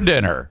 what's for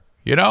dinner?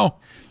 You know?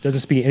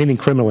 Doesn't speak anything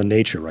criminal in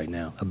nature right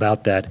now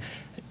about that,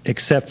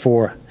 except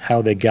for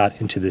how they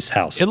got into this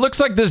house. It looks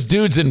like this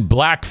dude's in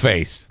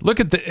blackface.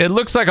 It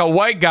looks like a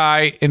white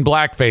guy in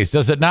blackface,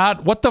 does it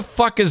not? What the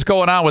fuck is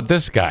going on with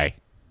this guy?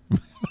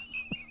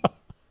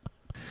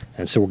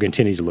 And so we'll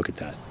continue to look at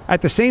that.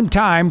 At the same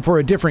time, for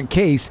a different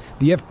case,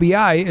 the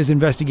FBI is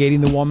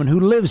investigating the woman who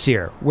lives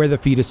here, where the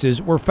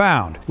fetuses were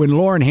found. When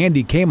Lauren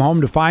Handy came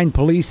home to find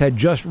police had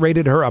just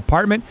raided her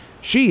apartment,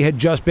 she had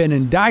just been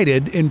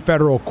indicted in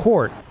federal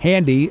court.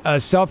 Handy, a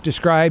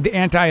self-described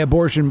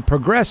anti-abortion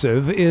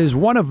progressive, is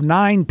one of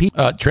 9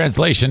 people.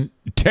 Translation,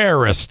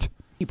 terrorist.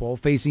 People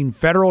facing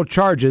federal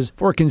charges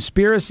for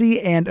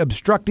conspiracy and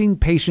obstructing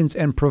patients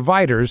and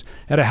providers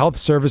at a health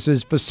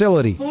services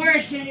facility.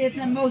 Abortion is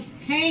the most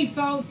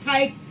painful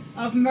type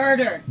of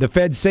murder. The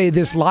feds say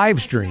this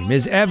live stream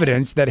is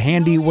evidence that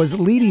Handy was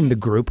leading the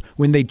group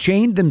when they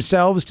chained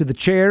themselves to the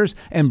chairs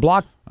and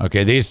blocked.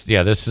 Okay, this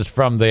is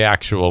from the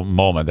actual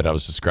moment that I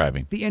was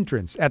describing. The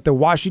entrance at the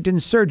Washington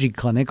Surgery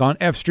Clinic on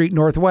F Street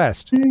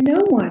Northwest. No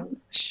one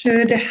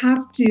should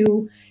have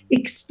to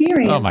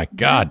experience. Oh my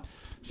God.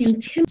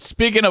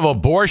 Speaking of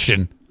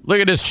abortion,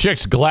 look at this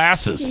chick's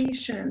glasses.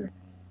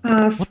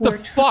 What the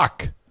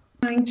fuck?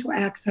 Trying to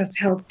access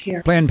health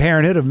care. Planned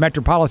Parenthood of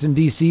Metropolitan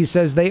D.C.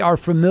 says they are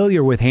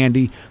familiar with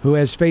Handy, who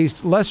has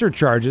faced lesser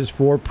charges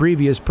for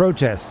previous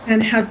protests.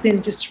 And have been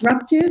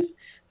disruptive.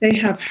 They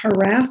have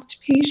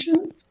harassed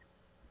patients.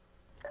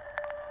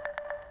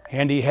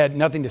 Handy had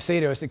nothing to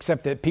say to us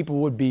except that people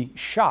would be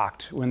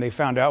shocked when they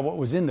found out what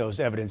was in those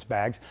evidence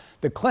bags.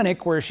 The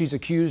clinic where she's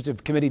accused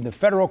of committing the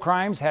federal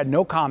crimes had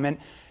no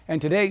comment.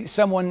 And today,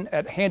 someone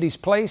at Handy's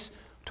place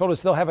told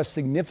us they'll have a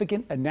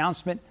significant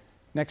announcement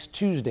next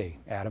Tuesday,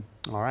 Adam.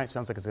 All right,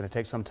 sounds like it's going to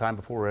take some time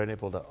before we're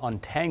able to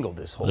untangle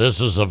this whole...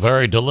 This is a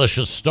very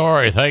delicious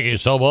story. Thank you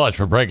so much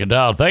for breaking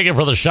down. Thank you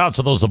for the shots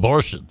of those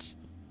abortions.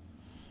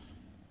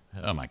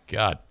 Oh, my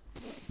God.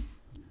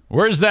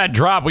 Where's that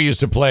drop we used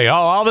to play? Oh,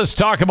 all this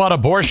talk about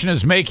abortion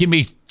is making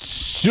me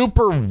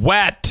super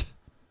wet.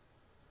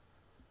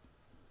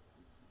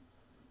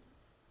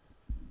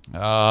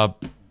 God,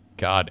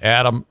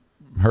 Adam,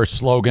 her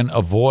slogan,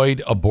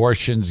 avoid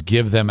abortions,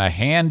 give them a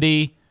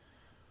handy.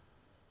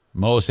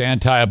 Most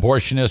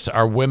anti-abortionists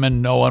are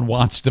women no one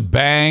wants to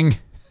bang.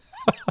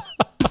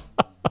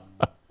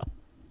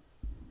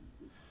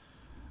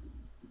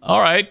 All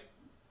right.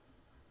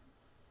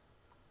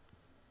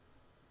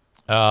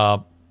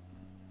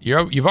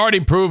 You've already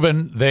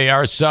proven they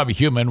are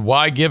subhuman.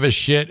 Why give a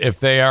shit if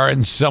they are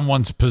in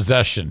someone's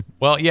possession?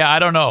 Well, yeah, I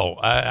don't know.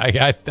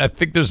 I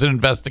think there's an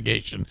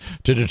investigation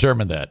to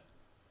determine that.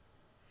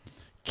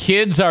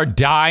 Kids are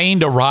dying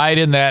to ride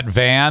in that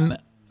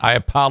van. I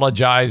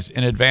apologize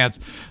in advance.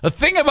 The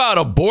thing about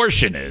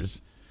abortion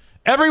is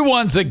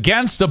everyone's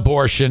against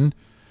abortion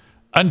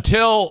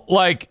until,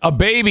 like, a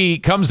baby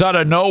comes out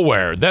of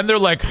nowhere. Then they're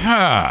like,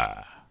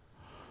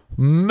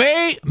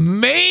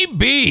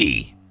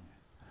 maybe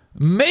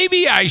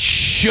I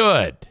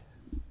should.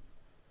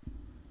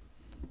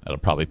 That'll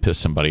probably piss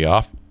somebody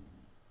off.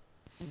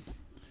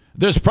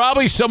 There's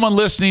probably someone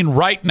listening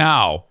right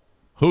now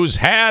who's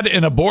had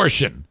an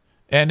abortion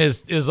and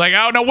is like,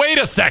 oh, no, wait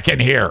a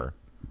second here.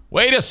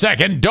 Wait a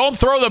second. Don't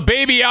throw the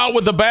baby out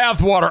with the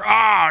bathwater.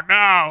 Oh,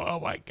 no. Oh,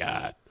 my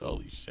God.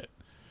 Holy shit.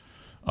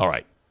 All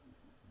right.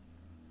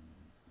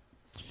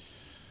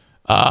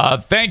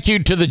 Thank you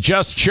to the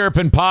Just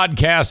Chirpin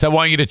podcast. I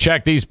want you to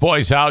check these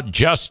boys out,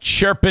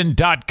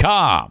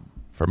 justchirpin.com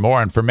for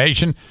more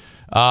information.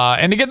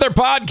 And to get their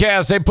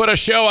podcast, they put a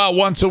show out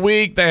once a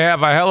week. They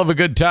have a hell of a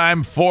good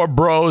time. 4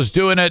 bros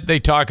doing it. They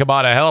talk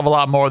about a hell of a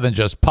lot more than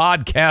just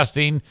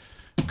podcasting.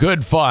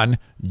 Good fun.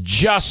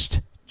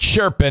 Just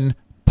Chirpin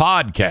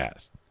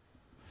podcast.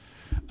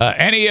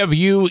 Any of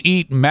you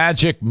eat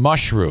magic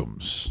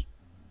mushrooms?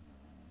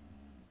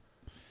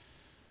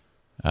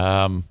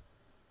 I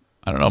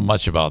don't know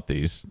much about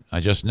these.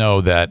 I just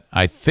know that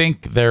I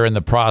think they're in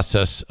the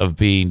process of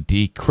being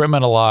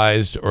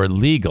decriminalized or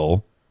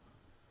legal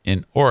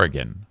in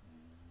Oregon.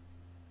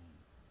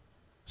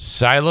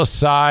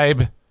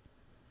 Psilocybe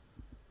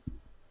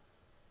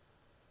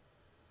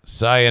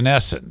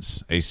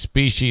cyanescens, a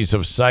species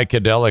of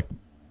psychedelic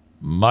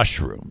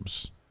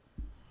mushrooms,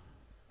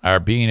 are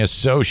being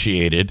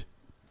associated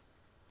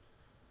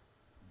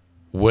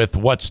with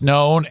what's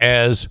known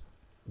as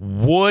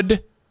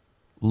wood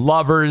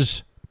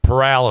lovers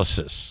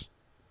paralysis.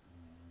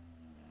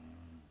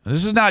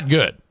 This is not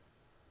good.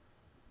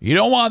 You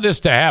don't want this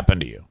to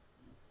happen to you.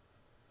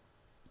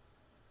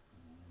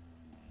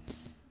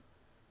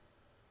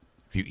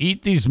 If you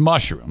eat these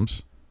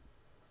mushrooms,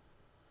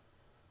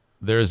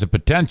 there is a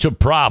potential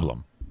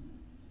problem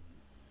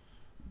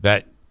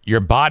that your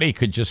body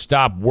could just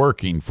stop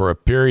working for a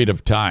period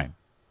of time.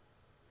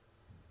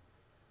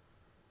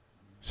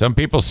 Some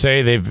people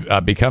say they've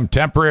become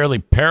temporarily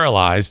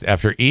paralyzed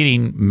after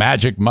eating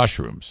magic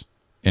mushrooms,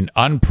 an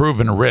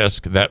unproven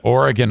risk that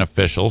Oregon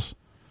officials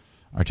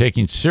are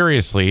taking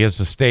seriously as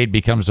the state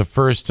becomes the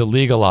first to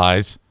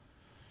legalize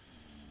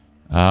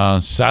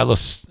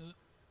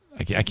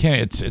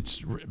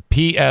it's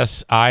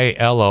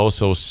P-S-I-L-O,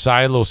 so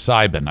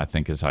psilocybin, I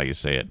think is how you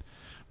say it,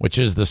 which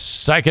is the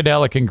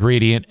psychedelic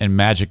ingredient in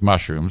magic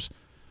mushrooms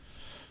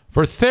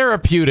for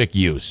therapeutic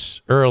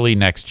use early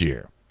next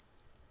year.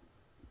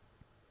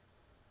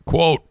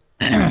 Quote,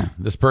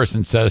 this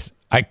person says,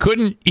 I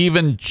couldn't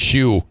even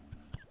chew.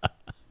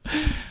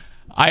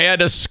 I had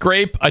to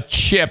scrape a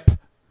chip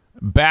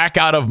back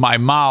out of my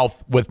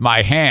mouth with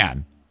my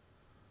hand.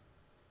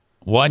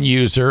 One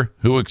user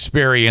who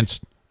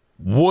experienced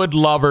wood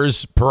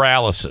lovers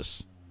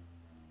paralysis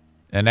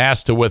and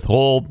asked to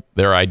withhold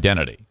their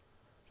identity.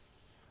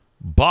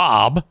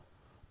 Bob,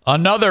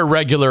 another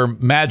regular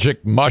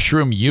magic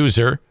mushroom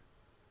user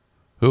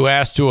who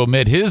asked to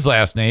omit his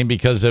last name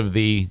because of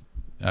the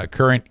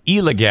current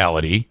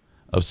illegality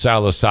of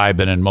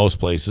psilocybin in most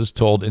places,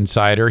 told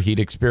Insider he'd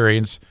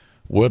experienced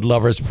wood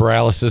lover's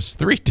paralysis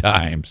 3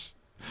 times.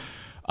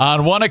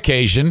 On one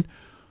occasion,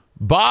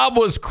 Bob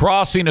was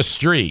crossing a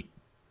street,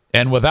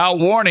 and without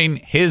warning,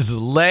 his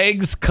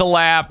legs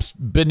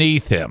collapsed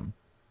beneath him.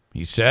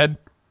 He said,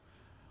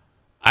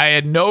 I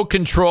had no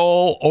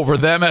control over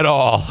them at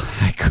all.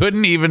 I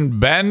couldn't even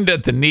bend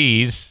at the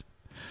knees.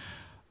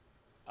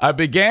 I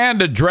began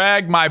to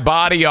drag my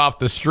body off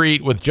the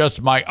street with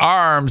just my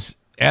arms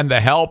and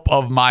the help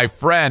of my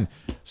friend.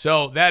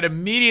 So that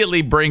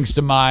immediately brings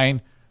to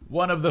mind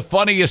one of the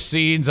funniest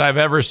scenes I've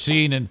ever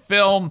seen in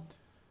film.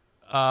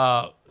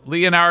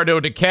 Leonardo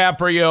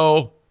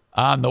DiCaprio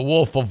on The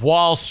Wolf of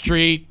Wall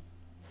Street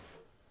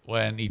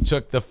when he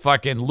took the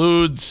fucking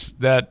ludes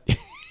that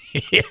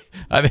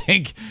I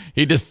think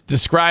he just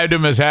described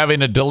him as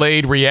having a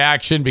delayed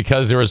reaction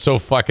because they were so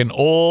fucking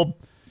old.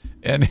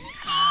 And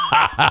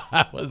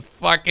it was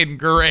fucking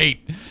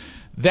great.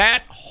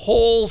 That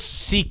whole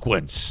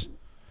sequence,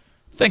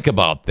 think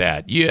about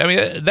that.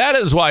 That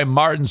is why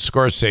Martin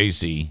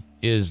Scorsese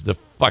is the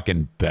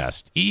fucking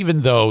best,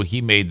 even though he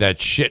made that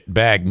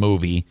shitbag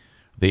movie,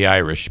 The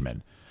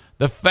Irishman.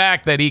 The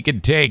fact that he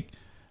could take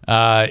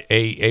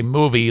a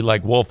movie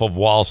like Wolf of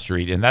Wall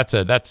Street, and that's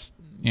a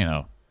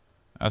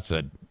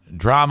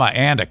drama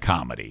and a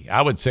comedy.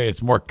 I would say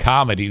it's more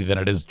comedy than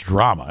it is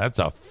drama. That's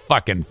a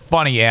fucking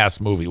funny ass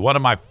movie. One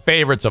of my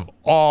favorites of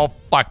all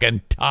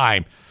fucking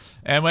time.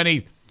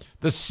 And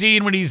the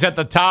scene when he's at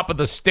the top of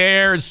the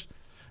stairs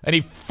and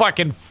he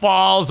fucking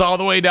falls all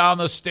the way down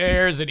the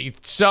stairs and he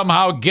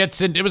somehow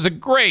gets in. It was a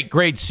great,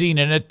 great scene,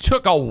 and it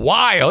took a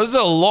while. This is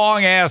a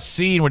long ass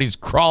scene when he's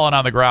crawling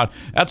on the ground.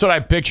 That's what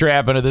I picture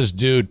happened to this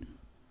dude.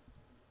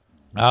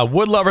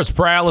 Wood lover's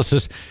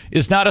paralysis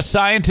is not a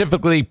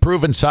scientifically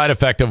proven side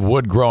effect of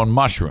wood-grown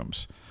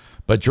mushrooms,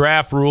 but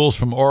draft rules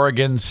from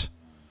Oregon's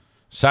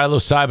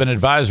Psilocybin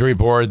Advisory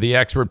Board, the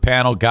expert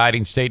panel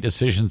guiding state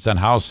decisions on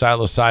how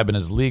psilocybin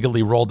is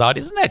legally rolled out.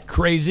 Isn't that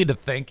crazy to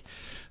think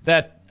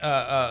that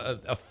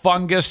a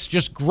fungus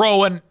just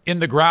growing in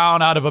the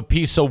ground out of a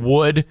piece of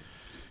wood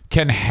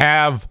can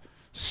have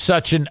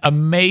such an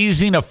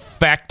amazing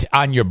effect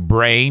on your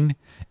brain?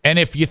 And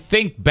if you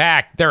think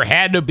back, there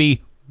had to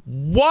be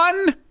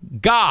one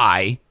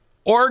guy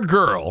or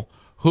girl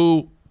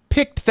who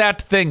picked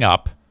that thing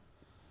up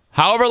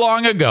however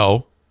long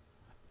ago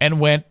and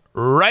went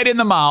right in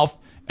the mouth,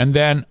 and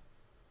then,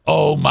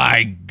 oh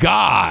my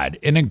God,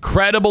 an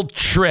incredible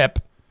trip,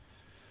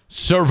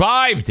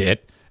 survived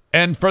it,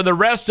 and for the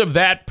rest of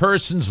that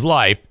person's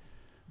life,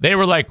 they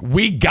were like,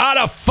 we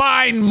gotta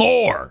find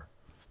more.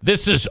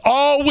 This is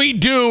all we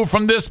do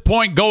from this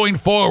point going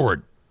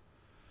forward.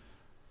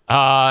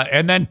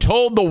 And then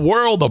told the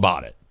world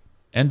about it.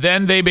 And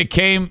then they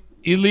became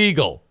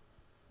illegal.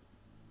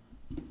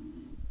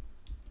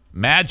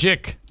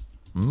 Magic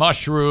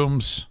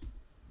mushrooms.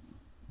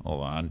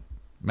 Hold on.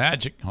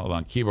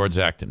 Keyboard's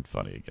acting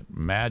funny again.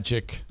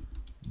 Magic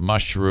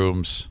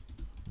mushrooms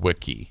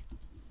wiki.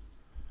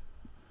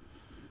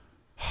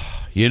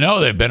 You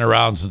know they've been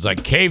around since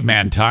like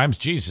caveman times.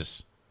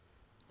 Jesus.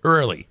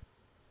 Early.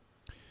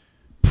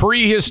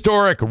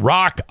 Prehistoric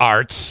rock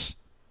arts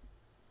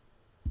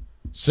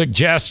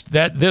suggest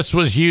that this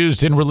was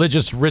used in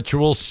religious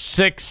rituals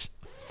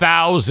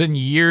 6,000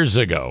 years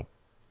ago.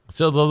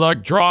 So they're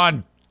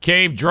drawing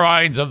cave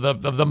drawings of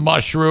the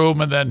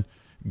mushroom, and then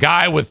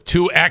guy with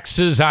 2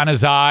 X's on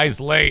his eyes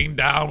laying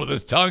down with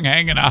his tongue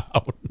hanging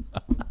out.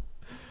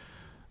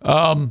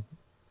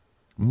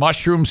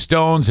 Mushroom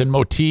stones and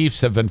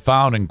motifs have been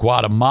found in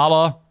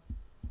Guatemala.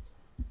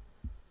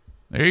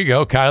 There you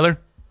go, Kyler.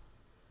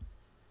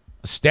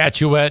 A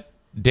statuette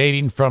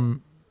dating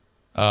from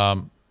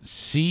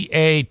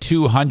CA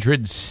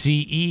 200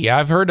 CE.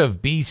 I've heard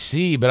of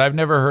BC, but I've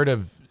never heard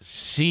of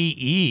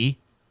CE.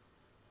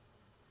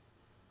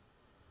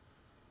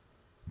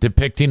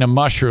 Depicting a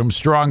mushroom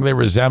strongly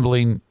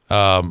resembling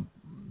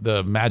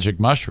the magic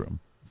mushroom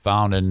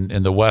found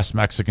in the West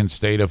Mexican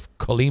state of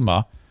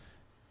Colima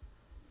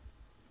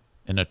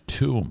in a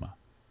tomb.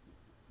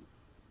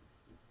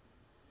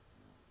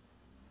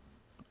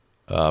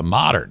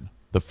 Modern.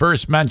 The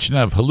first mention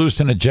of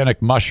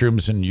hallucinogenic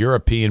mushrooms in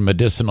European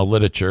medicinal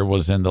literature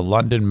was in the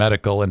London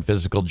Medical and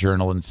Physical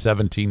Journal in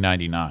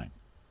 1799.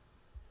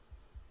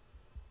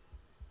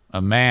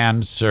 A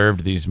man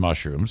served these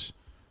mushrooms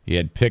he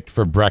had picked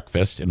for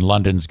breakfast in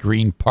London's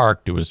Green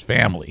Park to his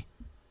family.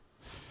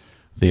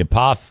 The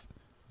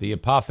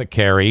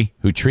apothecary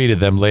who treated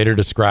them later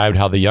described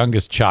how the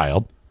youngest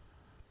child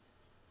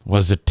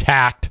was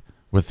attacked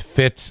with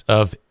fits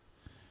of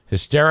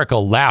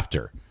hysterical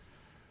laughter.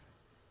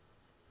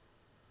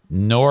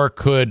 Nor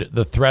could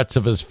the threats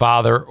of his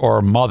father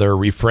or mother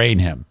refrain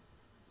him.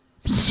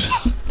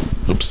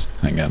 Oops,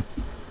 hang on.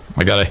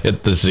 I gotta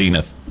hit the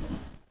zenith.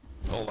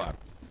 Hold on.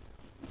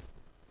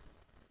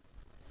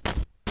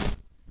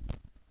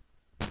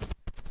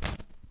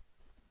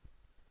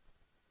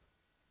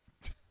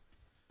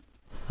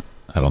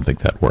 I don't think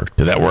that worked.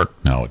 Did that work?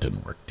 No, it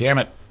didn't work. Damn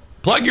it.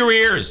 Plug your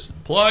ears.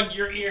 Plug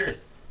your ears.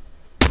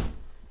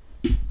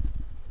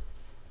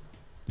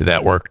 Did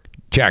that work?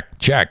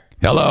 Check.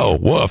 Hello,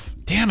 woof.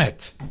 Damn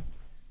it.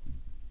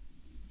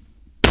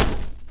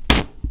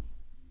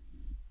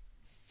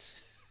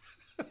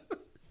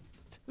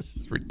 This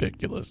is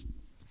ridiculous.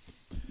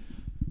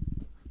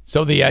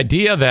 So the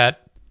idea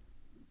that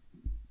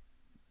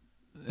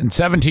in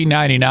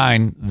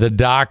 1799, the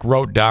doc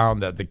wrote down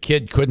that the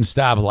kid couldn't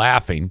stop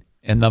laughing,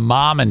 and the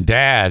mom and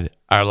dad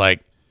are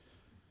like,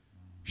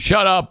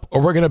 shut up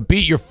or we're going to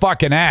beat your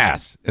fucking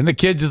ass. And the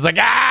kid's just like,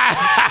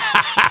 ah!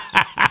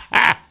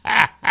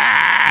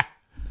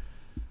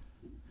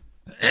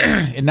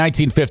 In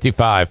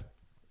 1955,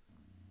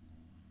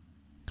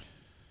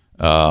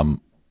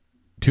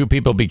 two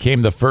people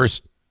became the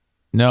first.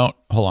 No,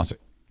 hold on a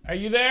second. Are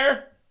you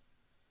there?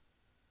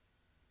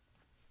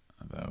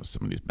 That was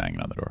somebody's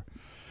banging on the door.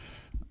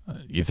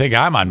 You think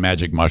I'm on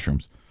magic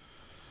mushrooms?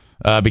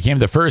 Became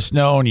the first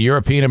known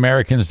European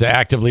Americans to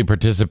actively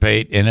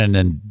participate in an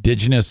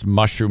indigenous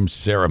mushroom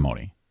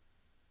ceremony.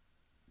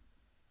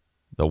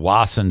 The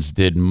Wassons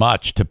did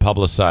much to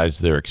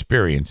publicize their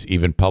experience,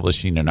 even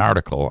publishing an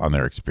article on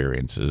their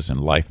experiences in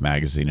Life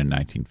magazine in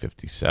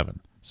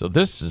 1957. So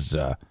this is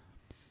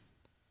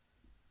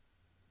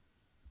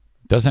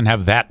doesn't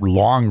have that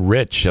long,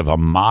 rich of a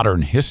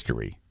modern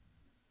history.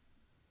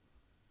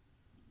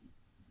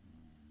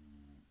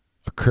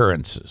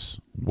 Occurrences.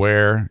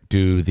 Where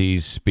do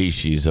these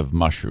species of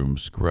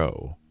mushrooms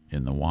grow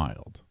in the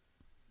wild?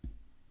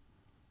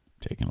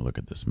 Taking a look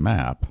at this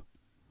map,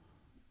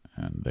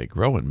 and they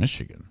grow in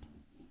Michigan.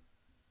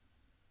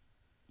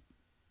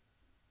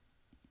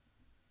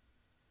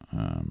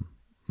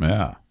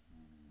 Yeah,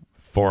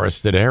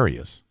 forested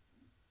areas.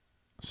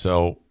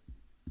 So,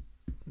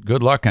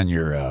 good luck on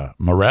your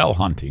morel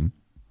hunting.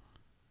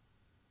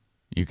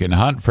 You can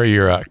hunt for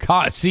your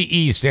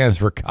CE stands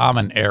for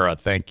Common Era.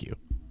 Thank you.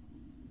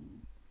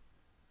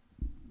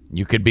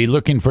 You could be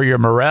looking for your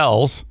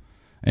morels,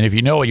 and if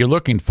you know what you're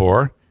looking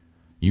for,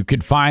 you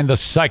could find the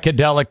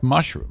psychedelic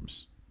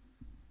mushrooms.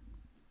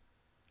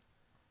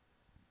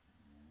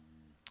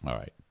 All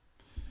right.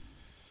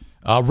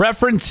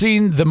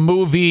 Referencing the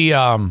movie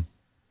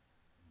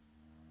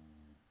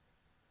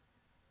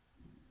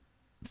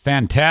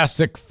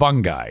Fantastic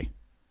Fungi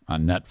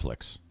on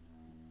Netflix.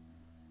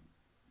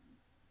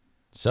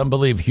 Some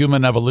believe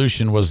human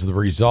evolution was the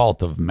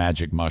result of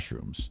magic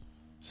mushrooms.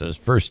 Says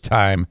first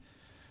time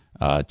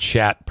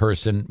chat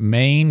person,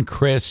 Maine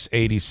Chris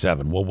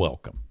 87. Well,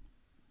 welcome.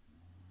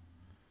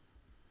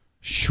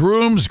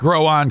 Shrooms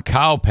grow on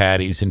cow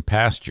patties in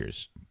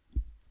pastures.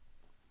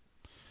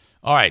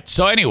 All right.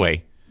 So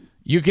anyway,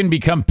 you can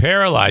become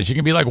paralyzed. You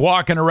can be like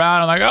walking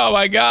around and like, oh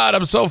my God,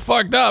 I'm so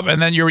fucked up. And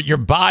then your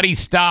body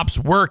stops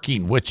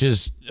working, which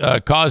is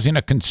causing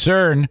a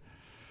concern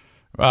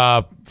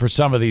for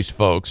some of these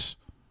folks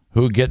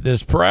who get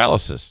this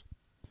paralysis.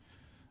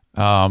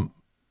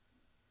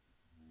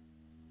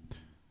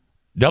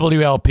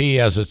 WLP,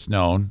 as it's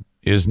known,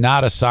 is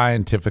not a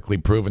scientifically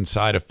proven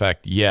side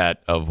effect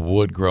yet of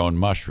wood-grown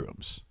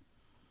mushrooms.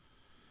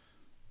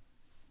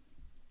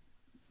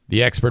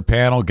 The expert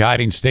panel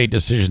guiding state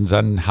decisions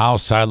on how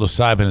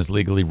psilocybin is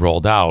legally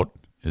rolled out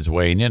is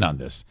weighing in on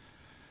this.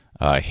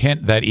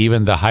 Hint that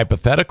even the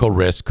hypothetical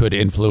risk could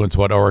influence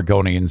what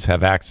Oregonians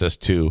have access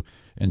to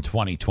in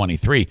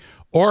 2023.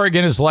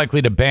 Oregon is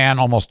likely to ban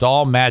almost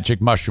all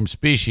magic mushroom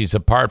species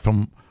apart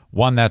from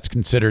one that's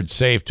considered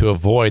safe to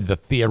avoid the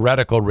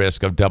theoretical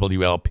risk of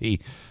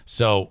WLP.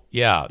 So,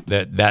 yeah,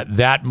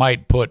 that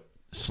might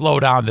slow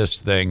down this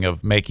thing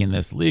of making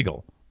this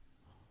legal.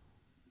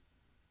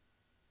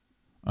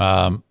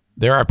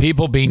 There are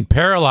people being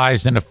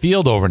paralyzed in a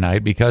field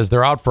overnight because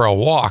they're out for a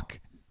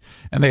walk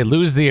and they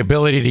lose the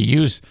ability to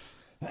use,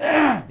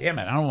 damn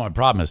it, I don't know what my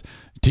problem is,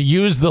 to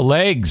use the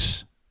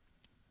legs.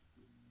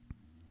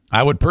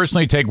 I would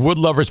personally take wood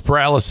lovers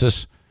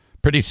paralysis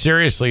pretty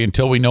seriously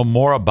until we know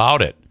more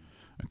about it.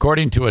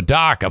 According to a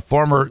doc, a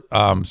former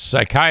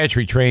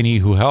psychiatry trainee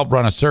who helped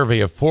run a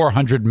survey of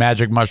 400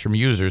 magic mushroom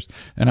users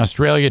in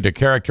Australia to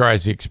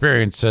characterize the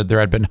experience, said there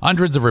had been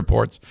hundreds of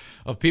reports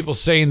of people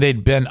saying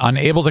they'd been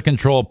unable to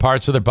control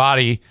parts of their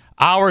body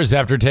hours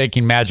after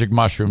taking magic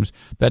mushrooms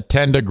that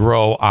tend to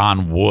grow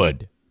on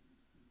wood.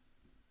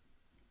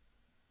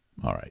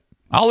 All right.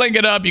 I'll link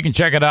it up. You can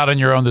check it out on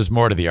your own. There's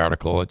more to the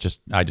article.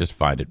 I just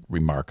find it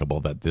remarkable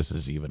that this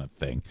is even a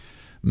thing.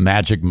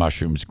 Magic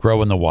mushrooms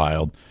grow in the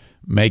wild.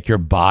 Make your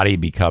body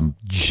become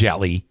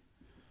jelly.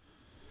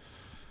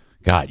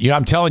 God,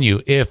 I'm telling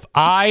you, if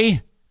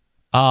I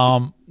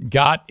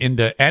got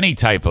into any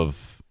type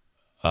of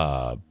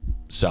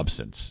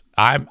substance,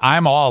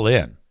 I'm all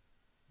in.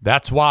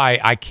 That's why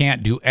I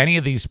can't do any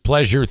of these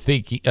pleasure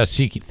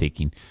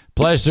seeking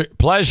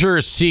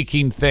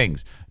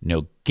things.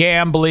 No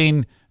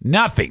gambling,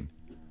 nothing.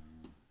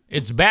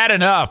 It's bad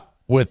enough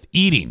with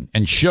eating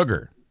and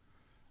sugar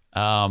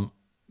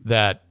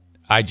that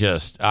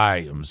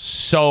I am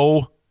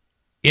so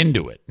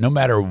into it, no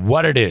matter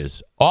what it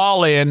is,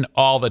 all in,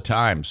 all the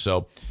time.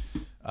 So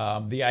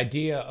the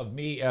idea of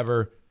me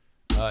ever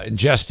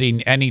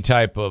ingesting any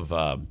type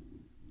of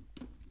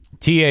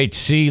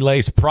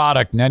THC-laced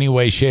product in any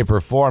way, shape,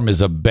 or form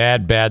is a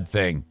bad, bad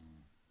thing.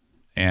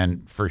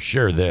 And for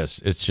sure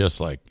it's just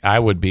like, my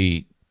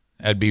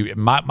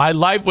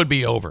life would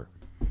be over.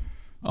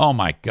 Oh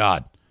my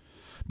God.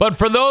 But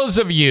for those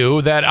of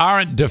you that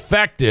aren't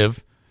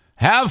defective,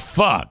 have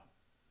fun.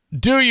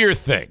 Do your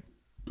thing.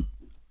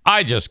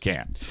 I just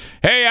can't.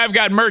 Hey, I've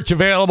got merch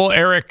available.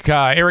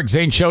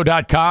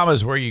 EricZaneShow.com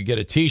is where you get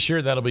a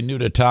t-shirt. That'll be new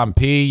to Tom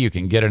P. You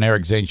can get an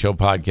Eric Zane Show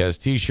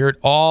podcast t-shirt.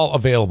 All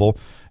available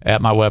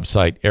at my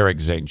website,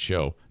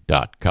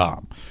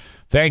 EricZaneShow.com.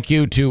 Thank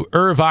you to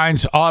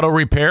Irvine's Auto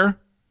Repair,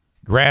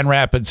 Grand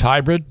Rapids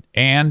Hybrid,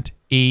 and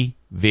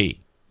EV.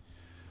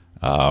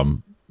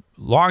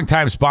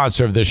 Longtime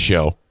sponsor of this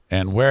show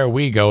and where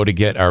we go to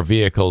get our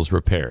vehicles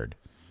repaired.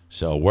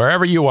 So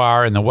wherever you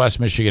are in the West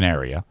Michigan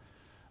area,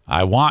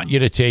 I want you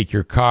to take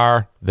your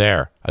car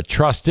there. A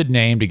trusted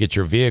name to get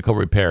your vehicle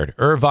repaired.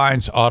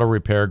 Irvine's Auto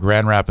Repair,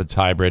 Grand Rapids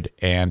Hybrid,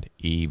 and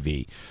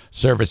EV.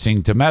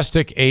 Servicing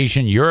domestic,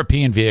 Asian,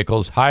 European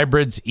vehicles,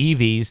 hybrids,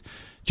 EVs,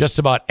 just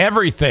about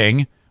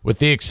everything with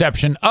the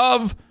exception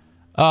of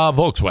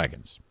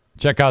Volkswagens.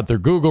 Check out their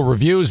Google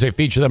reviews. They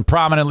feature them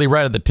prominently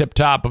right at the tip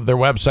top of their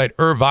website,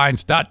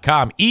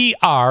 irvines.com,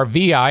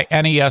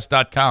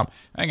 ERVINES.com.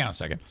 Hang on a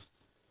second.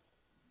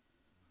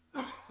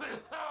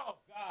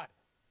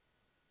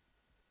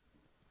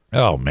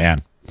 Oh, man.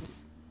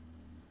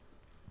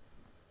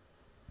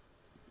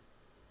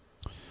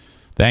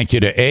 Thank you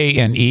to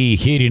A&E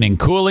Heating and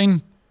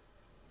Cooling,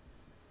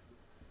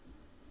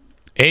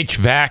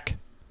 HVAC,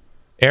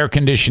 air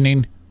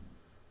conditioning,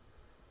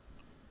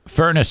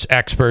 furnace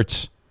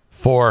experts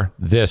for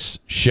this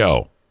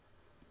show.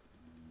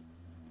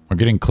 We're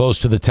getting close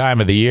to the time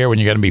of the year when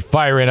you're going to be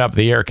firing up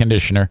the air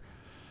conditioner.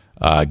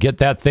 Get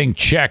that thing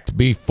checked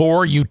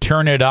before you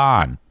turn it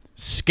on.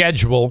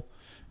 Schedule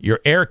your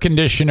air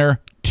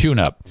conditioner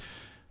tune-up.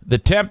 The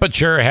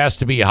temperature has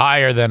to be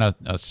higher than a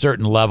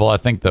certain level. I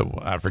think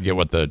I forget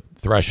what the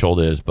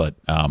threshold is, but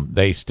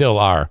they still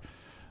are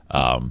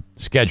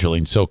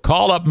scheduling. So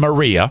call up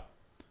Maria,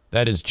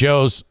 that is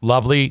Joe's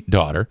lovely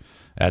daughter,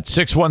 at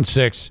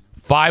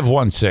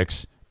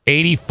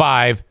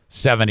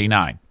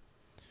 616-516-8579.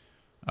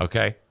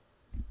 Okay?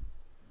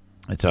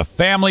 It's a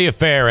family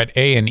affair at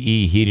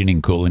A&E Heating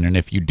and Cooling, and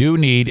if you do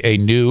need a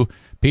new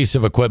piece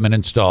of equipment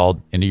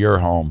installed into your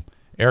home,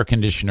 air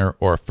conditioner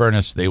or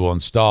furnace, they will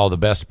install the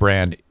best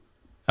brand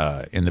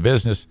in the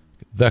business,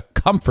 the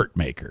Comfort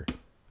Maker.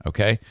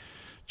 Okay?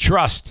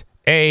 Trust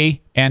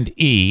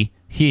A&E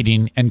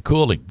Heating and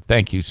Cooling.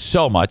 Thank you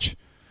so much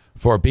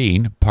for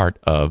being part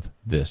of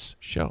this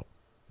show.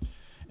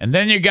 And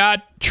then you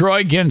got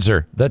Troy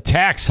Ginzer, the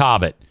tax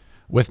hobbit,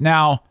 with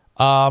now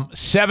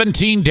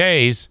 17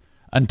 days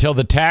until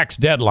the tax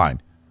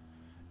deadline,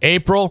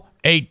 April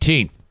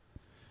 18th.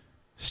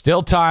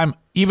 Still time,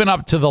 even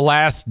up to the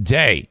last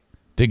day,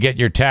 to get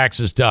your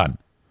taxes done.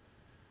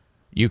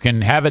 You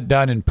can have it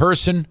done in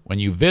person when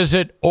you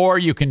visit, or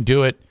you can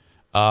do it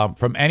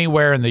from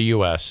anywhere in the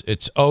U.S.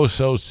 It's oh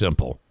so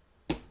simple.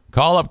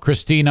 Call up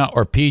Christina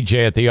or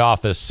PJ at the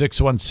office,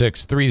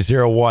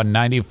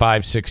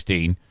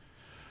 616-301-9516,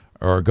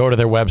 or go to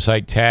their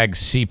website,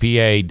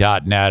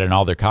 tagcpa.net, and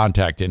all their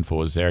contact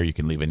info is there. You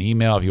can leave an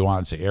email if you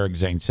want. Say, Eric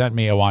Zane sent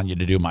me. I want you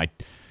to do my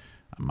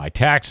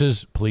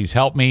taxes. Please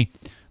help me.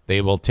 They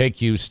will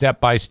take you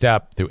step by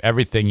step through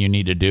everything you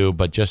need to do,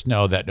 but just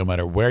know that no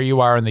matter where you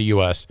are in the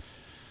U.S.,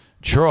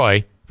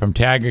 Troy from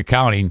Tag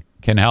Accounting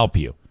can help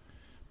you.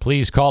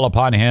 Please call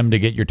upon him to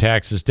get your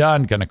taxes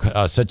done. Going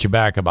to set you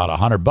back about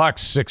 $100,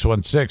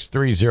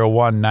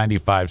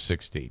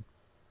 616-301-9516.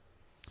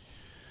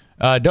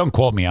 Don't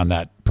quote me on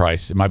that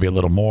price. It might be a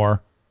little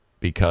more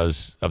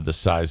because of the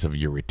size of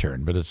your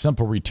return, but a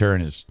simple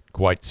return is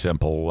quite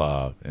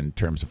simple in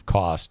terms of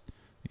cost.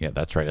 Yeah,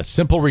 that's right. A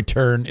simple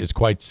return is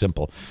quite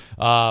simple.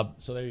 So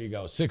there you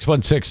go.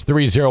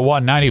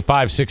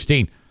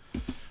 616-301-9516.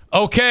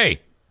 Okay.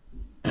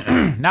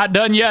 Not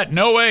done yet.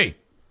 No way.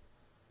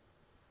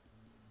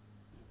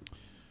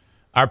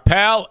 Our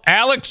pal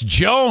Alex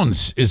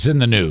Jones is in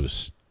the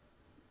news.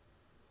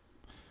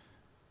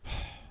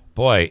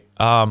 Boy,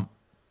 I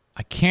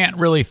can't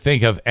really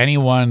think of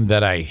anyone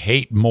that I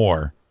hate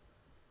more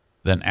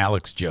than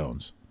Alex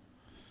Jones.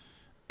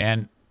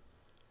 And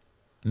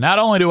not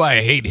only do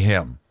I hate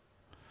him,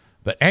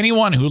 but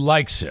anyone who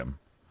likes him,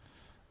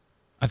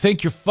 I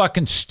think you're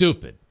fucking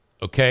stupid,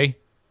 okay?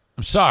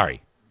 I'm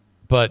sorry,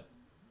 but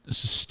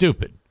this is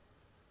stupid.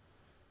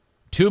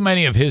 Too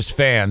many of his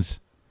fans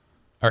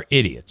are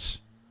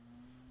idiots.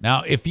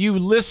 Now, if you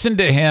listen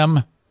to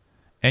him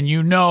and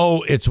you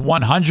know it's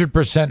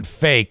 100%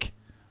 fake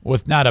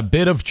with not a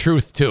bit of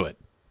truth to it,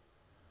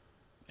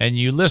 and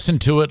you listen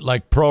to it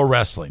like pro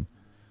wrestling,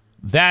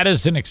 that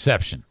is an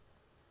exception.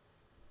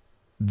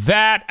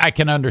 That I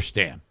can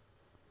understand.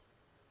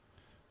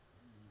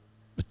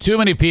 But too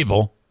many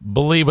people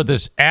believe what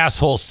this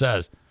asshole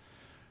says.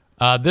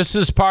 This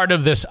is part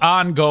of this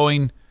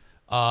ongoing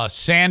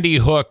Sandy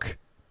Hook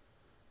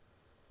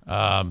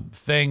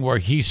thing where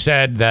he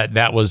said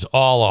that was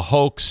all a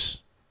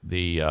hoax,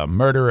 the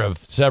murder of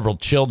several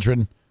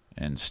children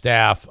and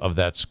staff of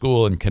that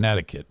school in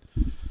Connecticut.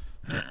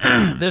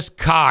 This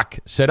cock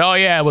said, oh,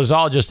 yeah, it was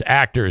all just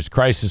actors,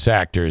 crisis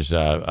actors,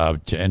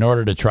 in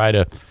order to try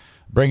to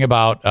bring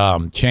about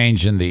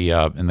change in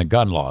the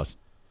gun laws.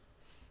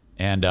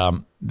 And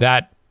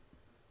that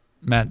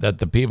meant that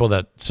the people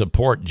that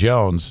support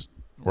Jones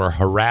were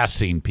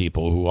harassing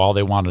people who all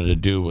they wanted to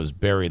do was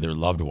bury their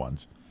loved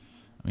ones.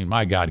 I mean,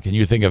 my God, can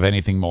you think of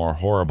anything more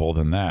horrible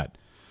than that?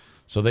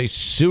 So they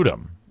sued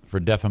him for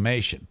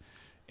defamation.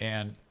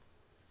 And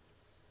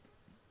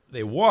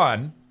they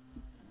won.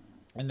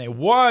 And they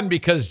won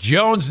because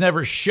Jones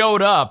never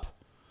showed up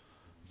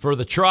for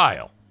the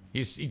trial.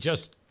 He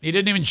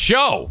didn't even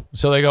show.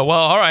 So they go, well,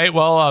 all right,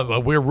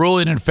 well, we're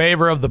ruling in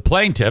favor of the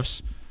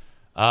plaintiffs.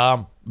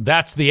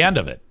 That's the end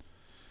of it.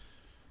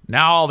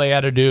 Now all they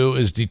had to do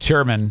is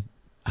determine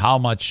how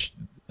much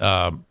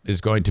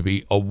is going to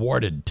be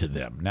awarded to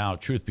them. Now,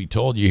 truth be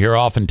told, you hear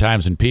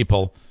oftentimes when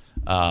people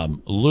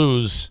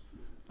lose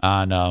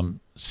on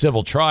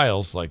civil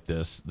trials like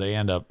this, they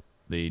end up,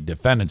 the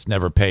defendants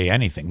never pay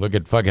anything. Look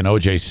at fucking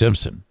O.J.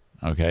 Simpson,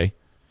 okay?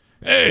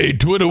 Hey,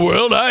 Twitter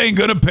world, I ain't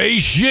going to pay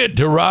shit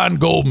to Ron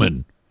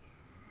Goldman.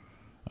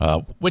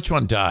 Which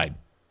one died?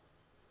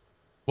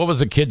 What was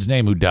the kid's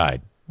name who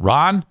died?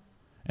 Ron?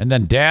 And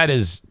then dad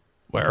is,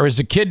 or is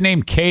a kid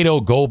named Cato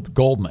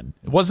Goldman?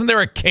 Wasn't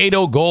there a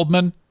Cato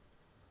Goldman?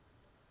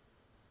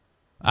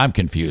 I'm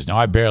confused. Now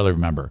I barely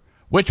remember.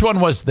 Which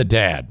one was the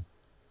dad?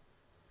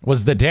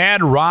 Was the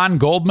dad Ron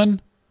Goldman?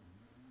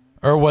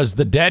 Or was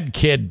the dead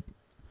kid...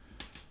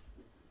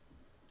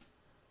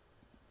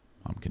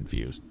 I'm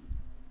confused.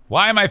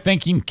 Why am I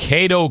thinking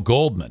Cato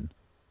Goldman?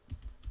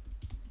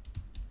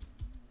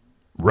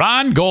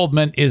 Ron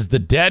Goldman is the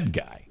dead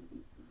guy.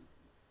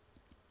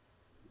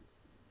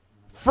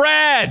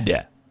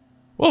 Fred!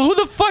 Well, who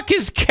the fuck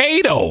is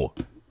Cato?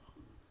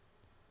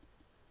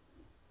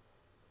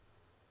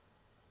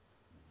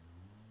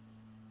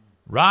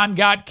 Ron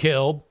got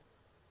killed.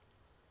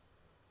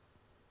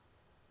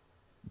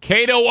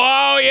 Cato,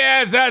 oh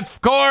yes,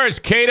 of course,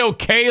 Cato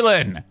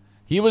Kalin.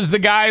 He was the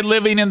guy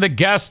living in the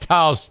guest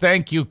house.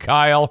 Thank you,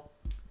 Kyle.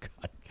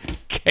 God.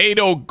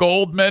 Cato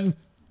Goldman.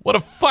 What a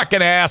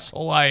fucking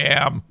asshole I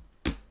am.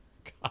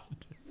 God.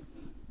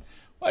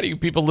 Why do you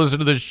people listen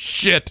to this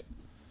shit?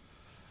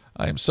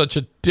 I am such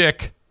a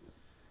dick.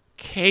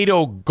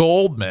 Cato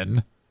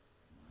Goldman.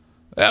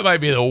 That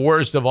might be the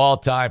worst of all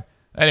time.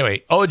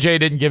 Anyway, OJ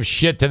didn't give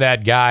shit to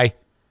that guy,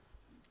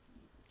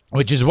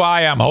 which is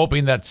why I'm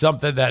hoping that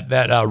something that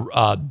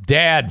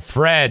dad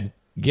Fred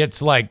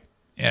gets like,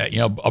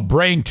 a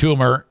brain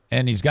tumor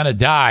and he's going to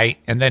die.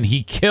 And then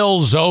he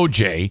kills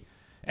OJ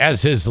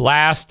as his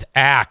last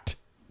act,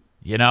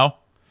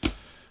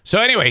 So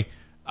anyway,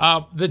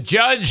 the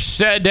judge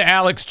said to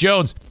Alex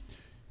Jones,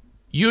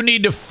 you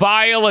need to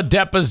file a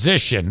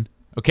deposition,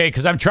 okay?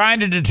 Because I'm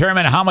trying to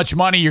determine how much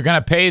money you're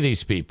going to pay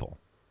these people.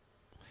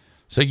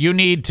 So you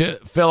need to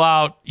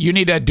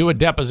do a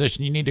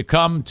deposition. You need to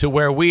come to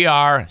where we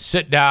are,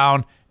 sit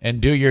down, and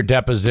do your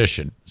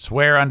deposition.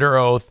 Swear under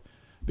oath,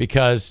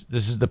 because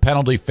this is the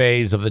penalty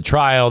phase of the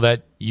trial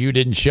that you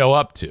didn't show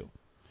up to.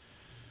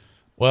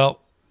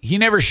 Well, he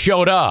never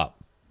showed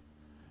up.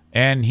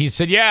 And he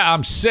said, yeah,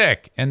 I'm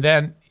sick. And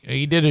then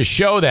he did a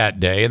show that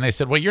day, and they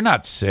said, well, you're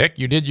not sick.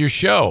 You did your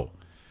show.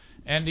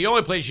 And the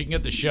only place you can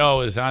get the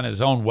show is on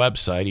his own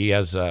website. He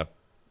has, and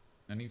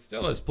he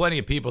still has plenty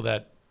of people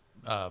that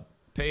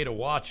pay to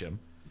watch him.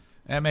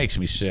 That makes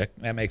me sick.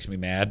 That makes me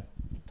mad.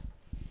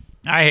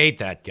 I hate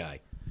that guy.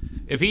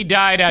 If he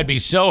died, I'd be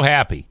so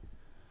happy.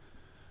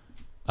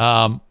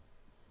 And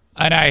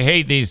I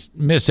hate these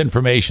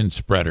misinformation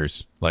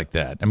spreaders like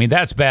that. I mean,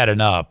 that's bad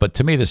enough, but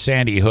to me, the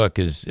Sandy Hook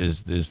is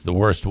the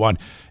worst one.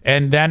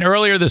 And then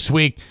earlier this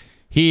week,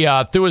 he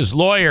through his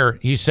lawyer,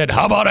 he said,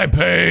 "How about I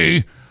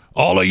pay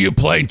all of you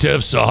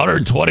plaintiffs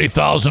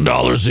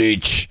 $120,000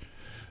 each?"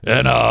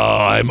 And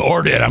I'm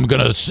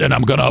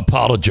gonna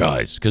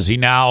apologize, because he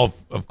now,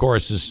 of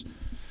course, has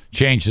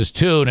changed his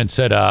tune and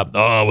said,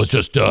 "I was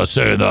just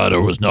saying that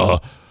there was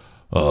nothing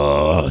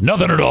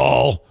at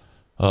all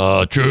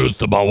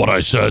truth about what I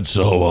said."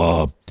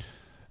 So,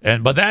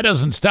 but that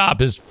doesn't stop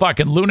his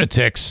fucking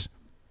lunatics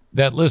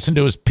that listen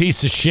to his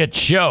piece of shit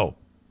show.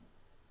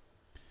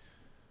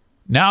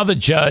 Now the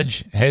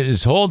judge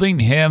is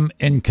holding him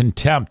in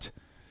contempt,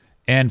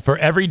 and for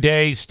every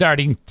day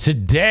starting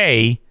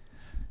today.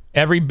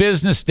 Every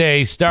business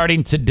day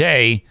starting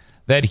today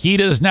that he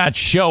does not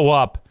show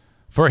up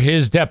for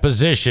his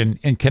deposition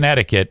in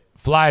Connecticut,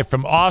 fly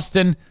from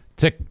Austin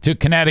to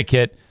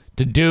Connecticut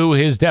to do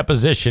his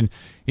deposition,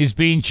 he's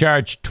being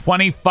charged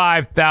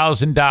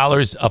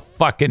 $25,000 a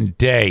fucking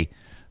day.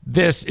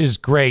 This is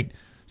great.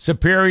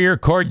 Superior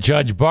Court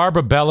Judge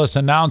Barbara Bellis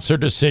announced her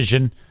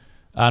decision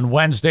on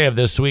Wednesday of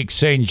this week,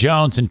 saying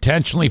Jones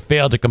intentionally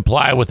failed to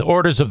comply with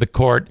orders of the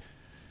court,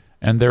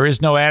 and there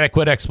is no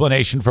adequate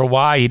explanation for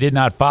why he did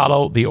not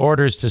follow the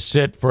orders to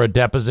sit for a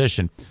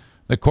deposition.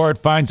 The court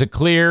finds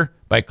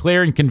by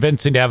clear and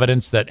convincing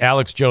evidence that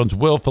Alex Jones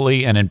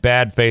willfully and in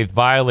bad faith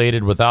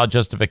violated without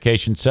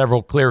justification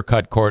several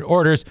clear-cut court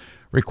orders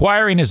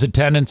requiring his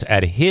attendance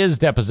at his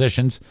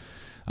depositions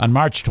on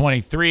March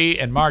 23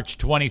 and March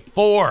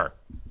 24.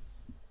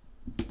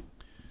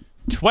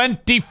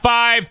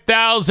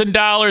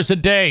 $25,000 a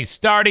day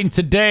starting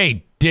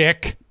today,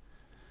 dick.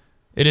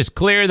 It is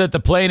clear that the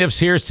plaintiffs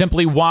here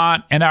simply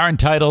want and are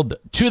entitled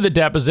to the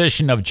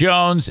deposition of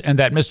Jones, and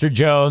that Mr.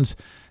 Jones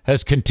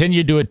has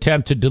continued to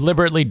attempt to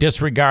deliberately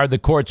disregard the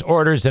court's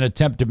orders and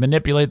attempt to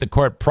manipulate the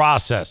court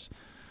process.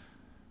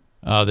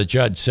 The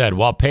judge said,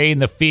 while paying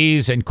the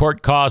fees and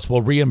court costs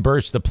will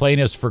reimburse the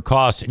plaintiffs for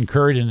costs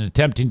incurred in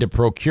attempting to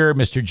procure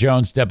Mr.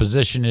 Jones'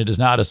 deposition, it is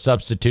not a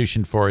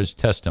substitution for his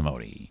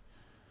testimony.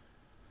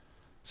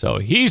 So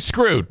he's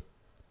screwed.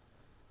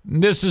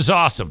 This is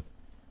awesome.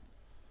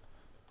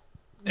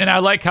 And I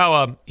like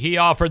how he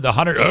offered the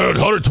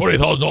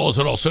 $120,000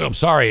 and I'll say I'm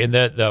sorry. And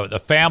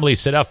the family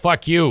said, oh,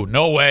 fuck you.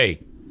 No way.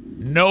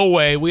 No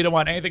way. We don't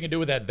want anything to do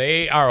with that.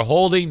 They are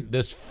holding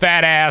this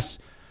fat ass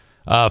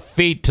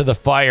feet to the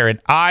fire. And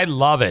I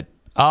love it.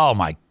 Oh,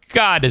 my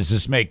God, does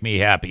this make me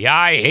happy.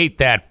 I hate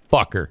that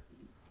fucker.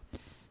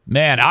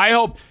 Man, I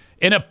hope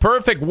in a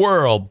perfect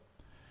world,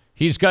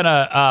 he's going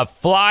to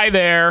fly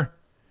there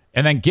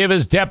and then give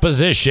his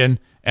deposition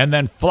and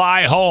then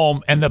fly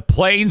home and the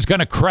plane's going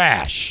to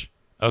crash.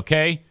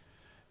 Okay,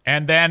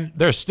 and then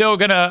they're still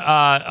going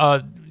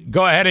to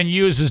go ahead and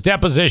use his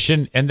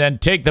deposition and then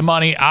take the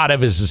money out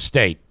of his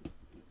estate.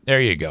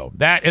 There you go.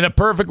 That in a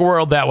perfect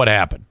world, that would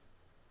happen.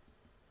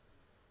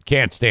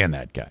 Can't stand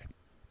that guy.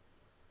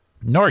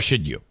 Nor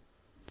should you.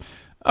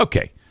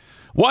 Okay,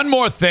 one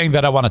more thing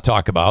that I want to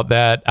talk about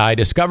that I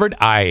discovered.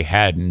 I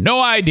had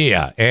no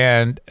idea,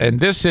 and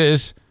this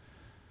is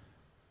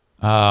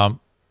the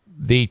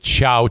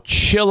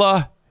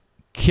Chowchilla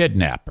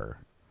kidnapper.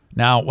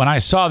 Now, when I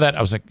saw that,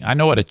 I was like, I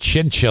know what a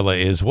chinchilla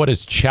is. What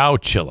is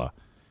Chowchilla?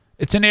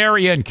 It's an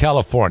area in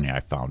California, I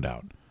found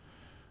out.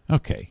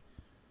 Okay.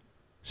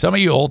 Some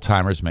of you old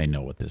timers may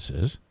know what this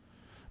is.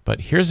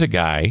 But here's a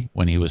guy,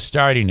 when he was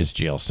starting his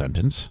jail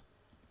sentence,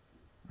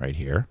 right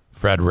here,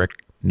 Frederick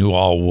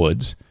Newall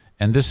Woods.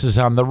 And this is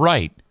on the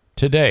right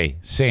today,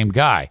 same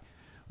guy,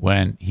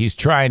 when he's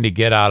trying to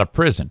get out of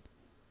prison.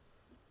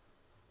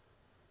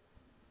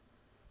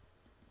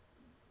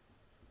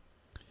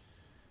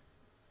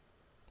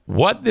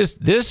 What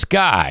this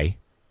guy,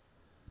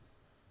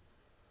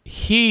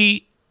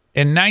 he,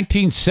 in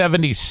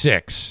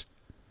 1976,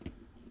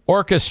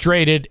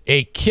 orchestrated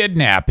a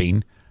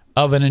kidnapping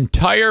of an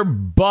entire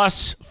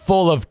bus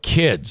full of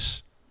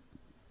kids.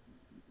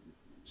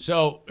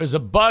 So there's a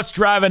bus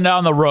driving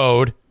down the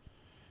road,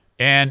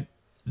 and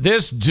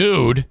this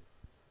dude,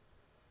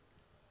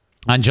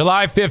 on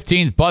July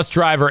 15th, bus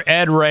driver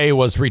Ed Ray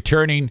was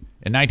returning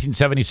in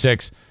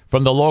 1976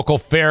 from the local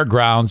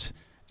fairgrounds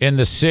in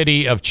the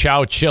city of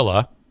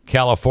Chowchilla,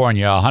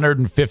 California,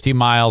 150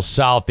 miles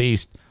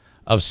southeast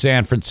of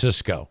San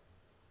Francisco.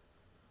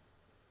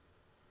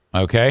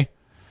 Okay?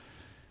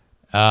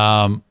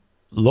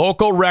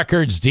 Local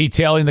records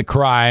detailing the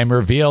crime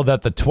reveal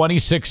that the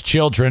 26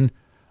 children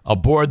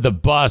aboard the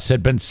bus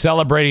had been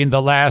celebrating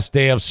the last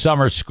day of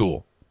summer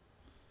school.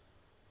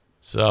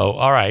 So,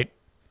 all right.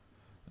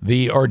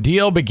 The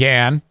ordeal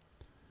began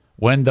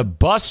when the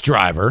bus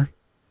driver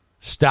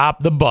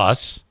stopped the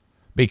bus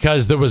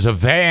because there was a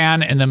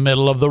van in the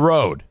middle of the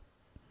road.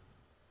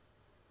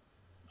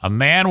 A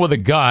man with a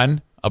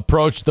gun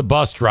approached the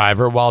bus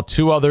driver while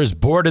two others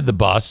boarded the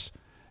bus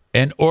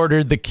and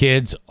ordered the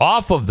kids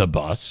off of the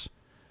bus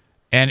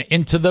and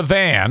into the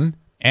van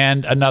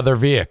and another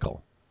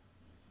vehicle.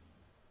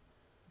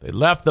 They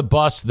left the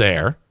bus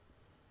there.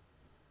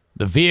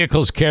 The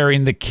vehicles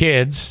carrying the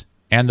kids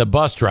and the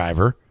bus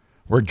driver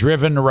were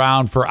driven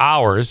around for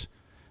hours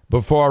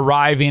before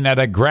arriving at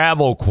a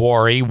gravel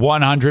quarry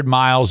 100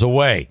 miles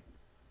away.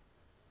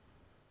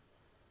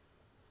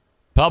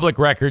 Public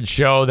records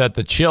show that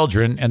the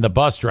children and the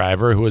bus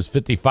driver, who was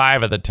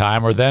 55 at the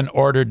time, were then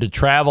ordered to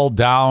travel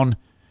down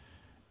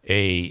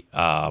there's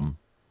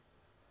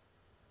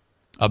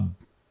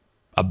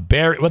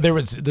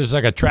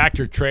like a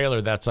tractor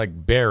trailer that's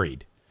like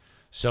buried.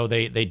 So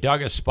they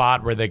dug a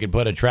spot where they could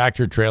put a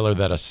tractor trailer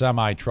that a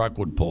semi truck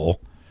would pull,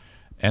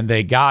 and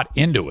they got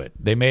into it.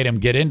 They made him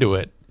get into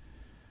it,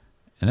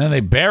 and then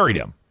they buried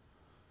him.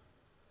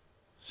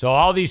 So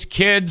all these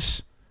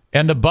kids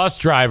and the bus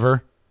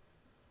driver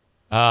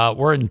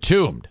were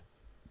entombed.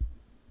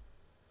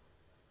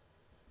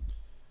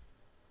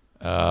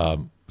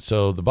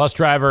 So the bus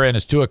driver and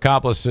his two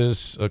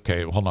accomplices,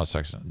 okay, hold on a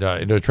second,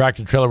 into a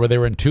tractor trailer where they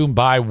were entombed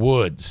by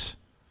Woods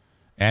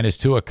and his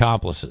two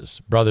accomplices,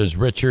 brothers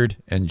Richard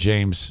and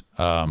James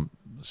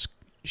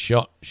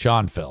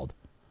Schoenfeld.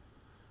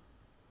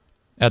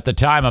 At the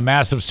time, a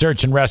massive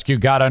search and rescue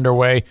got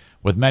underway,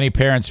 with many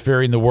parents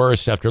fearing the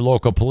worst after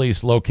local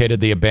police located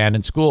the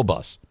abandoned school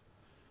bus.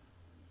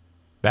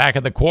 Back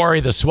at the quarry,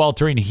 the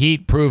sweltering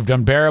heat proved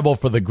unbearable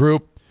for the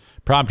group,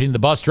 prompting the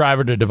bus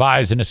driver to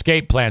devise an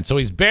escape plan. So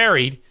he's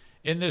buried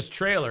in this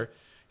trailer.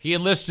 He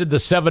enlisted the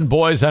 7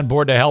 boys on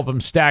board to help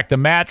him stack the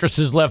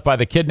mattresses left by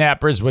the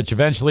kidnappers, which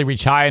eventually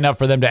reached high enough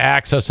for them to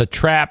access a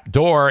trap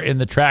door in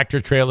the tractor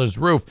trailer's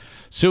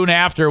roof. Soon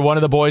after, one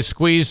of the boys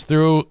squeezed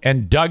through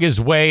and dug his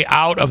way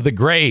out of the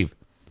grave.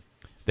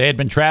 They had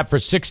been trapped for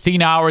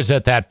 16 hours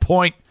at that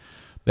point.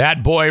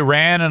 That boy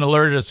ran and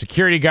alerted a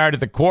security guard at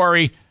the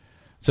quarry.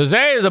 Says,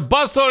 hey, there's a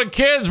busload of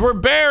kids. We're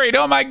buried.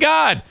 Oh, my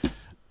God.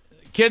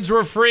 Kids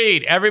were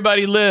freed.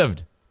 Everybody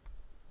lived.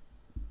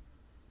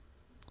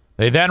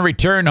 They then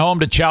returned home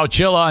to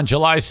Chowchilla on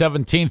July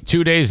 17th,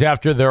 2 days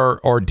after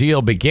their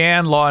ordeal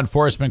began. Law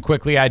enforcement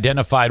quickly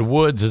identified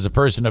Woods as a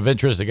person of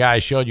interest, the guy I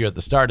showed you at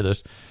the start of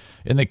this,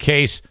 in the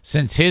case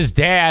since his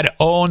dad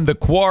owned the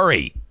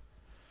quarry.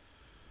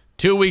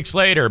 2 weeks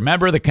later, a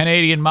member of the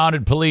Canadian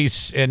Mounted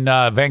Police in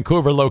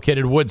Vancouver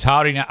located Woods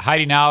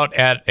hiding out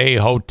at a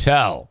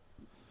hotel.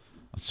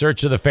 A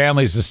search of the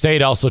family's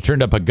estate also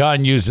turned up a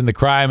gun used in the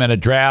crime and a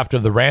draft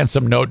of the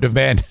ransom note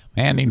demanding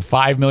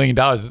 $5 million.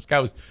 This guy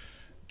was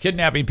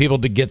kidnapping people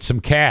to get some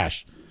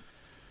cash.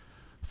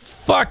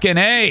 Fucking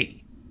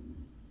A.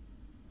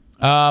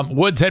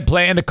 Woods had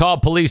planned to call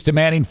police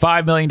demanding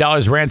 $5 million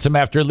ransom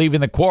after leaving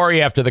the quarry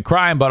after the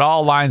crime, but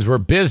all lines were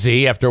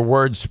busy after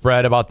word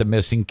spread about the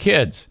missing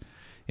kids.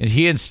 And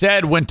he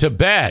instead went to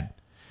bed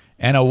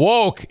and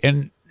awoke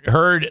and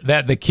heard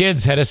that the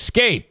kids had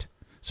escaped.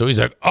 So he's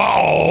like,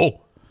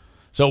 oh.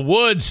 So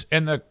Woods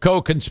and the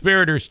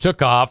co-conspirators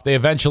took off. They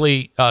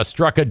eventually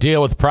struck a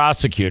deal with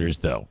prosecutors,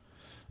 though.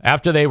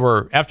 After they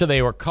were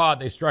caught,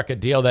 they struck a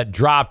deal that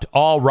dropped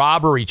all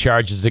robbery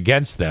charges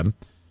against them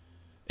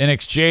in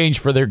exchange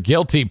for their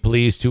guilty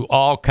pleas to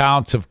all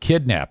counts of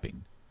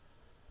kidnapping.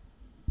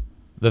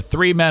 The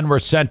 3 men were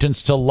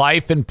sentenced to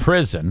life in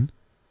prison,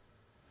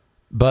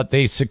 but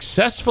they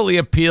successfully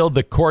appealed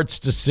the court's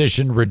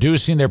decision,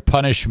 reducing their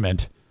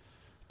punishment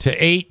to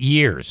 8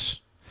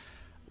 years.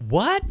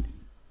 What?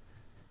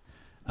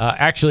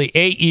 Actually,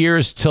 8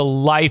 years to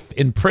life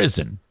in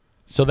prison.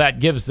 So that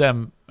gives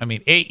them,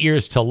 8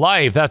 years to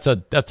life. That's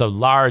a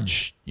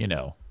large,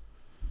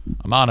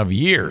 amount of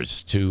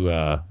years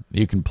to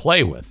you can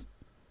play with.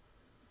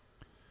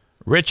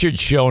 Richard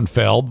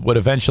Schoenfeld would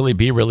eventually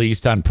be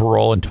released on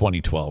parole in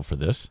 2012 for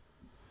this,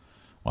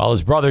 while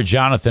his brother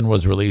Jonathan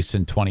was released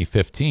in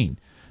 2015.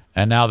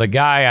 And now the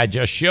guy I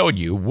just showed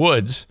you,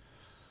 Woods,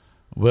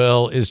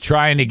 is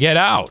trying to get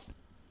out,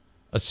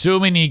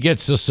 assuming he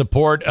gets the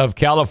support of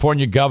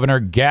California Governor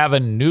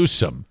Gavin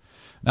Newsom.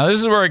 Now,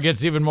 this is where it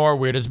gets even more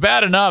weird. It's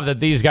bad enough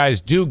that these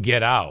guys do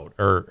get out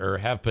or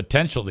have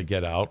potential to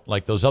get out,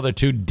 like those other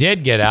 2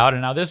 did get out.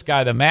 And now this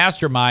guy, the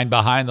mastermind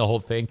behind the whole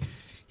thing,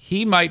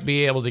 he might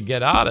be able to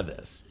get out of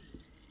this.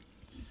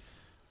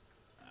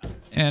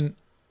 And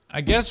I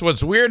guess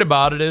what's weird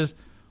about it is,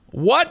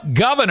 what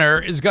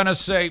governor is going to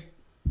say,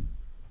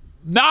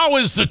 now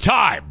is the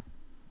time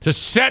to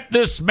set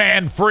this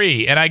man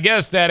free? And I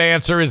guess that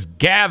answer is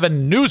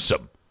Gavin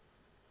Newsom.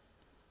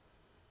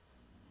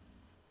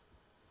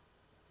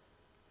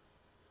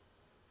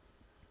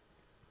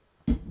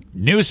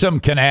 Newsom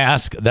can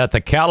ask that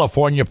the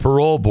California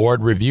Parole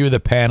Board review the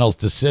panel's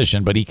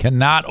decision, but he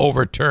cannot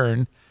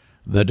overturn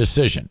the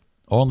decision.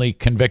 Only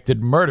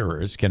convicted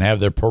murderers can have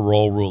their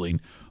parole ruling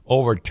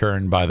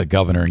overturned by the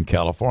governor in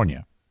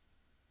California.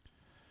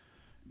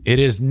 It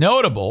is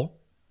notable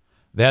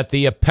that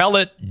the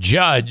appellate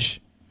judge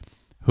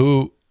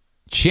who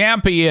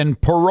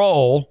championed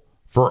parole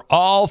for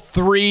all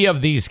 3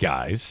 of these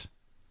guys,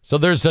 so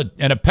there's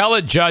an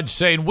appellate judge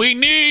saying, we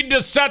need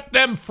to set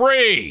them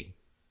free,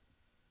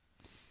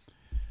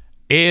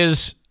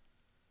 is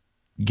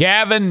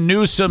Gavin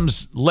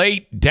Newsom's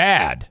late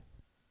dad,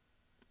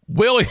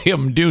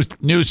 William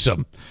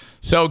Newsom.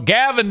 So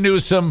Gavin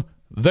Newsom,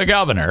 the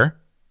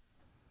governor,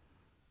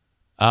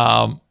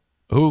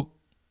 who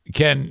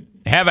can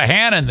have a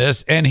hand in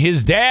this, and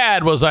his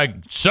dad was like,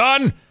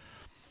 son,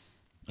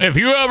 if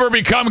you ever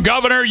become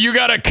governor, you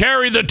got to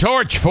carry the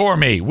torch for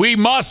me. We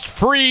must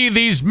free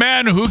these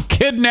men who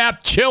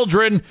kidnapped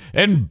children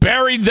and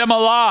buried them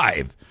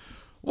alive.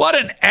 What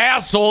an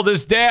asshole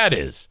this dad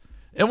is.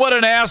 And what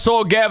an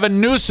asshole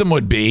Gavin Newsom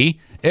would be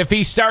if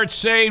he starts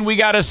saying we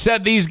got to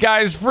set these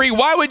guys free.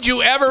 Why would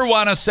you ever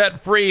want to set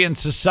free in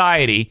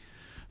society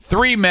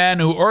 3 men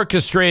who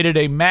orchestrated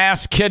a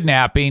mass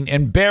kidnapping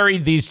and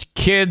buried these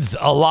kids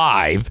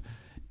alive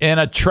in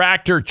a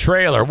tractor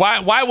trailer?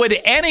 Why would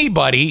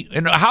anybody,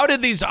 and how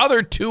did these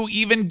other 2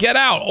 even get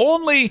out?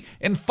 Only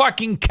in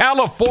fucking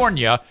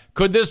California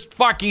could this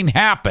fucking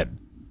happen.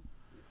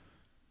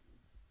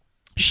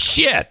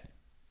 Shit.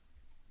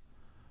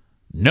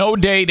 No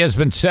date has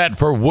been set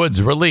for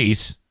Woods'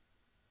 release.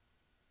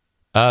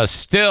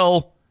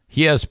 Still,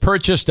 he has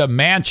purchased a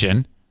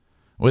mansion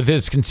with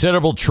his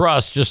considerable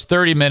trust just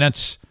 30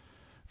 minutes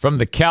from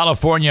the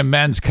California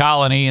men's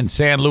colony in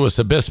San Luis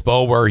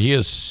Obispo, where he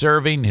is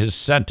serving his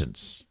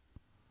sentence.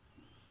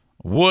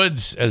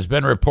 Woods has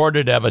been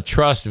reported to have a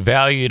trust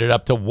valued at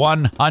up to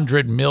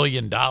 $100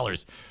 million.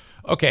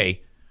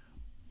 Okay,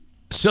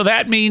 so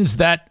that means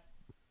that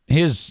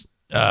his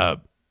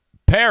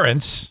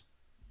parents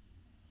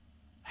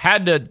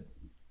had to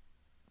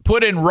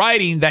put in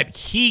writing that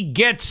he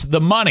gets the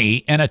money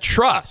in a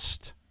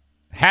trust.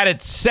 Had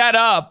it set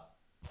up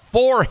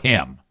for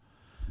him.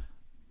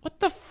 What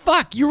the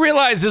fuck? You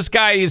realize this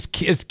guy is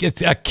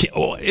a kid.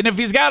 And if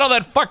he's got all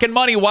that fucking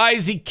money, why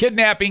is he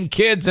kidnapping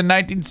kids in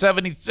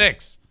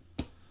 1976?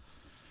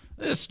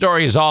 This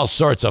story is all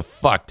sorts of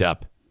fucked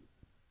up.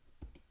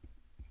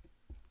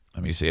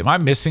 Let me see. Am I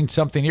missing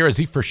something here? Is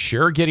he for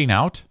sure getting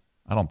out?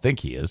 I don't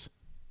think he is.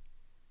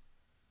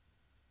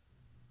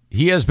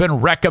 He has been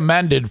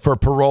recommended for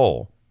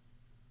parole.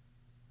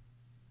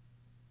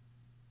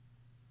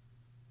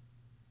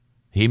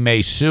 He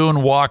may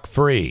soon walk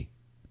free.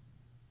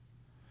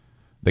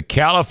 The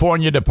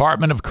California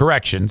Department of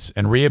Corrections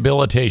and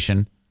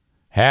Rehabilitation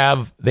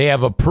have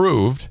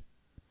approved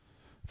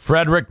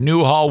Frederick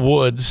Newhall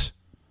Woods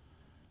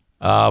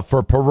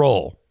for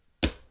parole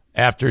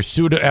after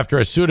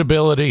a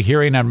suitability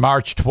hearing on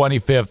March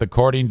 25th,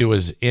 according to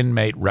his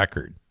inmate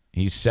record.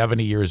 He's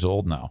 70 years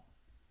old now.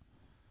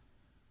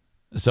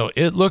 So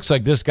it looks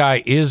like this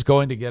guy is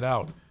going to get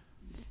out.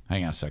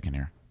 Hang on a second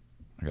here.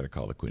 I got to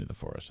call the Queen of the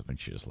Forest. I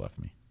think she just left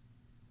me.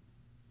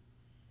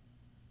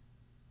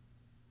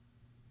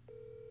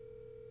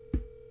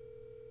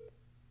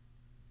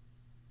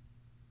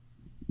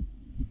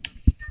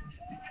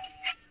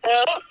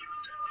 Hello?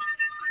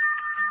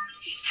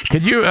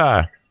 Could you,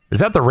 is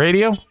that the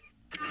radio?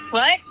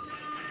 What?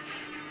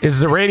 Is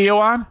the radio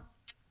on?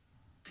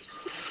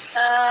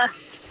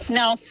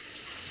 No.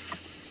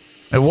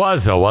 It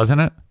was, though,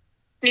 wasn't it?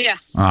 Yeah.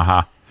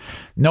 Uh-huh.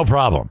 No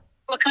problem.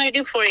 What can I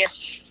do for you?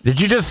 Did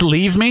you just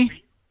leave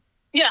me?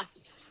 Yeah.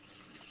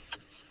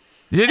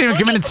 You didn't even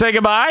come in and say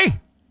goodbye?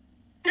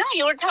 No,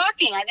 you were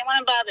talking. I didn't want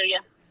to bother you.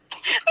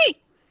 Hey.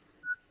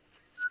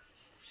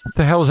 What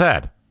the hell's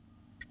that?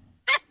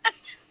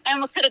 I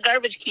almost hit a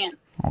garbage can.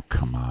 Oh,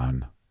 come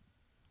on.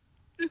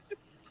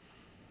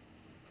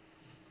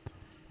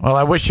 Well,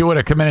 I wish you would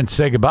have come in and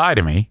say goodbye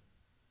to me.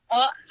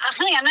 Well,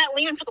 honey, I'm not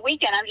leaving for the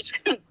weekend. I'm just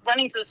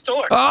running to the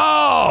store.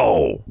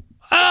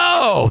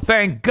 Oh,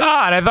 thank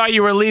God. I thought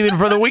you were leaving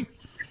for the week.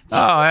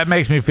 Oh, that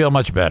makes me feel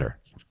much better.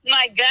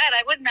 My God,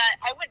 I wouldn't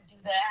do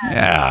that.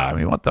 Yeah, I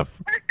mean, what the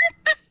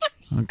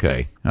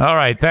Okay. All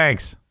right,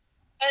 thanks.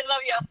 I love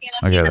you. I'll see you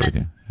in a few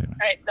minutes. Okay. All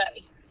right,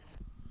 bye.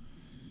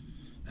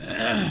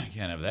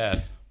 Can't have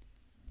that.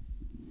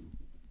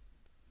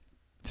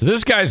 So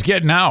this guy's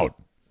getting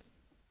out.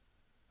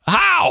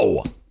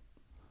 How?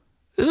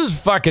 This is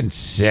fucking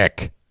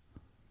sick.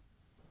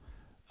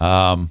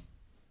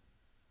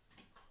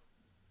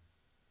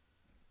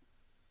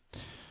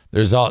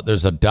 There's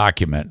a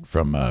document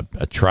from a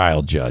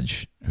trial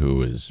judge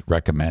who is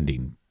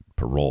recommending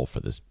parole for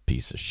this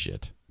piece of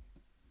shit.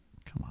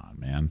 Come on,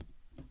 man.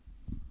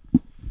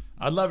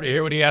 I'd love to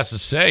hear what he has to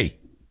say.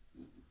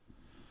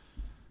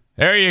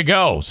 There you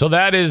go. So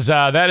that is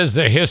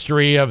the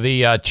history of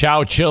the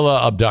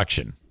Chowchilla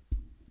abduction.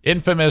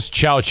 Infamous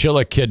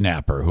Chowchilla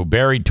kidnapper who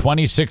buried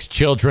 26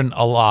 children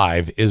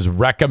alive is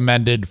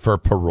recommended for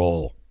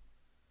parole.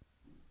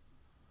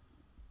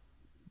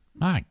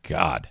 My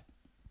God.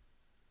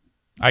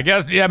 I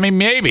guess, yeah, I mean,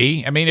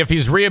 maybe. I mean, if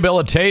he's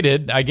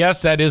rehabilitated, I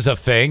guess that is a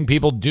thing.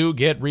 People do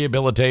get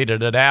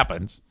rehabilitated. It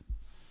happens.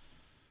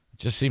 It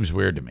just seems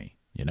weird to me,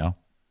 you know?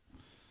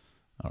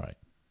 All right.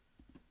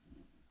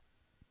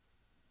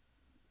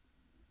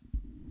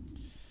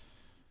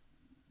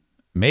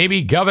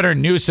 Maybe Governor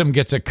Newsom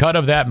gets a cut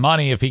of that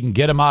money if he can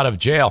get him out of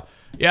jail.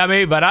 Yeah,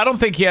 maybe, but I don't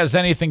think he has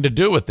anything to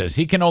do with this.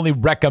 He can only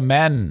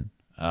recommend.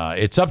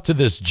 It's up to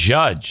this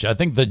judge. I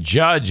think the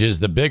judge is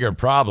the bigger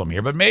problem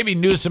here. But maybe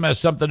Newsom has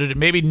something to do.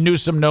 Maybe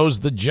Newsom knows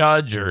the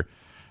judge or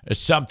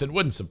something.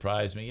 Wouldn't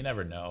surprise me. You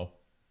never know.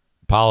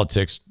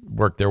 Politics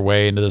work their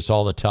way into this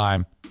all the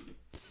time.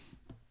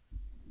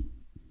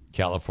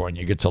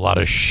 California gets a lot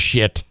of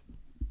shit.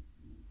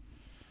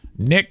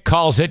 Nick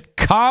calls it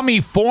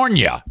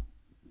California.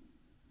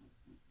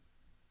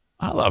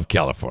 I love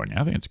California.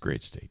 I think it's a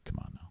great state. Come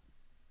on now.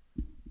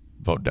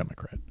 Vote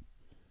Democrat.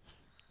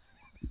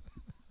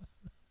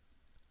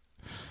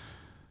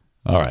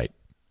 All right.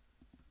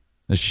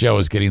 This show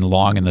is getting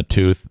long in the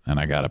tooth, and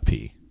I got to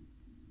pee.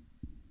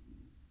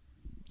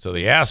 So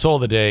the asshole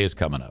of the day is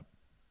coming up.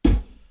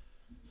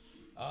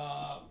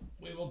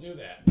 We will do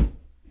that.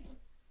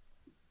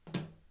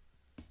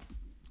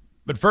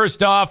 But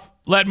first off,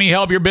 let me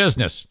help your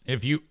business.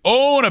 If you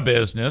own a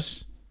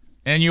business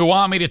and you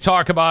want me to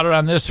talk about it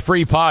on this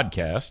free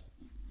podcast,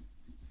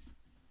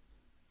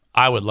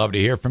 I would love to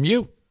hear from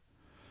you.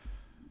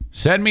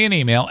 Send me an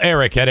email,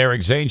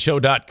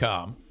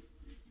 eric@ericzaneshow.com,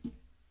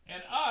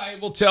 and I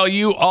will tell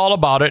you all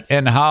about it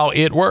and how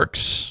it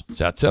works. It's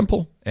that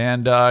simple,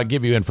 and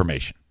give you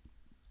information.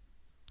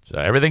 So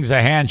everything's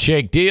a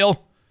handshake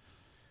deal.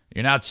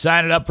 You're not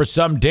signing up for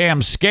some damn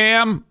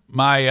scam.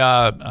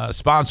 My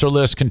sponsor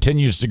list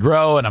continues to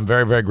grow, and I'm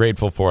very, very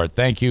grateful for it.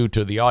 Thank you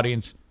to the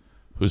audience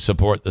who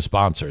support the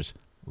sponsors,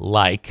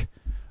 like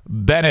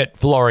Bennett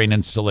Flooring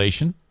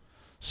Installation,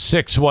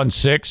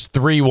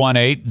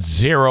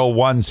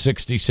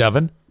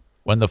 616-318-0167.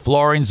 When the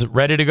flooring's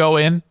ready to go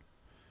in,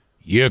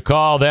 you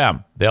call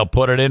them. They'll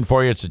put it in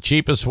for you. It's the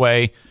cheapest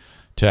way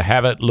to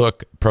have it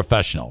look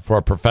professional for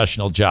a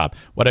professional job.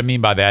 What I mean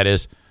by that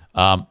is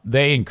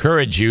they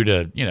encourage you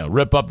to,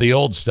 rip up the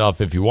old stuff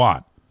if you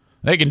want.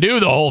 They can do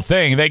the whole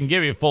thing. They can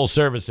give you full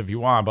service if you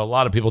want, but a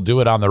lot of people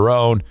do it on their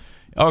own.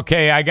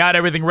 Okay, I got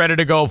everything ready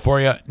to go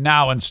for you.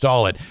 Now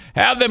install it.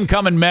 Have them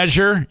come and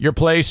measure your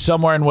place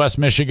somewhere in West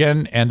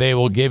Michigan, and they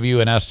will give you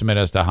an estimate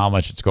as to how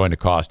much it's going to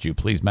cost you.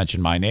 Please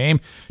mention my name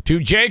to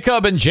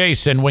Jacob and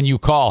Jason when you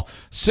call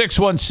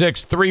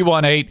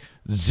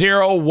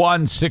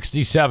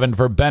 616-318-0167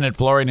 for Bennett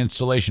Flooring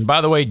Installation.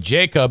 By the way,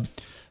 Jacob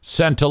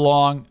sent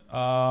along,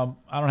 I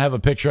don't have a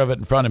picture of it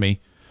in front of me,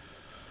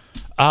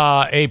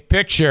 a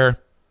picture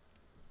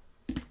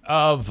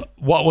of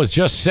what was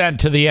just sent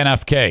to the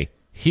NFK.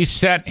 He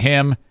sent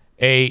him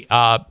a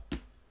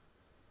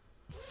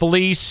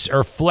fleece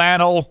or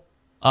flannel,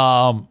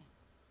 what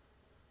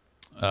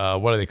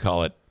do they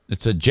call it?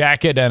 It's a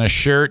jacket and a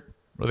shirt.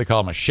 What do they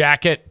call them? A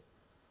shacket?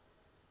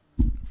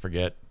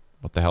 Forget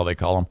what the hell they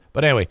call them.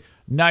 But anyway,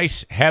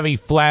 nice heavy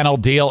flannel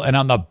deal. And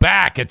on the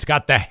back, it's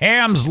got the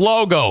Hams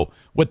logo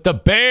with the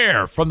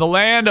bear from the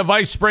land of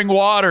ice spring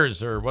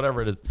waters or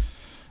whatever it is.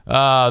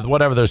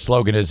 Whatever their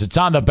slogan is. It's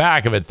on the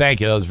back of it.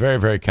 Thank you. That was very,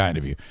 very kind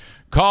of you.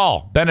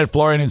 Call Bennett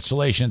Flooring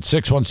Installation at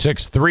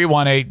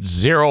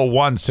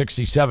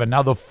 616-318-0167.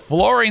 Now, the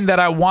flooring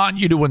that I want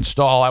you to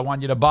install, I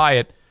want you to buy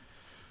it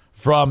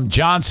from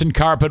Johnson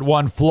Carpet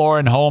One Floor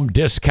and Home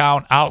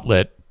Discount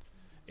Outlet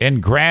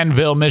in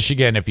Granville,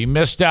 Michigan. If you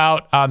missed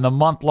out on the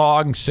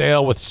month-long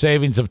sale with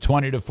savings of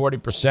 20 to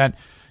 40%,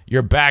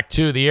 you're back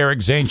to the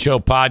Eric Zane Show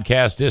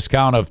podcast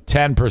discount of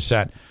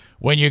 10%.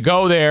 When you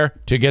go there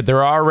to get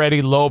their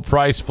already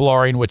low-price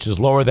flooring, which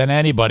is lower than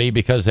anybody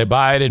because they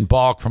buy it in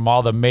bulk from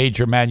all the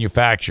major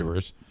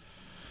manufacturers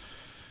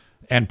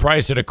and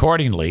price it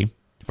accordingly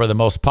for the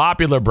most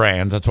popular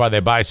brands. That's why they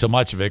buy so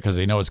much of it, because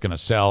they know it's going to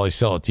sell. They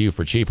sell it to you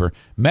for cheaper.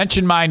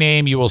 Mention my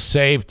name. You will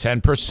save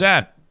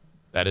 10%.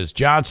 That is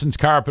Johnson's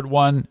Carpet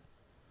One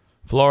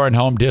Floor and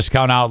Home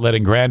Discount Outlet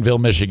in Granville,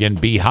 Michigan,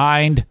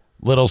 behind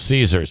Little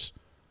Caesars.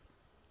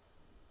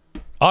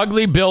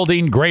 Ugly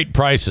building, great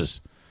prices.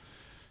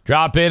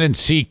 Drop in and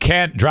see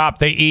Kent. Drop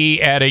the E,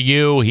 add a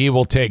U. He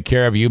will take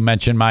care of you.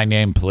 Mention my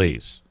name,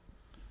 please.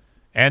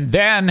 And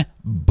then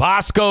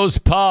Bosco's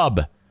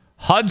Pub,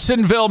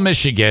 Hudsonville,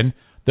 Michigan.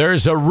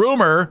 There's a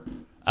rumor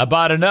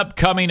about an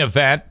upcoming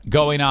event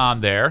going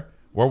on there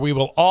where we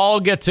will all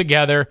get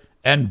together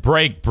and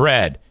break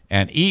bread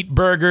and eat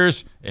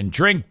burgers and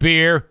drink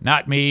beer,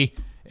 not me,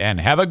 and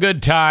have a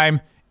good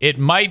time. It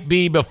might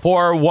be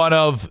before one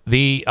of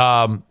the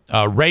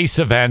race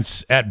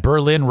events at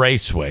Berlin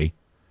Raceway.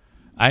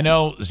 I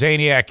know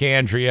Zaniac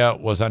Andrea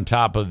was on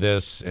top of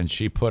this, and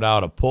she put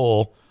out a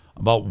poll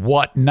about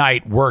what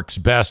night works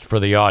best for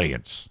the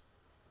audience.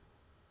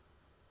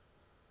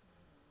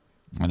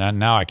 And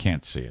now I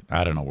can't see it.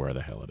 I don't know where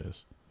the hell it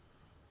is.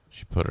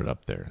 She put it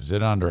up there. Is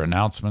it under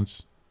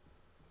announcements?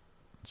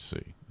 Let's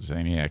see.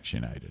 Zaniacs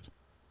United.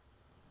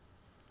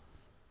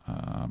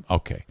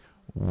 Okay.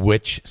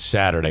 Which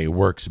Saturday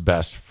works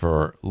best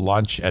for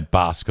lunch at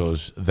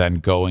Bosco's, then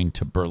going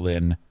to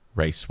Berlin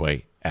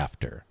Raceway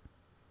after?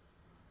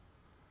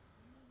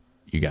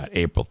 You got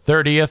April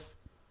 30th,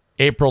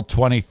 April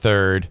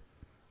 23rd,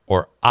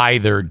 or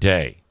either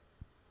day.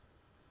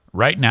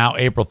 Right now,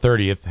 April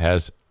 30th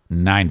has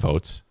 9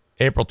 votes.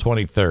 April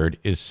 23rd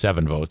is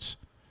 7 votes,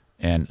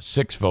 and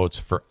 6 votes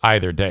for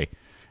either day.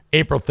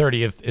 April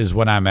 30th is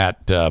when I'm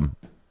at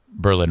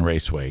Berlin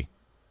Raceway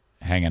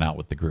hanging out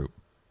with the group.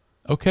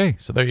 Okay,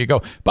 so there you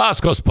go.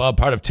 Bosco's Pub,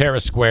 part of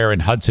Terrace Square in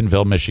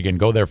Hudsonville, Michigan.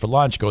 Go there for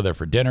lunch, go there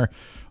for dinner.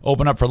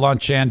 Open up for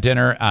lunch and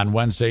dinner on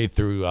Wednesday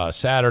through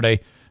Saturday.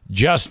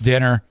 Just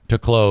dinner to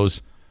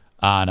close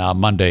on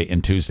Monday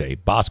and Tuesday.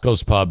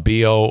 Bosco's Pub,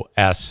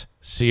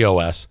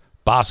 BOSCOS,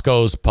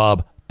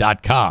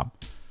 boscospub.com.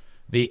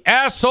 The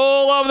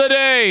asshole of the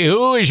day.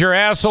 Who is your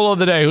asshole of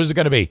the day? Who's it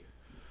going to be?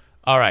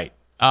 All right.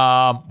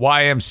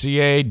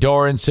 YMCA,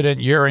 door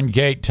incident, urine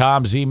gate,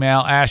 Tom's email,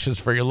 ashes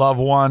for your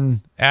loved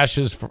one,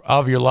 ashes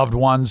of your loved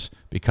ones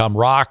become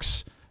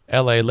rocks.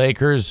 LA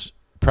Lakers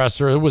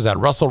presser. Who was that?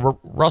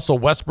 Russell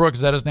Westbrook,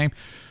 is that his name?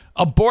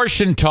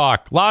 Abortion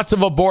talk. Lots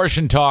of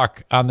abortion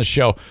talk on the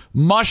show.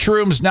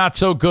 Mushrooms, not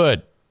so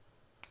good.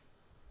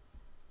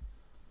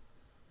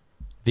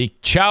 The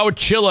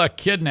Chowchilla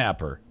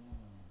kidnapper.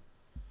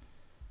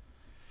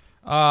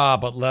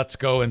 But let's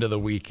go into the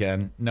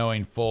weekend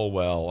knowing full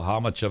well how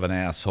much of an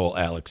asshole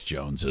Alex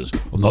Jones is.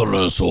 I'm not an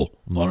asshole.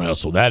 I'm not an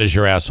asshole. That is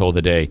your asshole of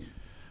the day.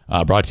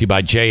 Brought to you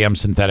by JM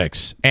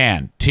Synthetics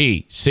and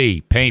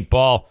TC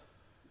Paintball.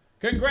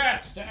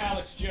 Congrats to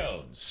Alex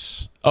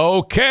Jones.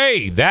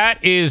 Okay,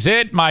 that is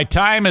it. My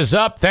time is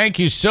up. Thank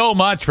you so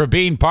much for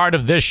being part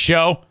of this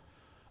show.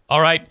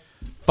 All right.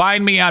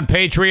 Find me on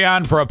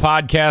Patreon for a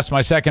podcast, my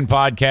second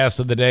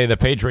podcast of the day, the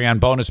Patreon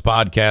bonus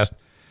podcast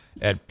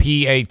at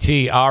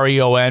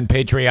Patreon,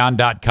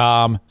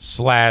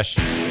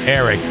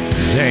 patreon.com/Eric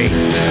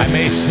Zane. I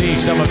may see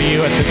some of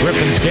you at the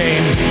Griffins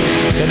game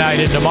tonight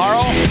and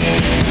tomorrow.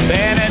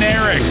 Ben and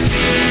Eric.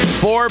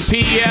 4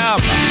 p.m.,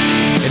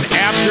 an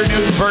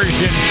afternoon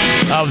version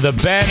of the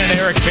Ben and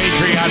Eric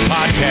Patreon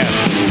podcast.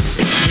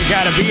 You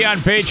got to be on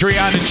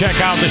Patreon to check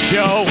out the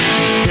show.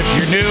 If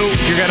you're new,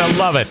 you're going to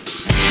love it.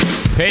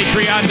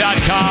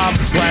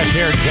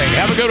 Patreon.com/Eric Zane.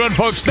 Have a good one,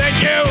 folks.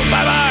 Thank you.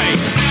 Bye-bye.